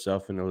name for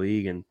himself in the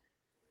league, and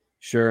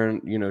sure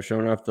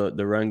enough,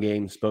 the run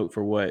game spoke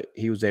for what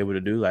he was able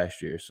to do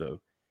last year. So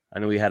I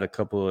know he had a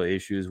couple of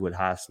issues with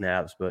high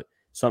snaps, but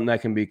something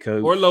that can be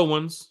coached or low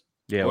ones.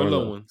 Yeah, or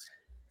low ones.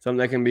 Something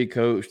that can be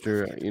coached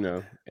or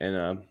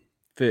and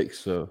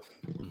fixed. So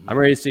I'm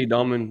ready to see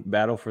Dalman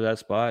battle for that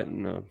spot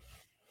and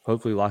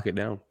hopefully lock it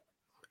down.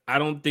 I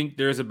don't think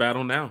there's a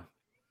battle now.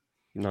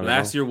 No,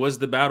 Last year was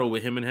the battle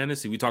with him and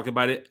Hennessy. We talked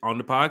about it on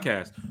the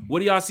podcast. What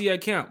do y'all see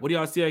at camp?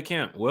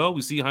 Well,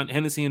 we see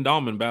Hennessy and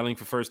Dalman battling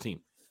for first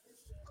team.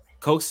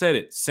 Coach said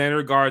it.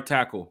 Center, guard,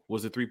 tackle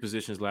was the 3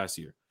 positions last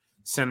year.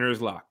 Center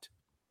is locked.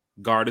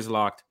 Guard is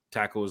locked.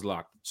 Tackle is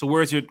locked. So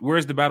where's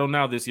the battle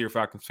now this year,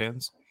 Falcons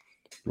fans?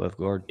 Left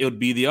guard. It would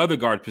be the other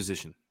guard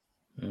position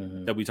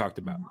that we talked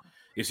about.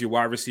 It's your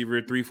wide receiver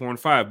at 3, 4, and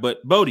 5.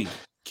 But Bodie,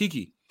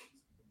 Kiki,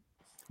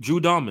 Drew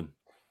Dalman.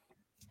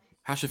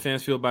 How should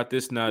fans feel about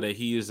this now that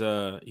he has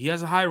a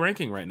high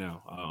ranking right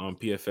now on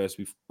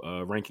PFS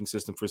ranking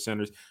system for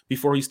centers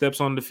before he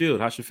steps on the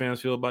field? How should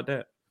fans feel about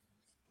that?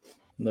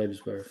 Ladies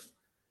first.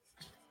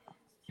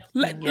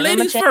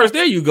 Ladies first.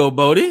 There you go,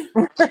 Bodie.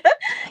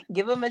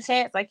 Give him a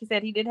chance. Like you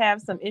said, he did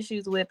have some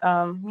issues with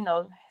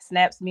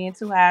snaps being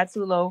too high,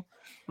 too low.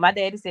 My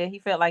daddy said he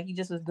felt like he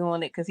just was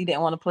doing it because he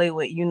didn't want to play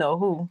with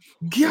who.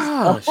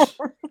 Gosh.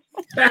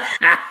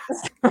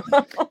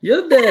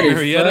 Your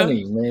daddy's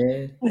funny,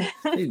 man.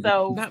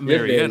 So not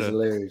Marietta.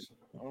 Hilarious.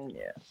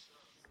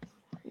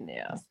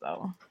 Yeah.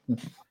 So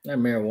that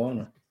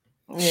marijuana.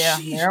 Yeah,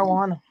 Jeez.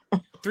 marijuana.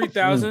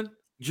 3,000.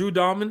 Drew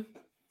Dalman.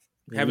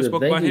 Haven't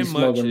spoken about him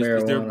much.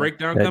 Is there a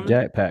breakdown that coming?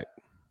 Jack Pack.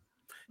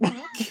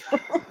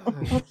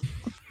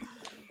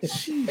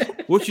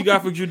 What you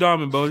got for Drew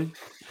Dalman, Bodie?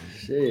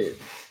 Shit.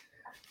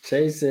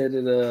 Chase said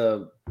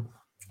that.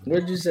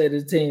 What'd you say?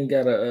 This team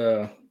got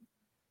a.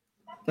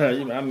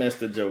 I messed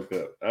the joke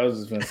up. I was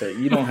just gonna say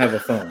you don't have a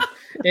phone.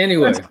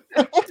 Anyway,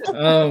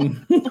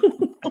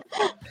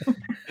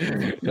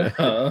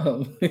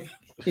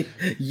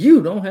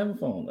 you don't have a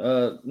phone.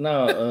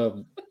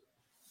 No.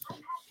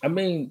 I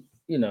mean,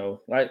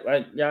 like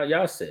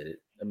y'all said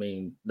it. I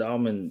mean,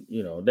 Dalman.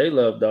 They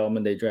love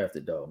Dalman. They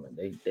drafted Dalman.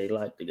 They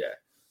like the guy.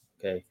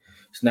 Okay,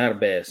 it's not a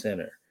bad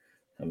center.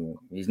 I mean,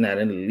 he's not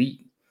an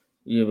elite.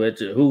 But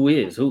who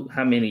is?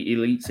 How many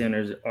elite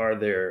centers are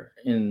there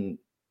in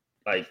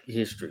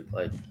history?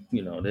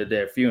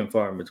 They're few and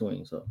far in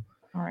between. So,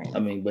 all right. I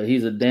mean, but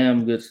he's a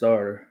damn good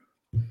starter.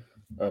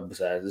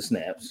 Besides the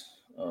snaps,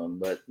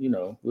 but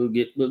we'll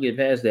get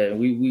past that. And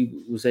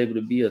we was able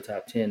to be a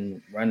top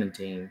 10 running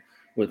team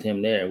with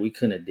him there. We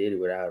couldn't have did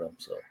it without him.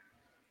 So,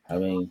 I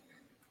mean,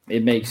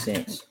 it makes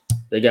sense.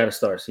 They got to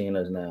start seeing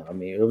us now. I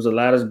mean, it was a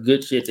lot of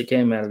good shit that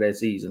came out of that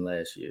season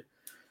last year.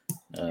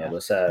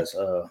 Besides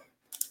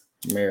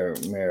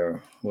marinara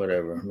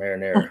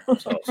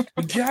sauce.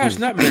 Gosh,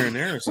 not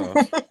marinara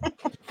sauce.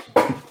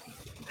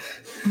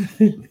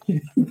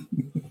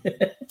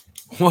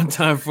 One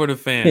time for the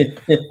fan.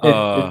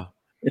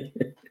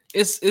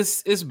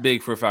 It's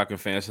big for Falcon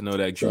fans to know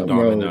that Drew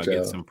Dalman now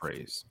gets some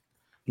praise,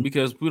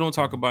 because we don't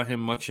talk about him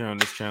much here on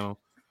this channel.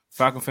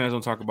 Falcon fans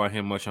don't talk about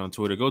him much on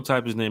Twitter. Go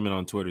type his name in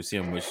on Twitter, see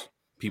how much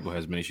people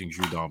has mentioned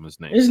Drew Dalman's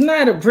name. It's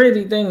not a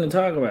pretty thing to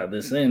talk about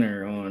the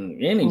center on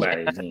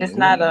anybody's team. It's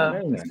not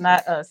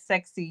a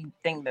sexy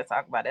thing to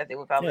talk about, as they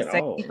would call it,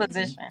 sexy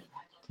position.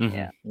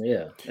 Mm-hmm.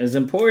 Yeah. As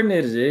important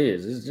as it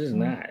is, it's just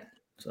not.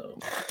 So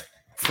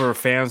for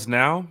fans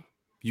now,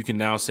 you can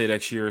now say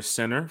that you're a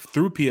center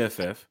through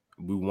PFF.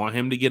 We want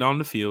him to get on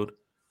the field.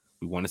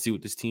 We want to see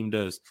what this team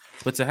does.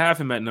 But to have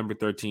him at number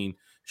 13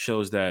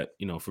 shows that,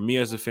 for me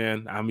as a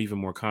fan, I'm even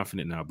more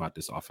confident now about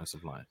this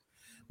offensive line.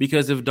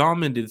 Because if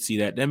Dahlman did see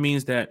that, that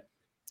means that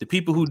the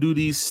people who do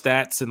these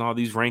stats and all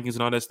these rankings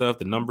and all that stuff,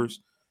 the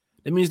numbers,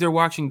 that means they're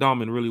watching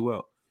Dahlman really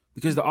well.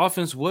 Because the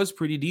offense was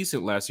pretty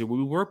decent last year.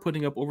 We were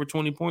putting up over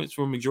 20 points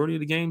for a majority of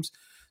the games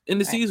in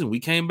the season. We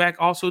came back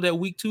also that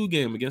week 2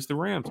 game against the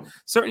Rams.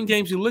 Certain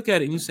games you look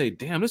at it and you say,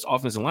 damn, this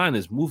offensive line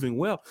is moving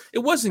well. It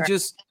wasn't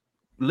just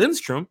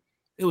Lindstrom.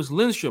 It was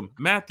Lindstrom,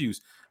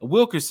 Matthews,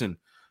 Wilkerson,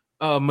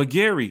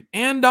 McGarry,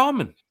 and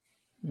Dahlman.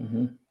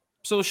 Mm-hmm.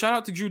 So shout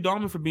out to Drew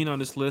Dahlman for being on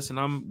this list, and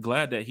I'm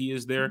glad that he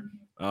is there.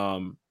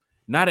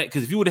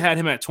 Because if you would have had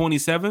him at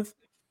 27th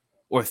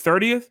or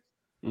 30th,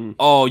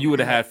 you would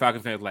have had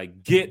Falcon fans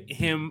like, get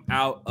him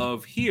out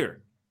of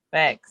here.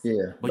 Facts.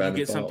 Yeah. But you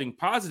get something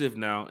positive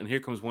now, and here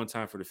comes one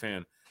time for the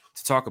fan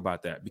to talk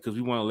about that, because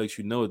we want to let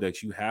you know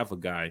that you have a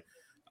guy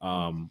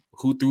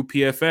who through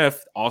PFF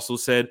also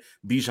said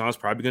Bijan's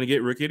probably going to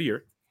get Rookie of the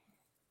Year.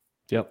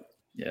 Yep.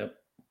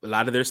 A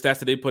lot of their stats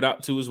that they put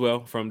out too as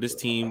well from this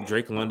team,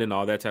 Drake London,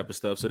 all that type of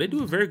stuff. So they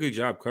do a very good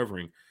job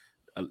covering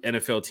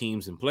NFL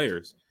teams and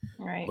players.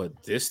 Right.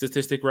 But this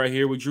statistic right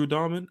here with Drew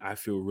Dahlman, I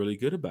feel really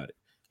good about it.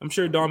 I'm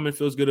sure Dahlman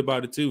feels good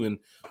about it too. And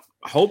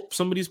I hope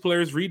some of these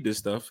players read this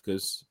stuff,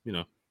 because,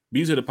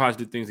 these are the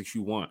positive things that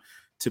you want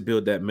to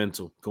build that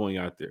mental going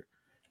out there.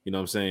 You know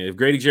what I'm saying? If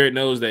Grady Jarrett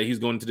knows that he's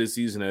going into this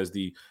season as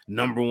the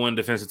number 1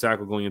 defensive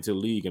tackle going into the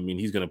league, I mean,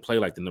 he's going to play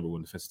like the number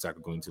 1 defensive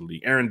tackle going into the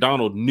league. Aaron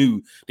Donald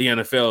knew the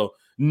NFL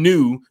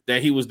knew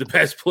that he was the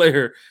best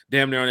player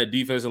damn near on that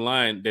defensive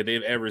line that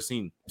they've ever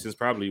seen since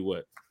probably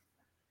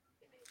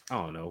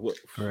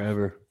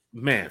forever.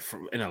 Man,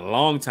 in a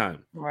long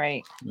time.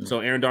 Right.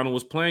 So Aaron Donald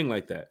was playing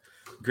like that.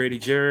 Grady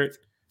Jarrett,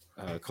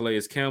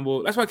 Calais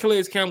Campbell. That's why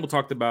Calais Campbell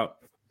talked about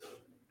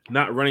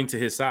not running to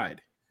his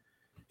side.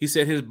 He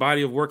said his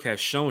body of work has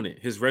shown it.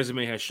 His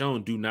resume has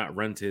shown do not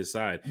run to his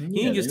side.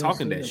 He ain't just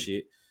talking that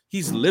shit.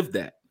 He's lived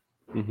that.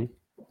 Mm-hmm.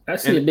 I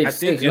see a big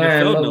 6'9"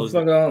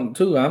 motherfucker on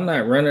too. I'm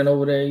not running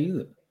over there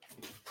either.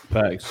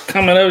 Facts.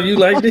 Coming over you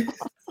like this.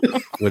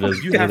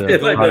 You have to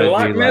like a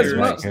Loch Ness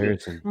monster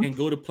and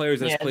go to players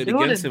that's played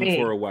against him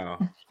for a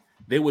while.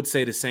 They would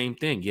say the same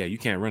thing. Yeah, you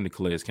can't run the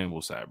Calais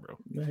Campbell side, bro.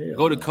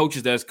 Go to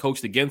coaches that's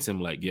coached against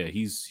him. Like, yeah,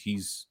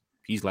 he's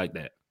like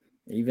that.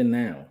 Even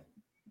now.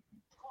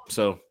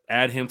 So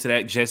add him to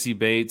that Jesse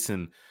Bates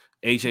and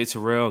AJ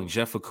Terrell and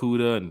Jeff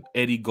Okudah and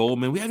Eddie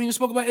Goldman. We haven't even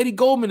spoken about Eddie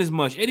Goldman as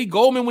much. Eddie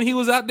Goldman, when he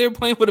was out there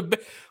playing for the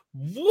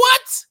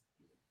what?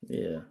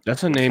 Yeah,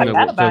 that's a name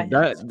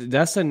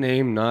that's a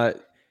name not.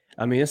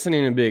 I mean, that's a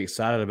name to be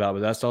excited about, but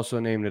that's also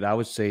a name that I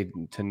would say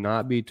to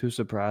not be too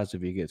surprised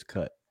if he gets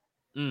cut.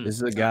 This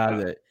is a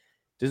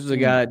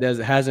guy that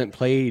hasn't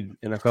played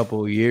in a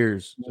couple of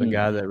years. It's a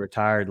guy that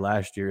retired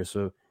last year,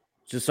 so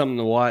just something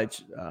to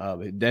watch.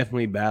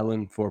 Definitely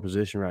battling for a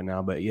position right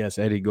now. But yes,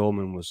 Eddie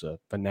Goldman was a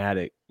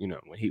fanatic.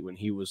 When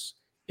he was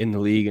in the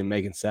league and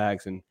making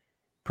sacks and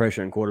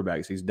pressuring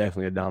quarterbacks, he's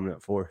definitely a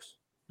dominant force.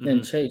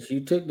 And Chase,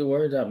 you took the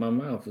words out of my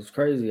mouth. It's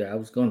crazy. I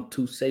was going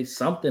to say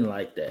something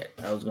like that.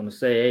 I was going to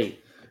say, hey,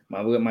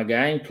 my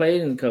guy ain't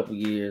played in a couple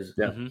years.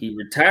 Yeah. He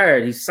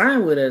retired. He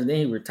signed with us, then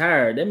he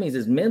retired. That means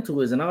his mental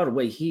isn't all the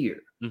way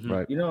here.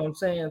 Right. You know what I'm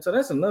saying? So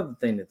that's another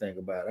thing to think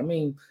about. I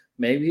mean,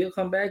 maybe he'll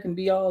come back and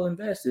be all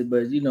invested,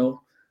 but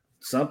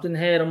something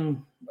had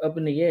him up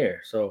in the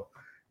air. So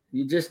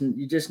you just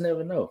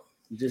never know.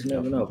 You just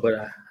never know.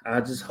 But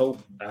I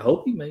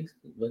hope he makes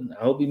it. But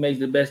I hope he makes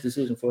the best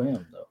decision for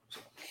him, though.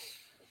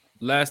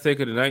 Last take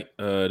of the night.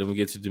 Then we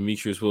get to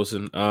Demetrius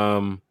Wilson.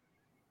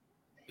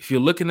 If you're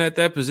looking at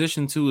that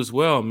position too as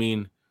well, I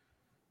mean,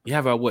 you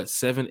have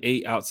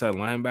 7-8 outside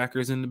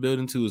linebackers in the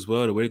building too as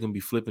well. The way they're gonna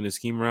be flipping the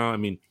scheme around. I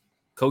mean,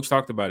 Coach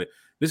talked about it.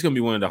 This is gonna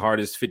be one of the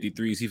hardest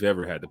 53s he's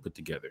ever had to put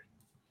together.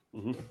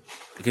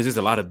 Because there's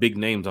a lot of big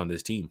names on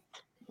this team.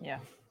 Yeah.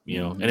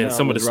 And then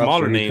some of the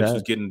smaller names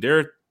who's getting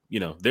their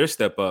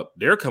step up.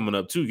 They're coming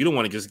up too. You don't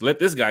want to just let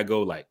this guy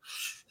go. Like,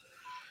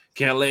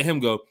 can't let him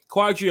go.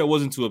 Quadri, I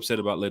wasn't too upset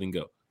about letting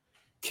go.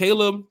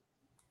 Caleb,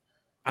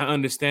 I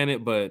understand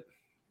it, but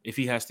if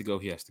he has to go,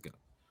 he has to go.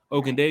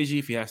 Ogundeji,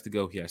 if he has to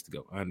go, he has to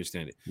go. I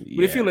understand it. Yeah.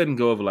 But if you're letting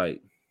go of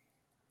like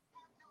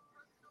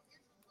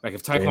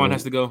if Tyquan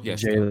has to go,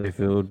 yes. Jay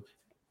Layfield.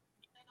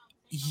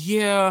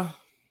 Yeah.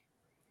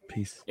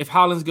 Peace. If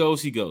Hollins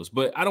goes, he goes.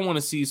 But I don't want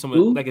to see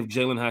someone like if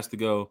Jalen has to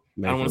go.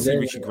 I don't want to see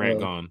Richie Grant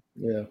gone.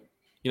 Yeah.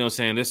 You know what I'm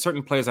saying? There's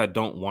certain players I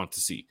don't want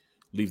to see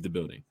leave the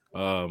building.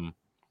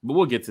 But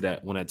we'll get to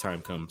that when that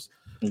time comes.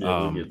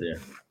 Yeah, we'll get there.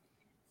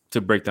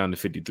 To break down the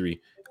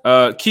 53.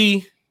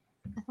 Key,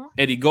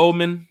 Eddie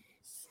Goldman.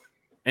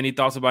 Any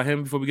thoughts about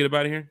him before we get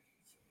out of here?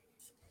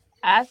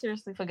 I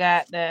seriously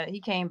forgot that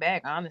he came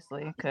back,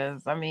 honestly,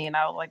 because I mean,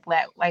 I was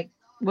like,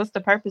 what's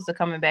the purpose of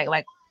coming back?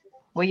 Like,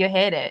 where your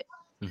head at?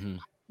 Mm-hmm.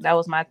 That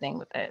was my thing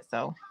with that.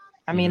 So,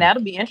 I mean,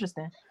 that'll be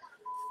interesting.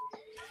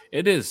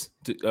 It is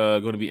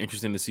going to be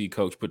interesting to see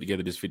Coach put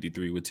together this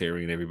 53 with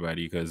Terry and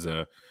everybody because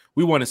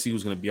we want to see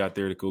who's going to be out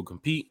there to go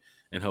compete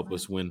and help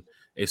us win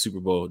a Super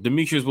Bowl.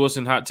 Demetrius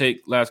Wilson, hot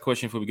take. Last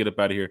question before we get up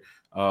out of here.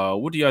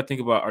 What do y'all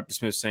think about Arthur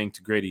Smith saying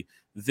to Grady,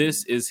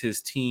 this is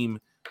his team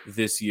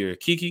this year?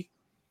 Kiki?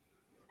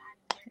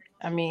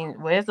 I mean,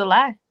 where's the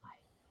lie?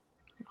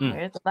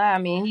 Where's the lie? I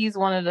mean, he's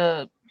one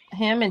of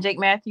him and Jake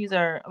Matthews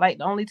are like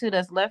the only two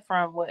that's left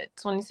from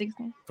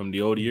 2016? From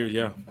the old years,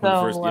 yeah.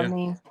 So, I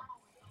mean,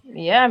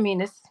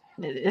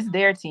 it's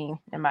their team,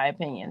 in my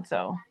opinion.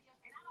 So,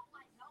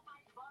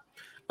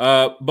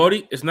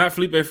 Bodie, it's not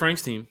Felipe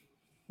Frank's team.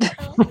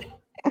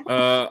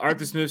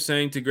 Arthur Smith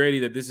saying to Grady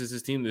that this is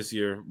his team this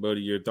year.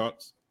 Bodie, your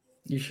thoughts?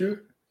 You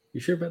sure? You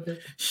sure about that?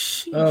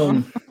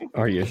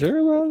 Are you sure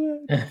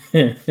about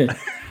that?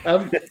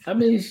 I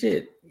mean,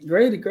 shit.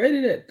 Grady,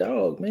 that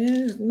dog,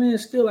 man.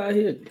 Man's still out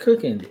here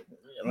cooking.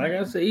 Like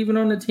I said, even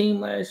on the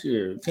team last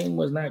year, the team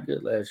was not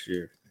good last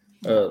year.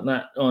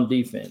 Not on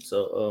defense.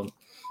 So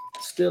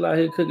still out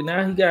here cooking.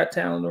 Now he got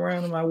talent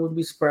around him. I wouldn't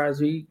be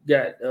surprised if he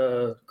got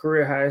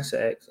career high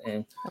sacks.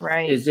 And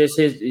it's just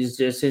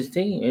his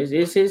team.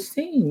 It's his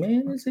team,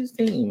 man. It's his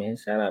team, man.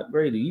 Shout out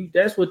Grady.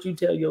 That's what you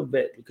tell your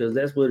vet because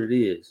that's what it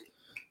is.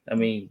 I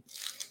mean,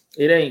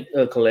 it ain't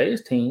Calais'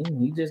 team.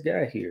 He just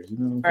got here. You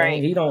know what I'm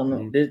saying? He don't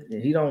know.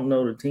 He don't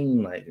know the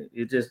team like it.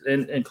 It just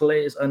and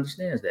Calais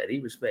understands that. He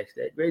respects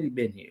that. Grady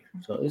been here,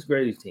 so it's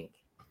Grady's team.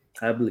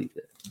 I believe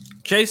that.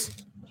 Chase,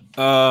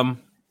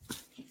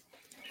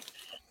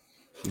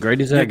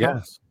 Grady's that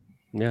guy.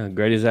 Yeah,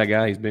 Grady's that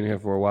guy. He's been here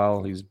for a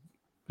while. He's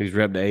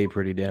repped A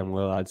pretty damn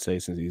well, I'd say,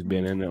 since he's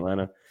been in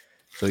Atlanta.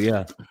 So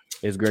yeah,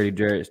 it's Grady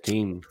Jarrett's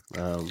team.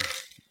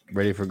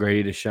 Ready for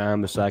Grady to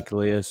shine beside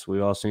Calais.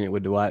 We've all seen it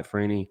with Dwight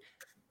Freeney.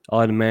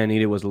 All the man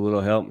needed was a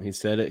little help. He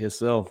said it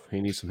himself. He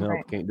needs some help.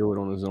 Right. Can't do it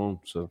on his own.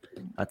 So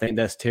I think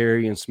that's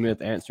Terry and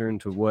Smith answering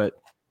to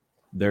what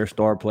their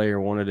star player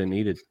wanted and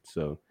needed.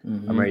 So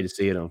I'm ready to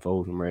see it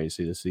unfold. I'm ready to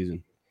see this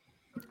season.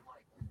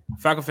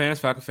 Falcon fans.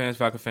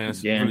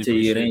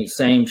 Guarantee you it ain't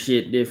same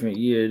shit, different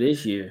year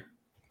this year.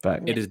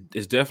 Fact.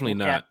 It's definitely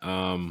not.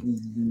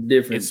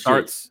 Different. It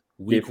starts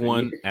week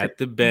one at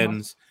the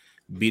Benz,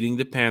 beating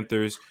the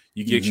Panthers.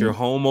 You get your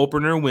home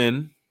opener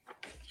win.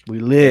 We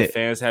lit.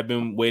 Fans have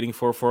been waiting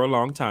for a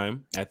long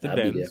time at the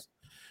Benz.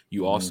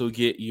 You also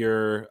get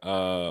your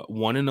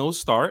 1-0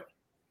 start,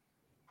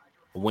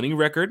 a winning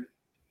record.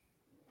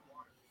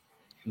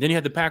 And then you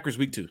have the Packers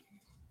week 2.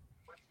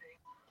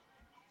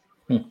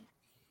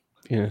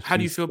 Yeah, how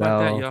do you feel about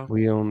that, y'all?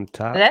 We on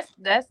top.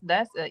 That's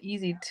an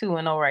easy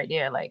 2-0 right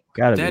there. Like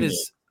that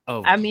is.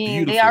 I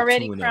mean, they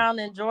already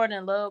crowning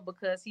Jordan Love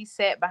because he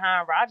sat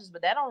behind Rodgers,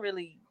 but that don't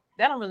really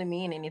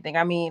mean anything.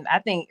 I mean, I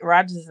think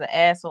Rodgers is an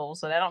asshole,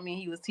 so that don't mean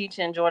he was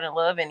teaching Jordan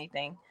Love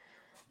anything.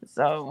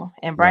 So,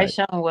 and Bryce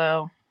Young,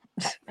 well,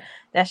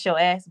 that's your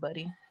ass,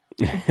 buddy.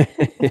 See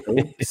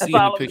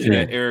the picture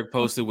that Eric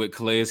posted with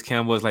Calais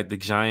Campbell is like the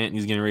giant.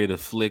 He's getting ready to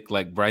flick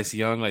like Bryce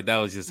Young. Like that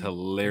was just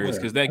hilarious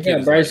because that kid.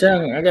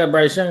 I got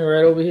Bryce Young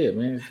right over here,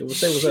 man. So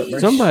say what's up,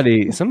 Bryce.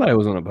 Somebody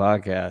was on a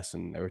podcast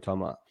and they were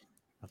talking about.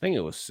 I think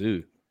it was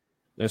Sue.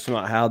 That's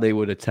not how they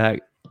would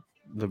attack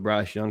the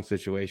Bryce Young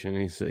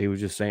situation. He was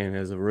just saying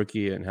as a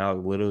rookie and how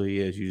little he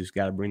is, you just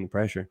got to bring the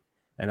pressure.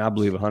 And I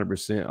believe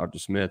 100% Arthur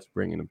Smith's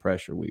bringing the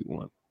pressure week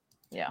 1.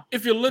 Yeah.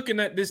 If you're looking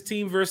at this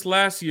team versus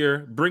last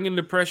year, bringing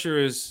the pressure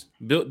is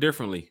built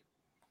differently.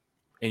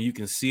 And you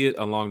can see it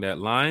along that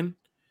line.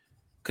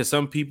 Because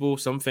some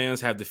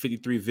fans have the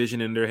 53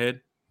 vision in their head.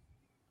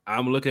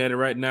 I'm looking at it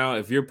right now.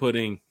 If you're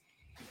putting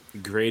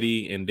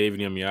Grady and David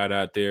Yamiata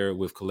out there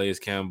with Calais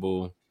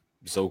Campbell,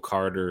 Zoe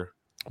Carter.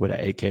 With an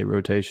 8K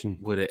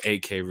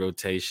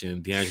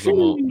rotation.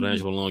 D'Angelo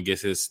Malone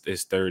gets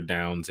his third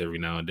downs every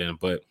now and then.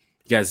 But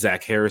you got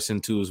Zach Harrison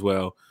too as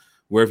well.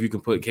 Wherever you can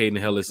put Caden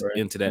Hillis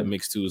into that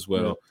mix too as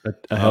well.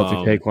 A healthy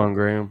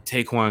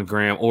Taquan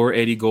Graham or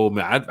Eddie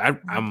Goldman.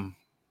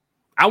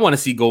 I want to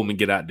see Goldman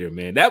get out there,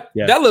 man. That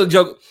little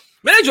joke,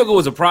 man, that joker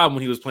was a problem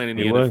when he was playing in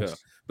the NFL.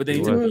 But then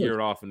he took a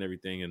year off and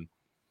everything. And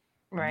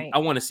I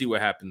want to see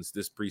what happens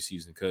this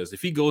preseason because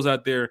if he goes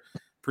out there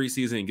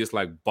preseason and gets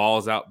like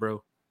balls out,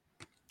 bro.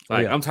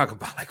 Like I'm talking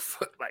about like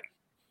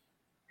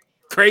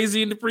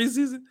crazy in the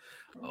preseason.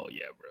 Oh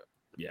yeah, bro.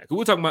 Yeah, because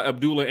we're talking about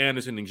Abdullah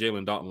Anderson and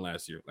Jalen Dalton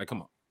last year. Like,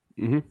 come on.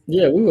 Mm-hmm.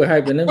 Yeah, we were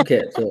hyping them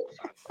cats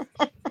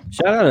up.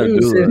 Shout out to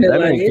Abdullah. That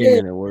man came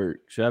in at work.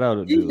 Shout out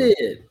to Abdullah. He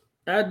did.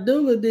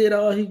 Abdullah did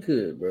all he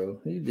could, bro.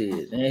 He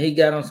did, and he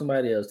got on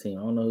somebody else's team.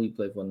 I don't know who he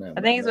played for now.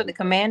 I think he's with the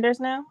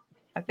Commanders now.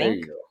 I think. There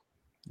you go.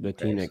 The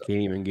team that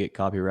can't even get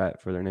copyright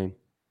for their name.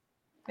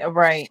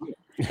 Right.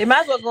 They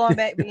might as well go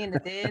back being the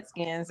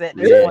Deadskins at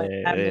this point.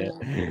 I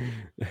mean,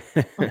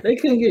 they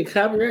couldn't get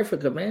copyright for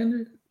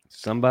Commander.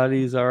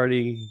 Somebody's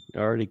already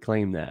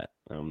claimed that.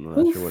 I'm not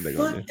Who sure what they're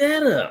gonna fucked do.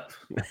 that up?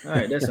 All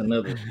right, that's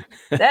another.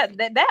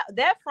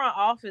 That front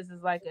office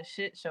is like a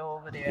shit show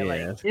over there. Yeah,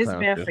 Like it's a it's clown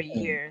been show. for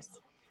years.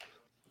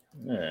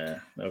 Yeah,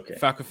 okay.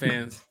 Falcon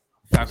fans.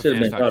 Falcon Should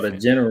have fans. been called Falcon a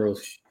fans.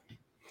 generals.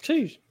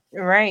 Jeez.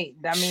 Right.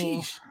 I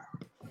mean,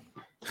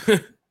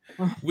 Sheesh.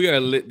 We are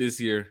lit this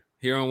year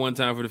here on One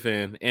Time for the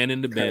Fan and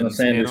in the Colonel bends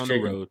Sanders and on the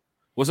chicken. road.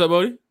 What's up,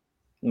 Bodie?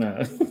 Nah,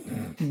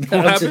 I'm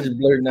happened? just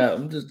blurting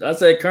out. I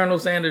said Colonel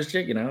Sanders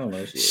chicken. I don't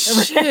know shit.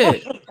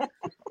 Shit.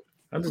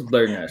 I'm just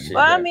blurting out shit.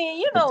 well, I bro. mean,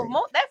 you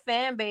know, that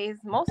fan base,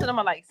 most of them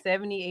are like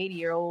 70,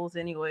 80-year-olds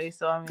anyway.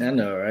 So I mean, I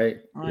know, right?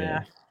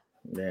 yeah.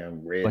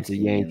 Damn red. Bunch of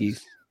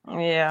Yankees.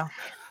 Yeah.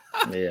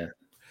 Yeah.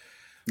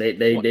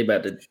 They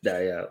about to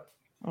die out.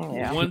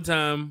 Yeah. One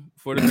Time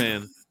for the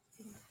Fan.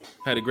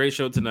 Had a great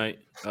show tonight.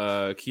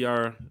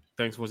 Kiara,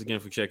 thanks once again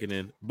for checking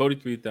in. Bodie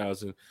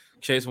 3000,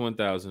 Chase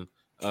 1000.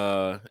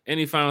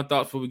 Any final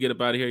thoughts before we get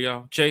up out of here,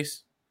 y'all?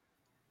 Chase?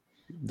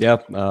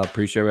 Yep.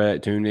 Appreciate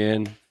that. Tune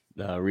in.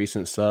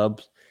 Recent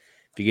subs.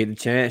 If you get the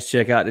chance,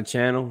 check out the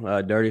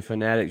channel, Dirty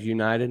Fanatics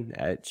United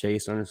at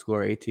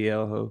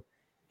Chase_ATL.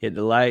 Hit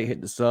the like,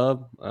 hit the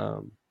sub.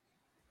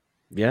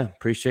 Yeah,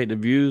 appreciate the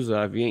views.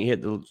 If you ain't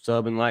hit the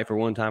sub and like for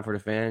One Time for the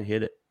Fan,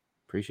 hit it.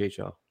 Appreciate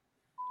y'all.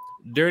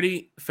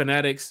 Dirty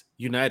Fanatics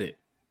United.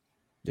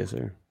 Yes,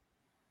 sir.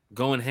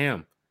 Going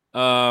ham.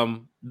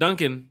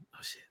 Duncan. Oh,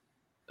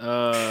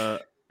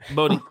 shit.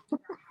 Bodie.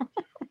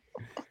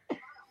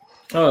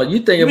 Oh, you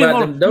think about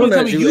them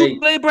donuts you ate?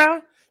 Play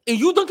Brown and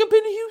you Duncan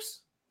Penny Hughes?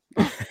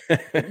 You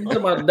talking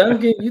about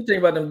Duncan? You think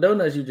about them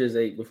donuts you just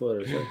ate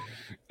before the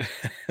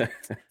show?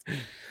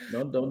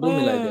 Don't do me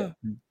like that.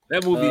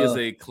 That movie is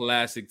a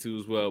classic too,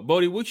 as well.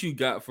 Bodie, what you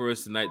got for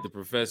us tonight, The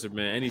Professor,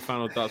 man? Any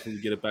final thoughts when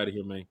we get up out of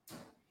here, man?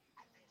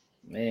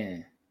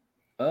 Man,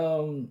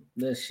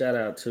 let's shout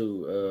out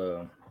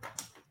to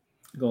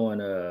going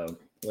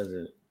was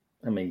it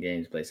how many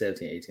games played?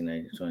 17, 18,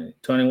 19, 20,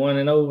 21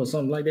 and 0 or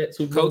something like that.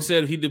 Super Bowl? Coach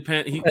said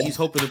he's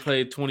hoping to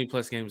play 20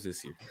 plus games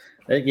this year.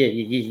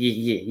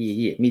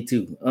 Yeah. Me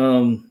too.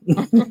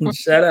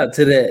 Shout out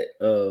to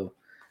that.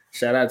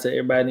 Shout out to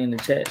everybody in the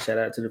chat. Shout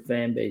out to the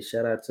fan base.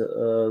 Shout out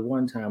to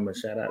One Timer.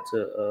 Shout out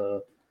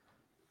to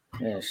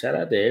shout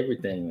out to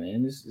everything,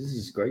 man. This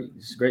is great.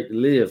 It's great to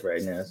live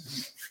right now.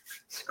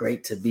 It's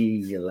great to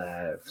be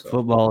alive. So,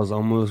 Football is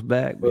almost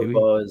back, baby.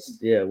 football is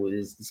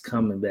it's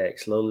coming back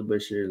slowly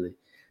but surely.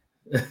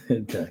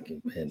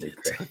 Duncan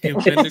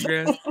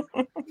Pendergrass.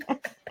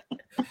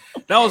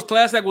 That was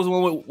class. That was the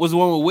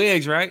one with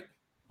Wedge, right?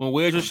 When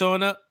Wedge was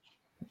showing up.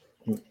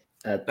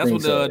 That's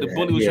what the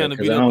bully was trying to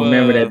beat up. I don't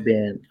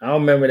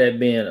remember that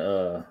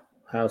being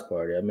house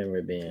party. I remember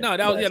it being that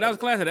was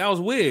classic. That was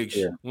Wedge.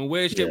 Yeah. When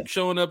Wedge kept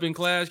showing up in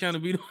class trying to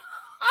beat him.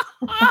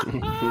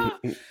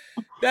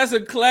 That's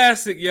a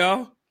classic,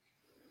 y'all.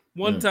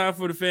 One time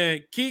for the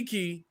fan.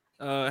 Kiki,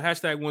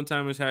 hashtag One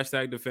Timers,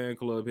 hashtag the fan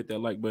club. Hit that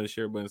like button,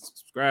 share button,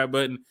 subscribe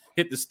button,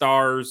 hit the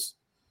stars.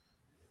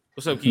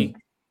 What's up, Key?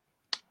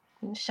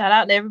 Shout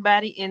out to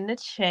everybody in the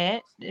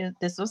chat.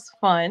 This was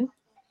fun.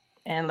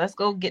 And let's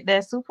go get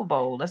that Super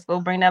Bowl. Let's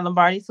go bring that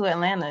Lombardi to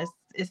Atlanta.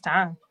 It's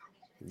time.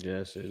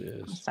 Yes, it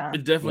is. It's time.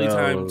 It's definitely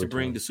time to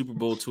bring the Super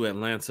Bowl to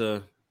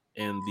Atlanta,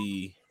 and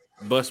the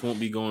bus won't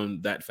be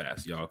going that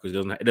fast, y'all, because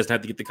it doesn't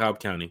have to get to Cobb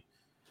County.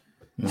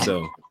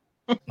 So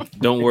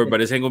don't worry about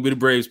it. This ain't gonna be the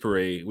Braves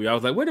parade. We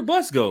always like, where'd the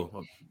bus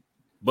go?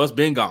 Bus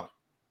been gone.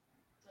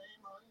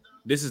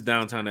 This is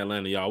downtown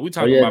Atlanta, y'all. We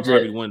talking about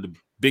probably one of the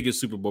biggest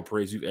Super Bowl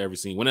parades you've ever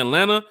seen. When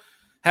Atlanta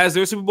has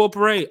their Super Bowl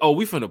parade,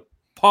 we finna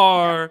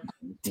party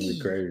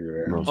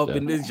up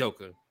in this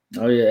joker.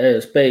 Oh yeah, hey,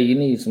 Spade, you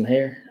need some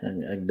hair? I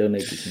can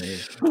donate you some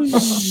hair.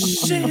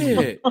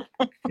 Shit.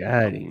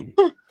 Got him.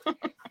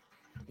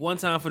 One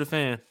time for the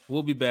fan.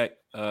 We'll be back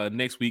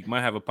next week.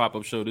 Might have a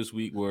pop-up show this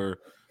week where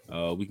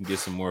we can get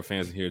some more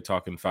fans in here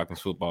talking Falcons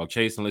football.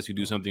 Chase, unless you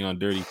do something on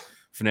Dirty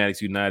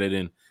Fanatics United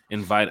and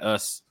invite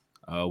us,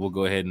 we'll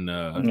go ahead and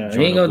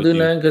he ain't gonna do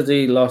nothing because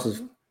he lost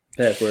his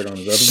password on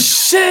his other.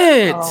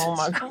 Shit! Oh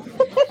my god.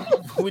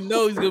 We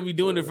know he's gonna be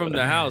doing it from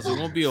the house. It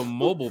won't be a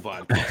mobile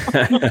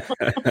podcast.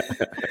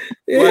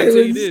 Well, I tell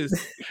you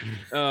this.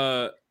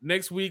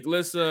 Next week,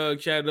 let's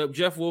chat it up.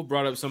 Jeff Wolf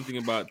brought up something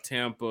about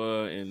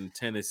Tampa and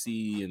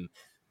Tennessee and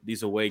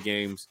these away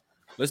games.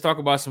 Let's talk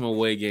about some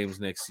away games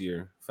next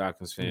year,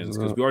 Falcons fans,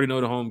 because we already know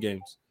the home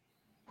games.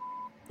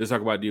 Let's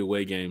talk about the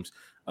away games.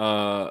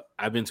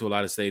 I've been to a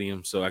lot of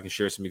stadiums, so I can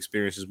share some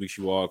experiences with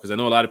you all, because I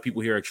know a lot of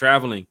people here are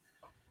traveling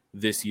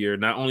this year,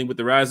 not only with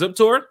the Rise Up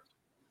tour,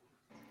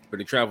 but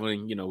they're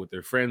traveling, with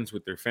their friends,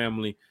 with their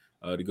family,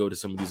 to go to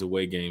some of these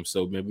away games.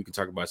 So maybe we can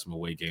talk about some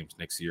away games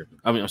next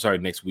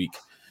week.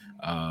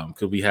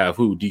 Because we have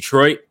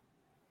Detroit.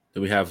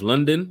 Then we have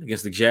London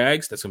against the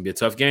Jags. That's going to be a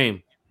tough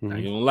game. Now,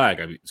 you don't lie.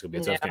 It's going to be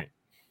a tough game.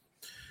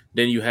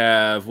 Then you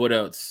have, what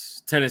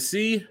else?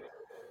 Tennessee,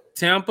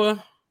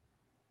 Tampa.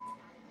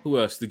 Who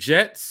else? The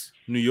Jets,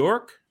 New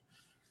York,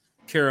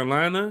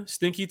 Carolina,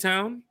 Stinky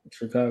Town.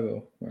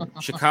 Chicago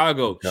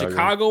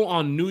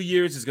on New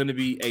Year's is going to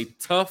be a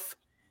tough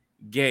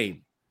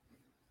game,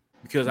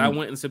 because I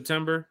went in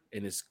September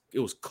and it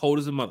was cold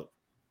as a mother.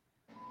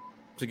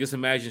 So just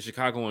imagine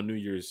Chicago on New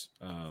Year's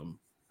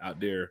out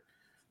there.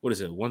 What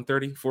is it,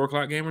 1:30, 4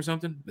 o'clock game or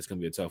something? It's going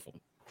to be a tough one.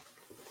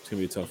 It's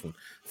going to be a tough one.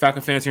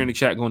 Falcon fans here in the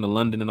chat going to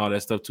London and all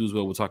that stuff too as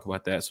well. We'll talk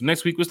about that. So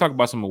next week, let's talk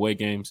about some away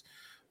games.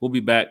 We'll be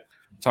back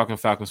talking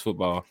Falcons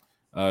football.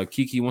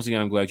 Kiki, once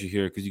again, I'm glad you're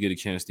here because you get a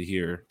chance to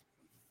hear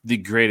the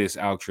greatest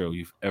outro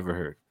you've ever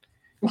heard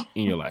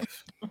in your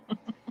life.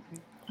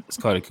 It's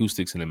called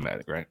Acoustic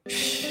Cinematic, right?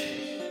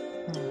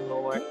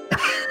 Lord.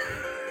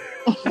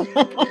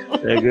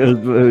 There goes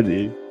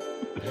Bodie.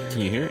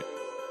 Can you hear it?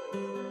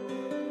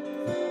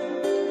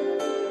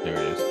 There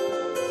it is.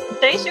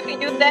 Chase, you can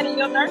use that in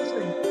your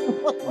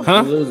nursery.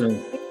 Huh?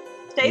 Losing.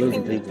 Chase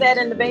can use that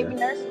in the baby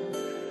nursery.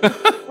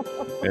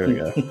 There we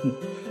go.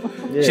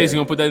 Yeah. Chase, you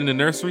gonna put that in the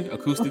nursery?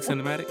 Acoustic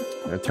Cinematic?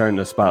 I turned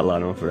the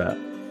spotlight on for that.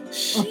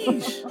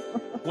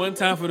 Sheesh. One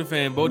time for the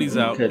fan. Bodie's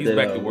out. Cut He's that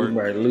back out. to work. We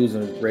might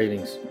losing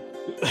ratings.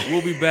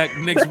 We'll be back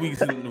next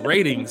week's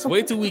ratings.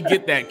 Wait till we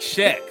get that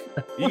check.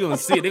 You're gonna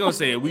see it. They're gonna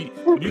say it.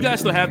 You guys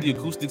still have the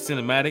Acoustic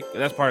Cinematic.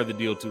 That's part of the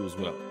deal too as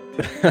well.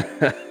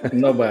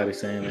 Nobody's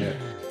saying that.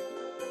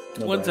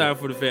 Nobody. One time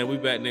for the fan. We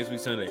back next week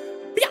Sunday.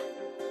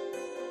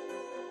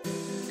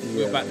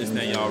 We're about this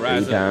thing, y'all.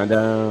 Rise up.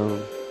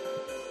 Down.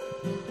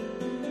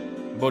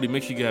 Bodie,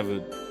 make sure you have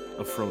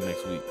a fro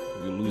next week.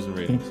 We're losing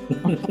ratings.